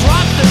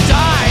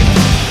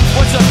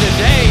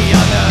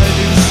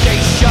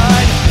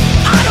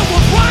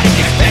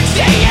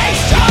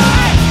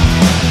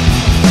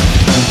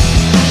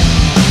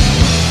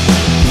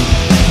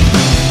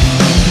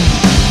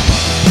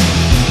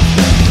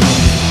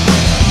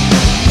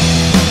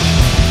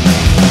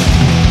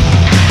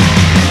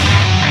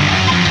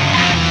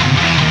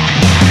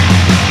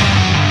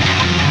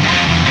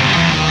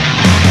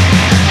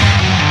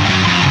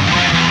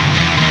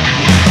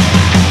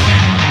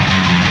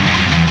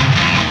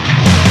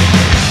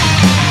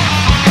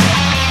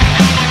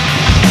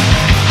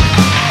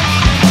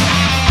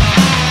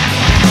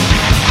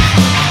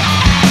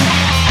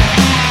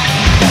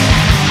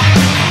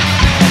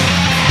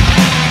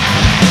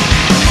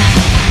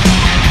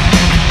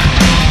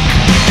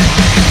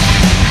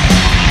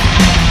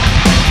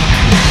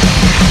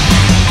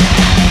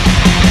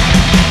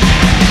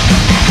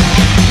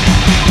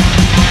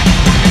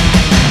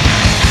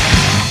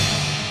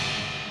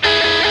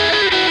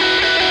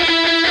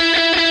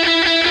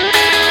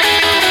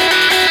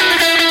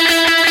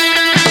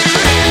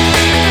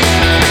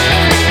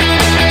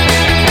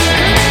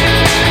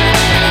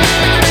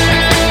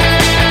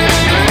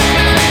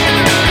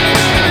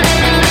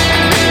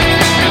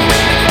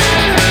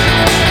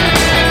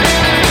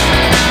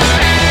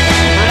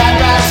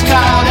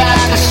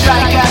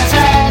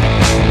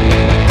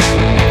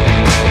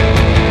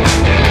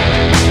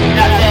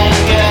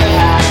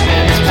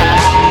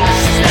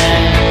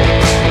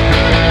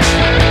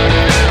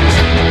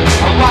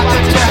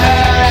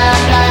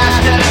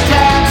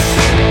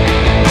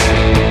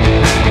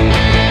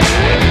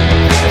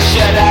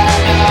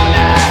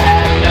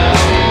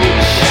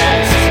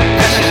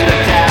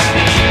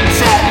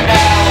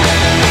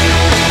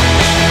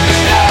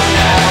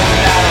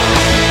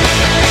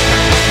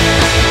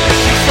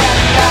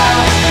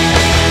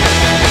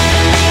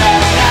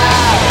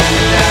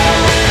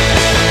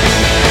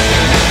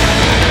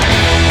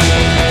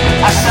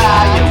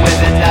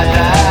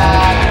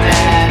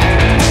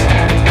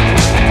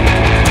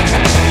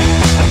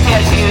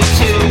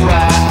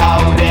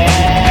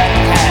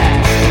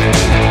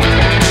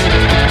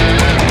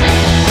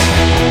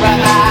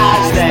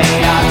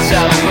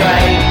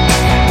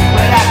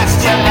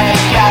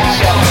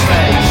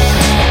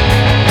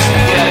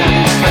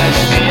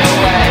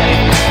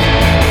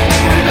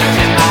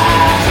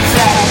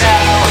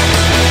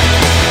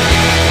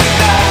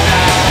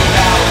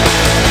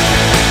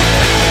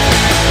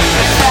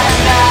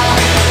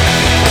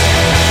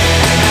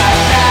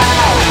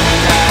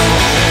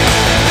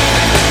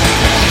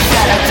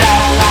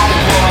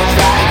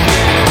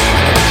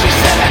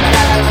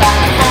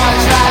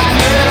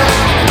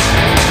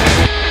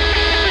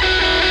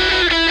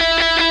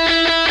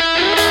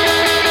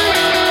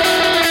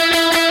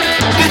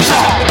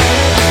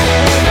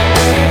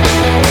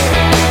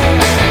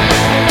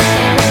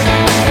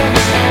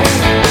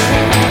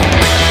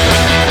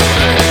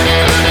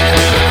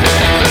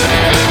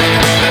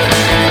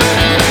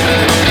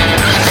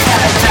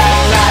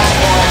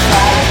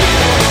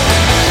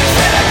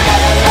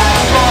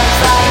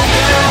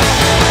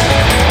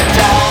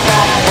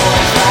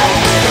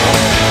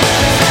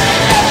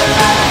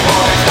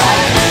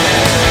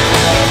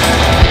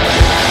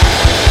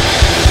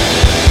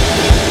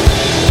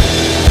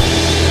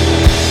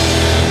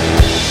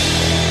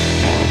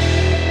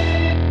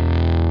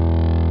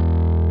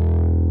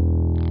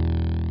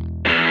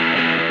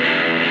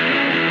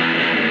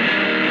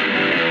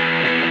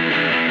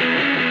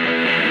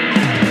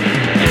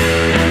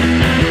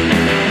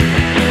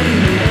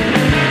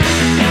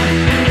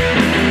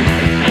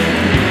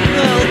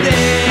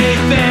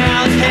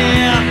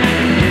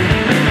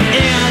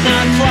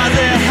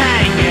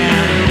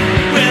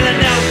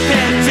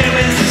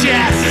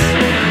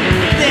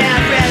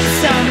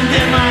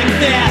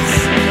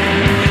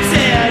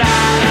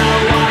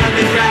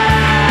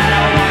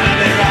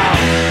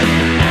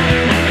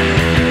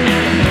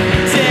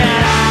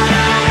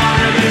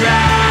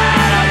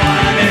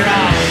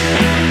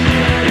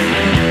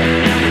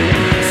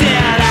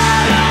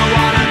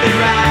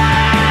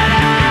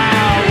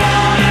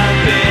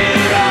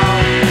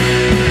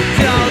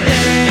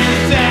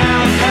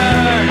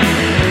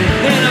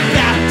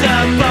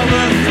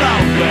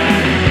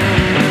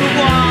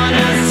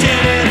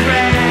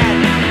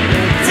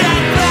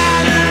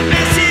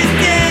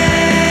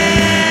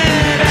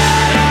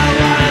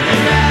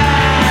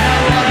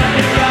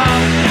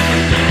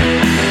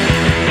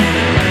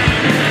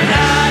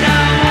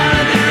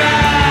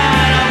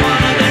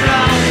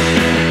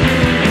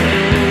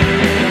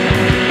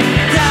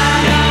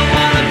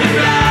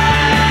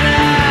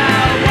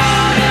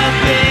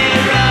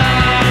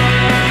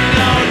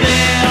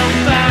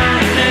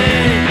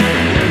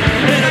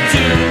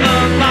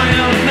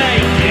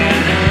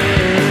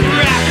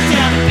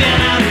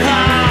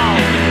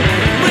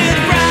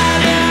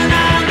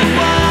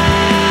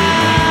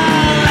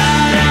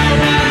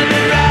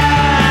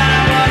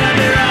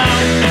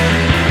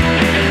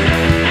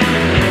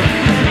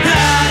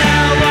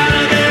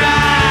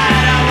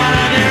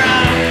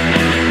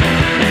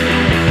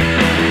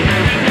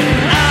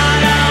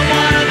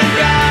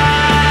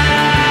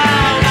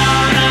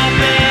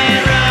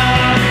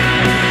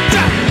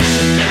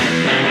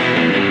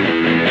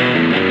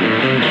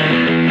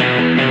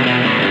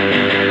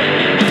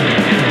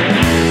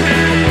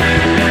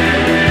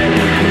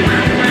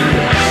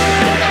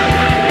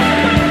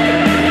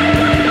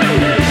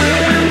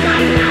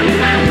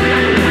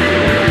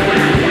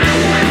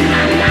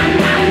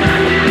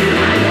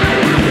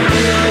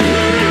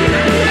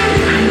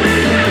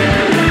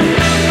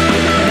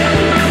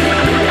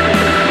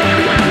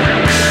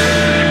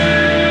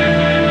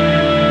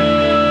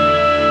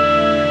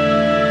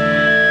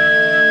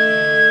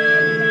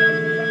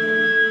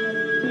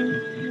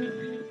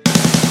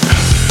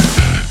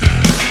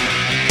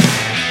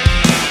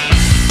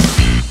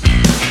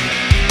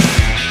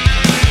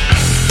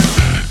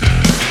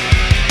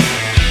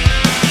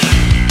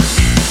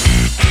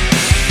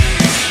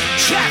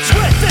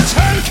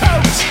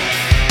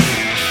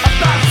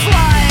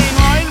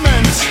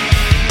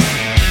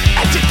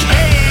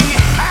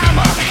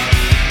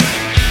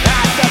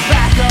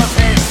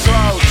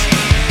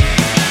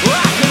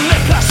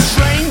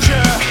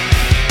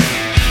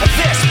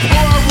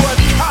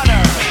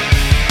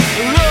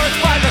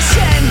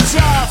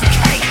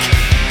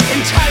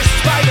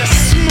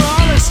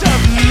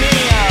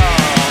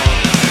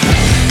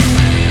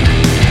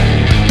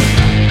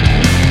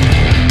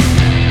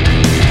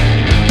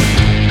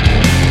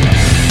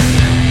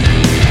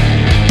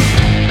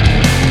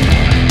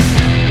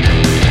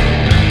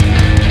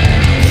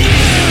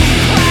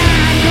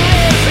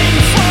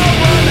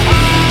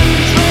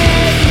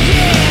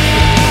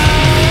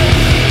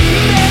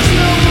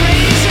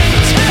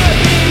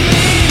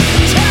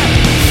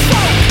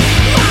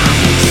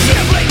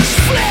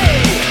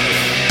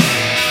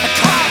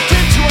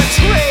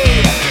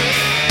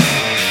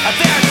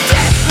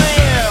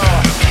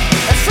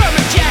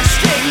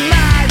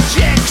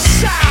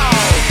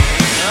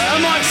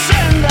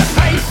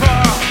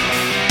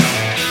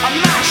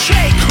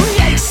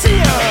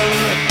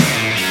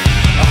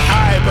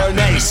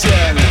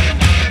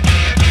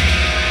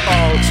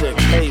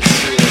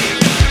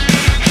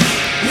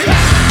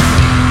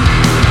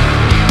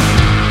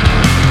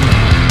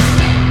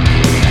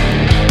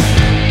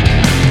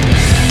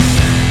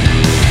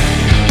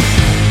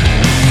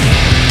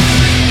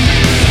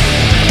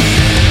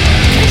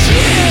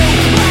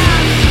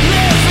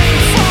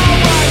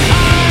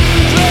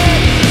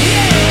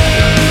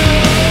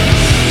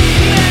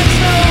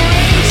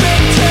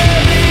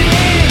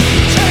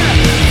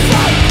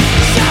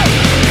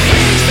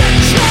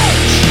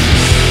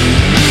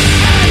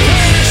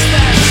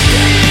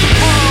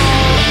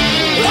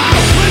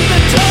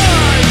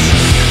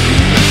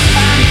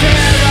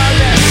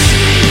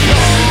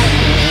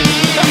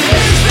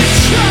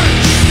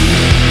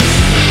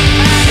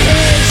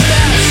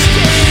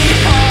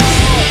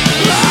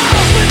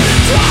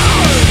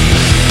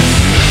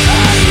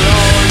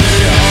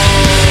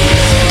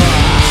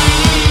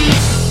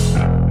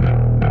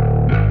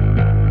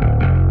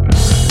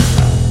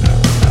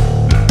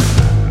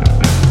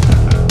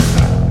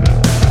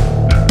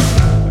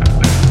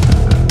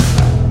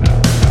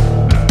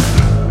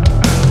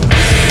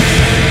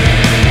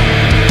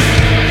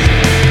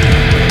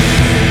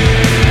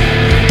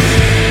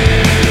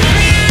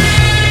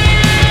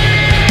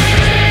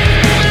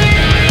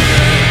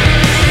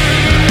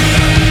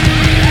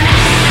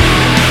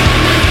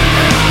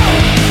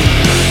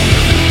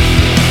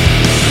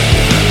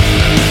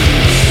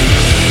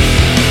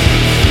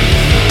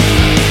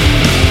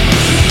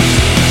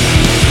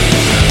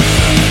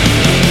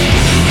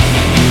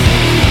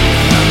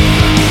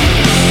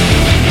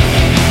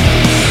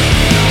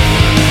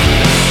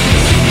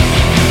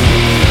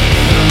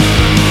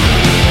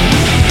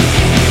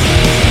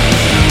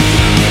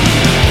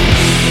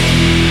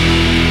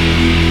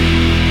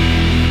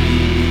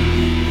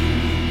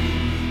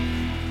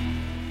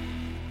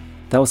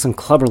That was some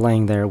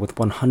Clubberlang there with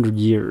 100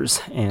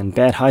 Years, and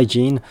Bad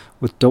Hygiene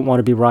with Don't Want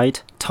to Be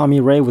Right. Tommy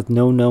Ray with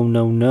No No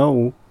No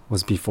No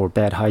was before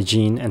Bad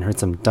Hygiene, and heard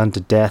some Done to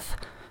Death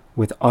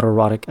with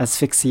Autoerotic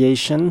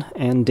Asphyxiation,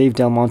 and Dave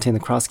Del Monte and the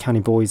Cross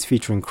County Boys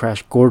featuring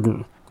Crash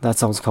Gordon. That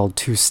song's called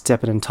Two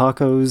Steppin' in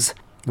Tacos,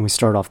 and we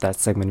start off that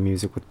segment of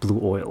music with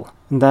Blue Oil.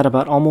 And that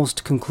about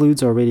almost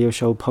concludes our radio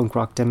show Punk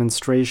Rock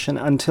Demonstration.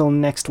 Until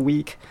next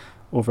week,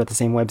 over at the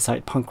same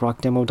website,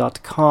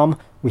 punkrockdemo.com.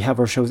 We have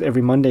our shows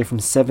every Monday from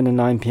 7 to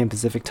 9 p.m.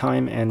 Pacific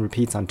Time, and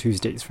repeats on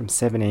Tuesdays from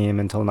 7 a.m.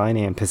 until 9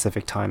 a.m.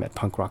 Pacific Time at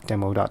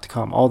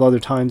punkrockdemo.com. All the other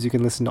times, you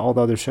can listen to all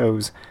the other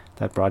shows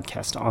that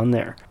broadcast on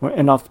there. We'll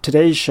end off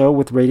today's show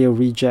with Radio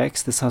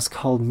Rejects. This house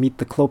called Meet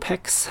the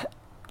Klopex.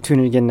 Tune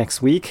in again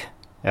next week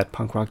at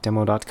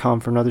punkrockdemo.com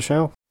for another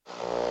show.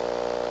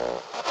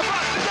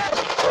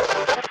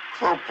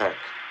 Klopek.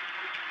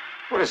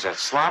 What is that,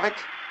 Slavic?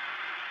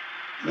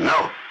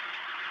 No.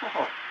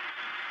 Oh,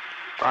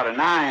 about a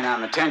 9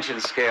 on the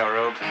tension scale,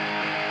 Rube.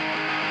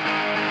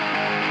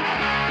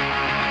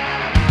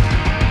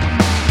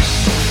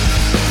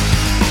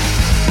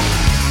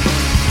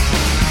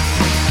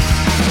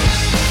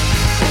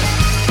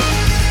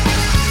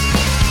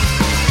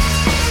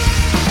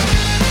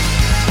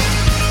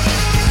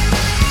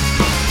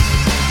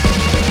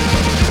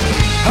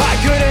 I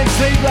couldn't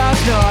sleep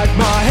last night,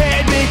 my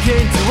head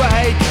began to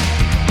ache.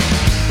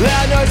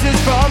 Loud noises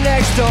from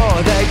next door,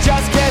 they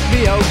just kept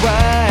me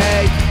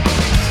awake.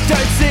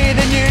 Don't see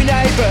the new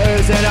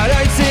neighbours and I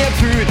don't see them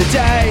through the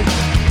day.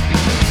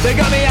 They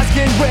got me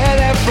asking where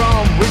they're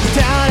from, which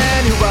town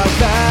and who are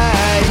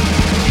they.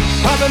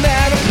 I'm a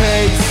man of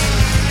peace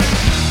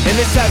in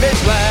this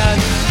savage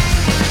land.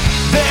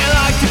 They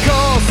like to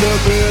call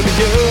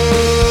suburbia.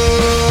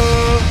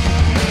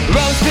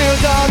 Rolling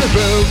Steels on the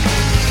roof,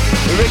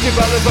 Ricky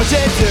Brothers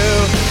watching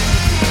too.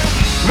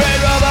 Red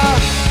Rover,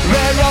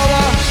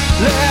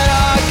 let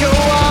I go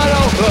on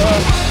over.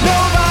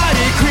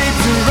 Nobody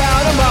creeps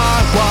around on my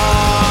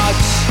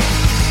watch.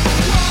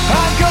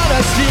 I'm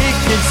gonna sneak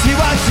and see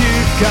what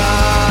you've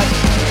got.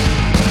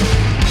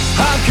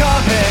 I'm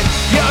coming,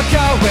 you're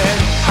going.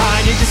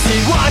 I need to see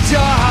what you're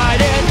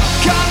hiding.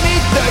 Come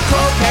meet the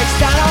Klopex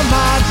down on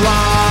my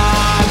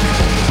block.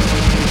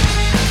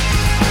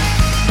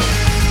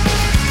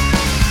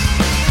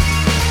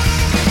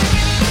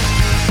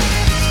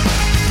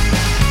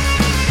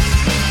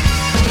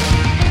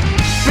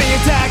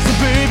 Attacks and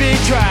booby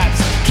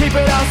traps,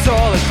 keeping us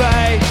all at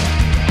bay.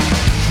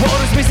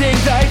 Water's missing,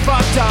 they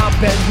fucked up,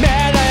 and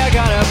man, they are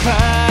gonna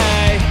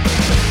pay.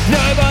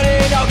 Nobody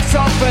knocks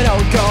off an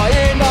old guy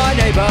in my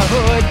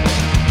neighborhood.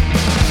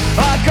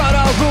 I've got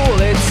a rule,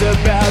 it's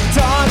about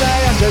time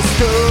they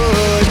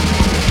understood.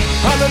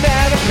 I'm a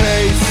man of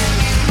peace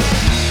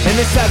in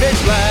this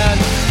savage land.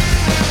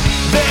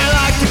 They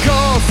like to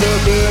call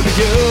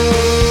suburbia.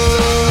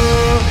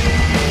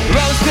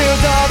 Rolling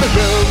Steels on the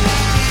roof,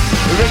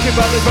 Ricky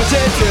Brothers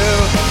watching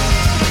too.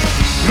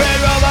 Red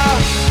Rover,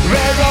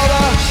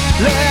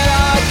 let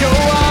I go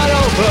on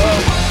over.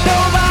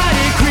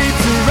 Nobody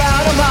creeps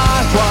around on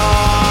my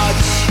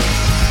watch.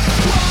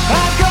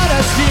 I'm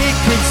gonna sneak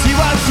and see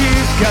what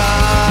you've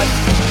got.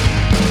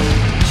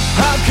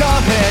 I'm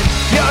coming,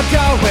 you're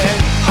going.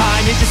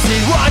 I need to see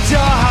what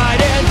you're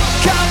hiding.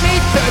 Come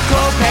meet the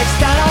Klopex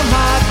down on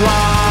my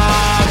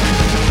block.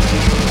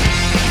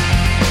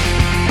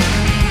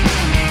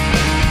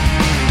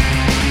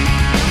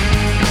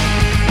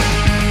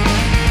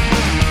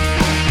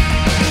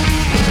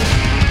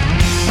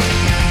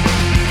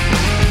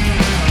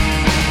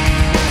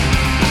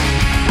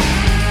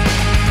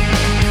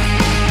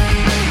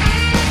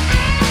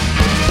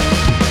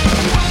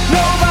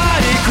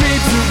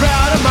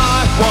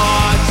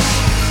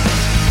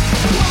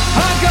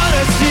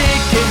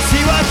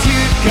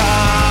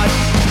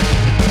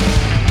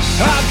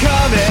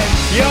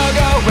 You're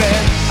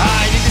going,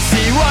 I need to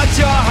see what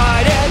you're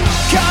hiding.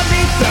 Come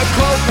meet the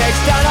Klopex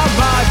down on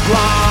my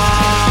block.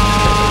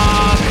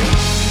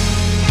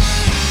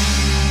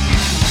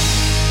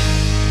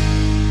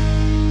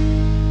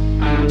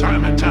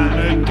 Time and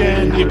time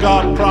again you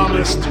got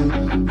promised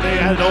they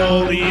had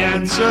all the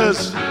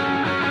answers.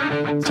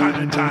 Time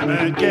and time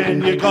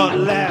again you got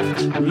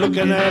left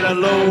looking at a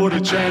load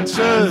of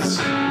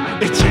chances.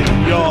 It's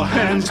in your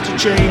hands to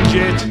change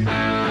it,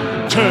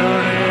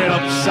 turn it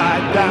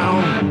upside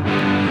down.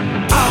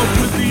 Out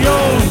with the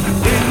old,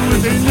 in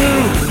with the new.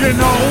 You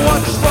know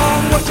what's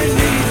wrong, what you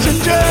need to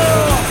do.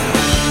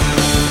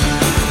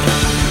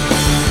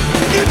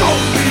 You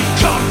don't need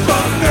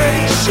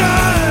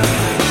confirmation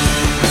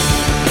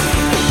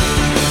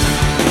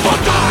for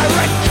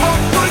direct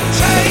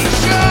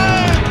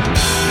confrontation.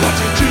 What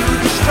you too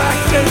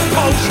distracted,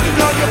 posting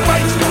on your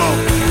Facebook.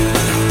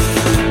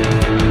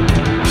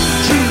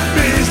 Too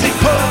busy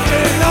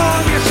putting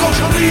on your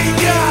social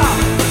media.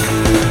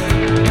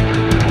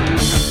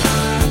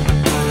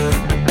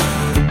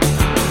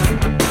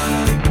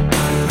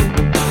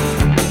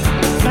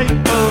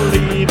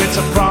 It's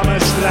a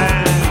promised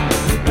land.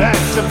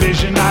 That's a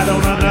vision I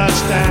don't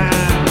understand.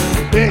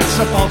 It's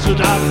a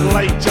falsehood of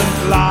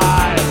blatant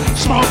lie.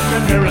 Smoke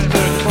and mirrors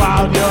to cloud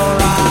out your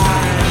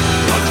eyes.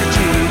 Not you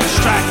too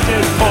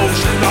distracted,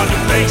 posting on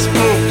your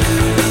Facebook.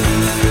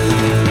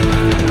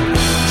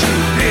 Too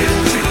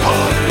busy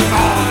putting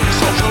on your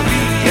social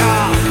media.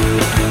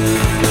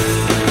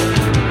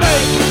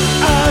 Make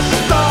a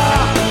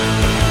start,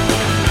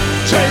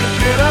 take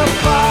it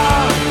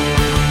apart.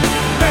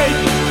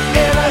 Make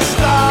it a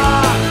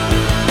start,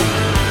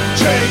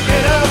 take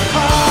it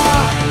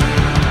apart.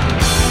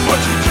 What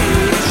you too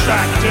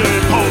distracted,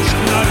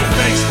 posting on your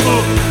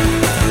Facebook.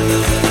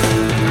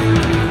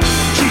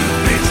 Too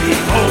busy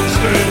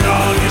posting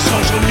on your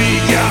social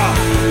media.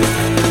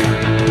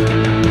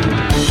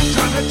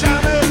 Time and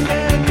time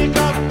again you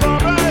got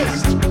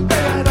promised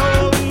they had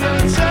all the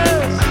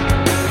answers.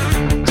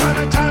 Time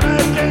and time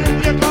again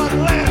you got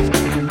left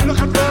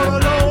looking for a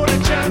load of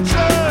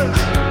chances.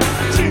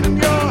 It's in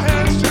your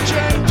hands to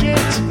change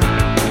it,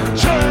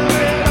 turn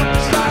it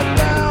upside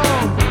down.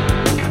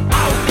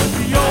 Out with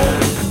the old,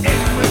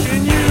 in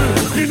within you.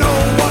 You know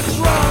what's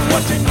wrong,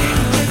 what you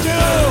need to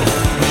do.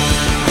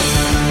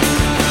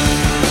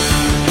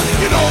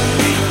 You don't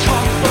need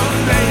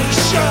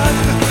confirmation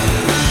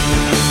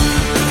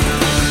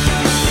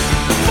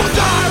for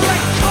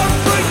direct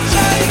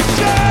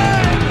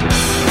confrontation.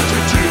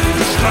 You're too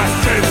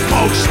distracted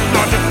posting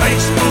on your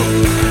Facebook.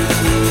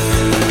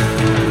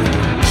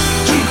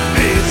 Too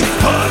busy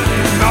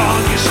putting on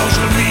your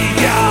social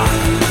media.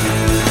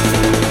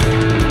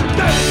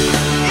 Take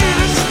it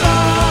a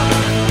start,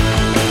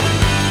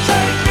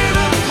 take it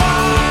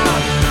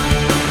apart.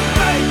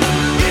 Make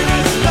it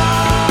a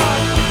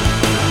start,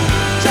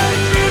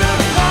 take it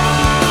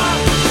apart.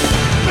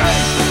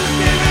 Make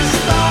it a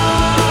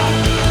start,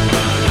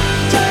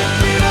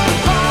 take it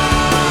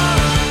apart.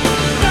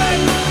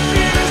 Make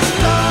it a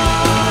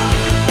start,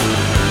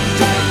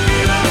 take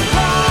it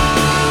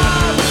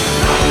apart.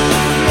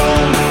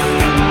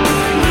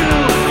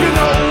 You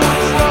know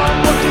what's wrong,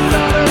 what you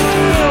gotta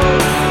do.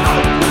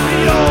 Out with the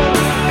old,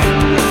 in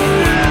with the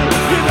new.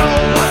 You know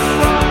what's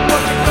wrong,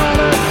 what you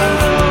gotta do.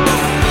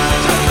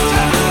 Take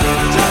it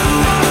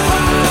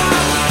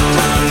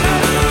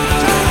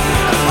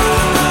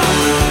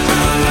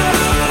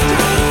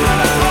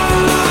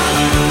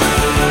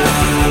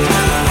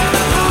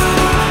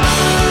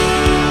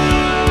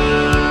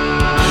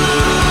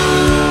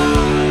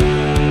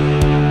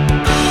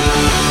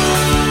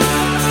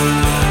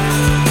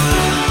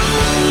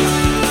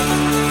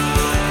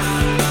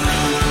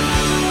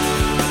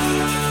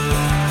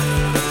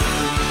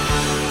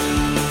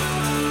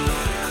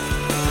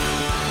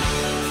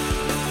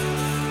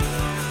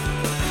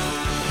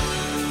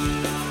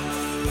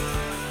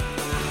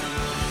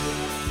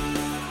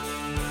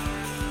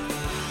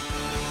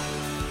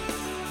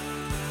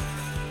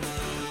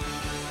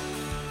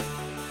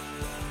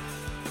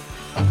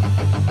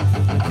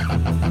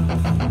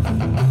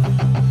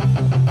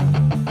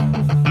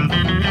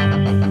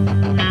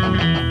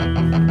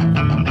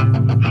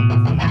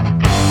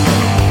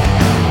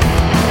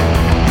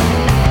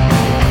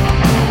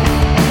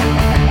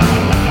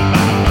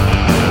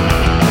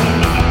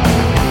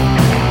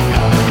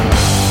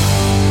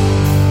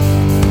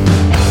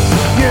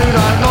You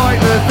don't like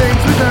the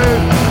things we do,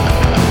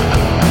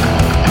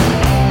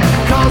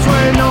 'cause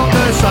we're not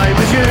the same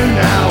as you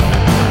now.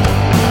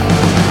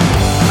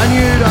 And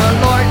you don't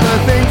like the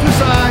things we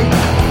say,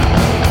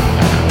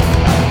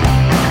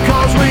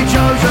 'cause we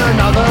chose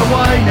another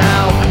way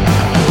now.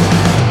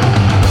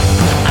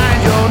 And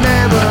you'll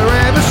never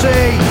ever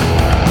see,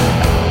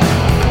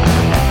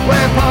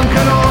 we're Punk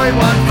and I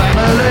one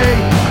family.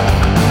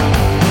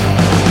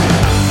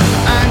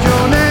 And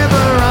you'll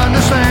never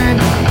understand,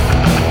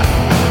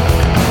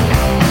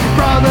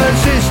 brothers,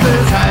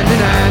 sisters, hand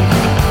in hand.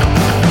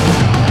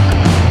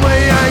 We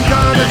ain't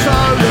gonna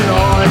toe the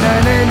line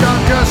and end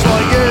up just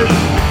like you.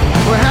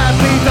 We're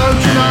happy,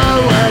 don't you know,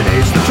 and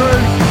it's the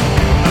truth.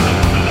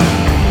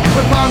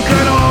 We're Punk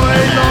and I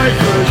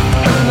lifers,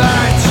 and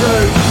that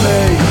suits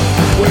me.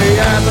 We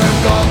haven't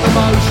got the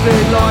most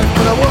in life,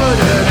 but I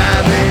wouldn't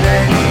have it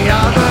any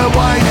other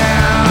way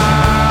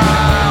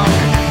now.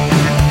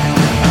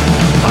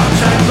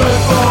 Punks and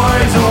boot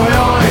boys, oi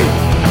oi,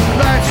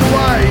 that's the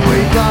way we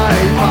play.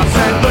 Punks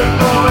and boot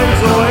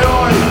boys, oi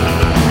oi,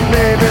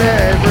 live it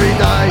every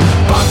day.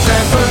 Punks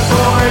and boot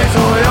boys,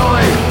 oi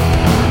oi,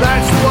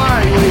 that's the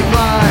way we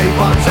play.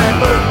 Punks and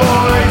boot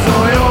boys,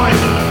 oi oi,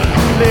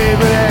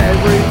 live it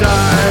every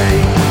day.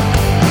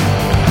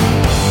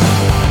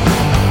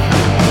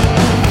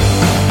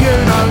 You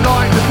don't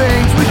like the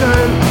things we do,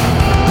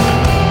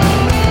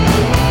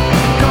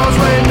 'cause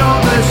we're not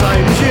the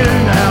same as you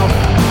now.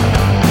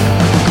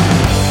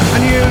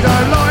 And you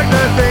don't like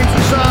the things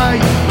we say,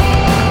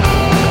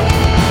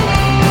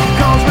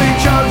 'cause we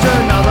chose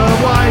another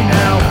way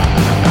now.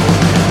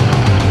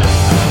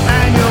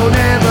 And you'll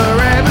never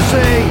ever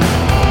see,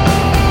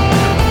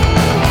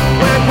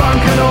 we're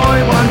Punk and I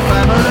one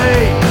family.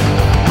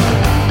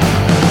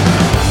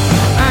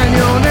 And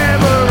you'll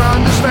never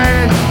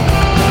understand,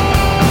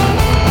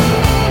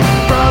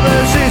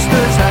 brothers,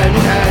 sisters, hand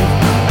in hand.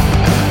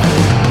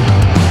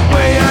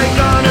 We ain't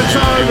gonna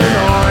toe the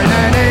line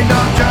and end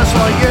up just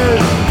like you.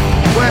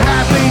 We're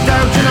happy,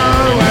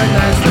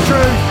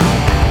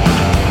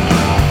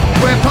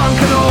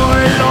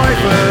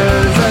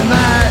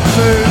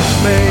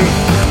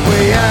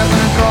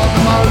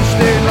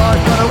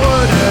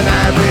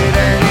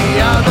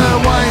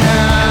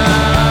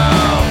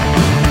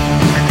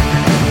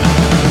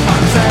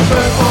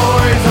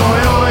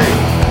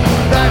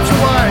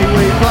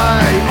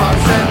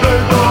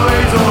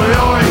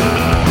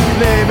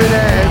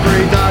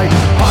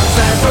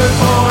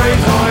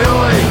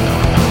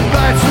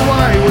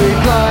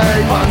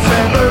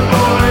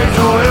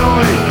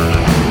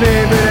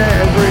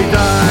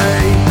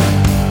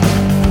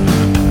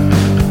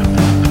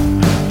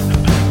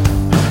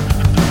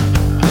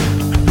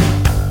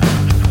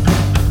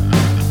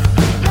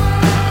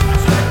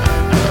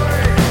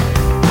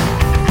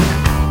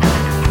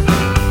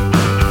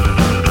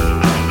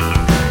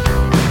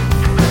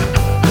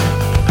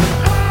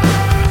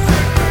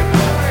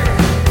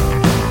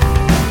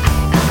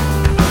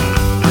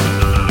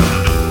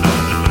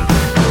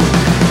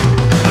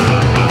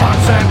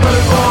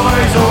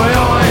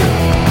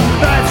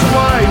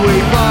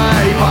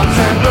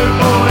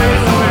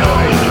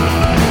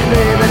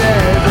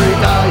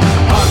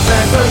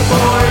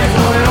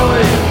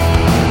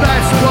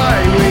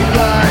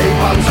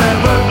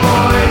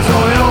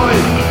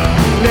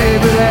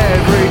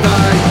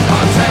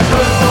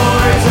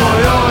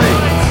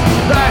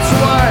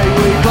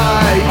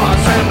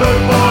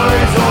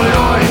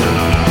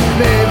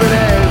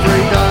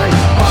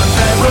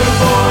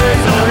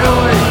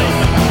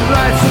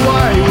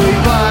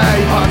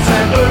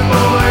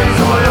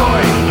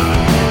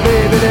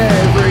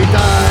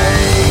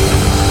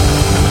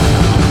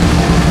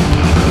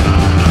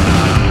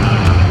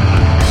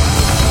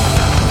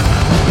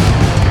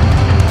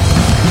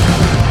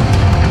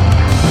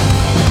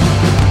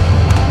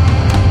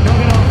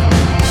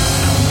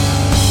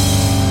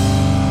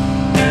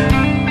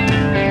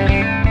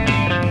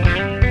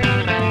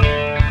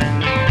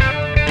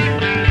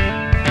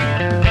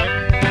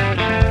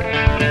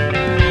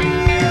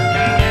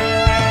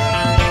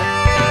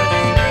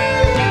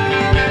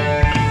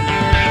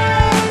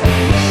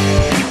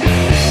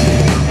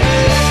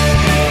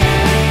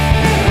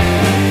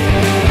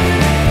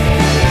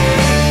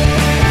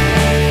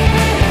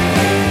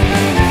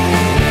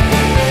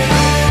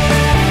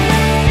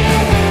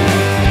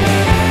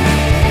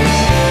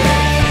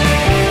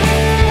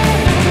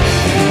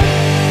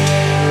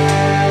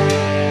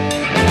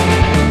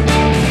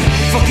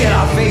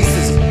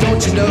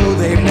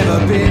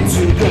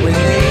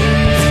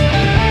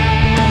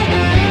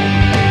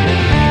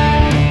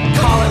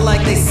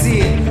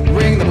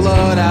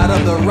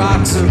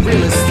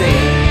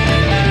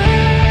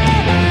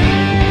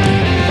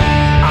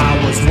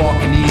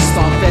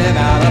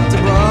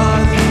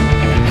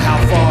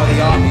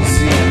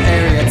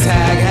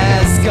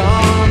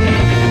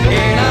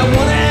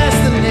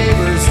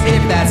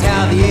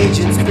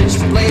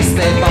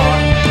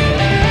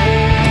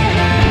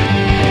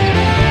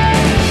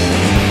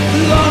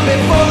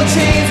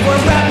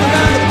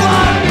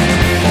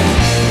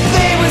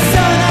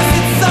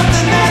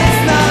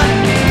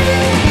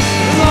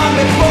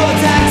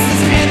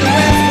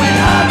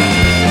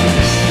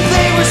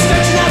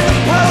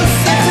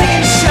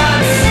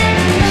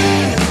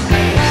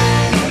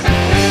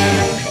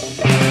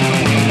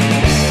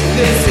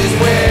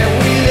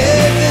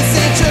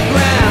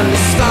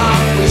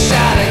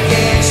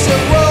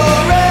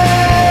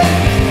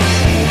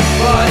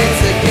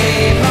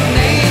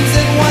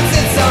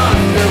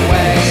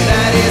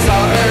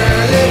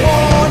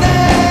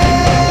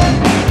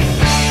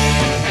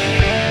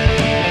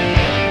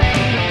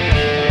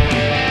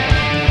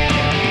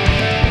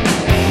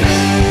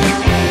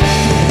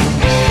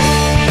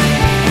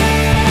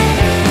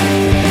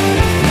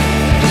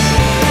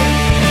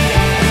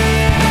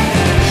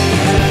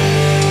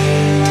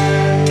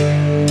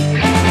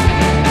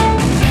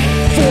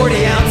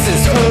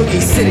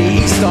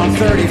 east on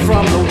 30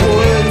 from the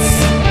woods.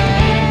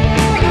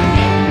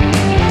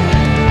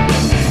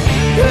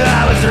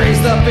 I was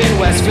raised up in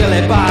West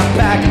Philly by a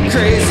pack of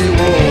crazy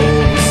wolves.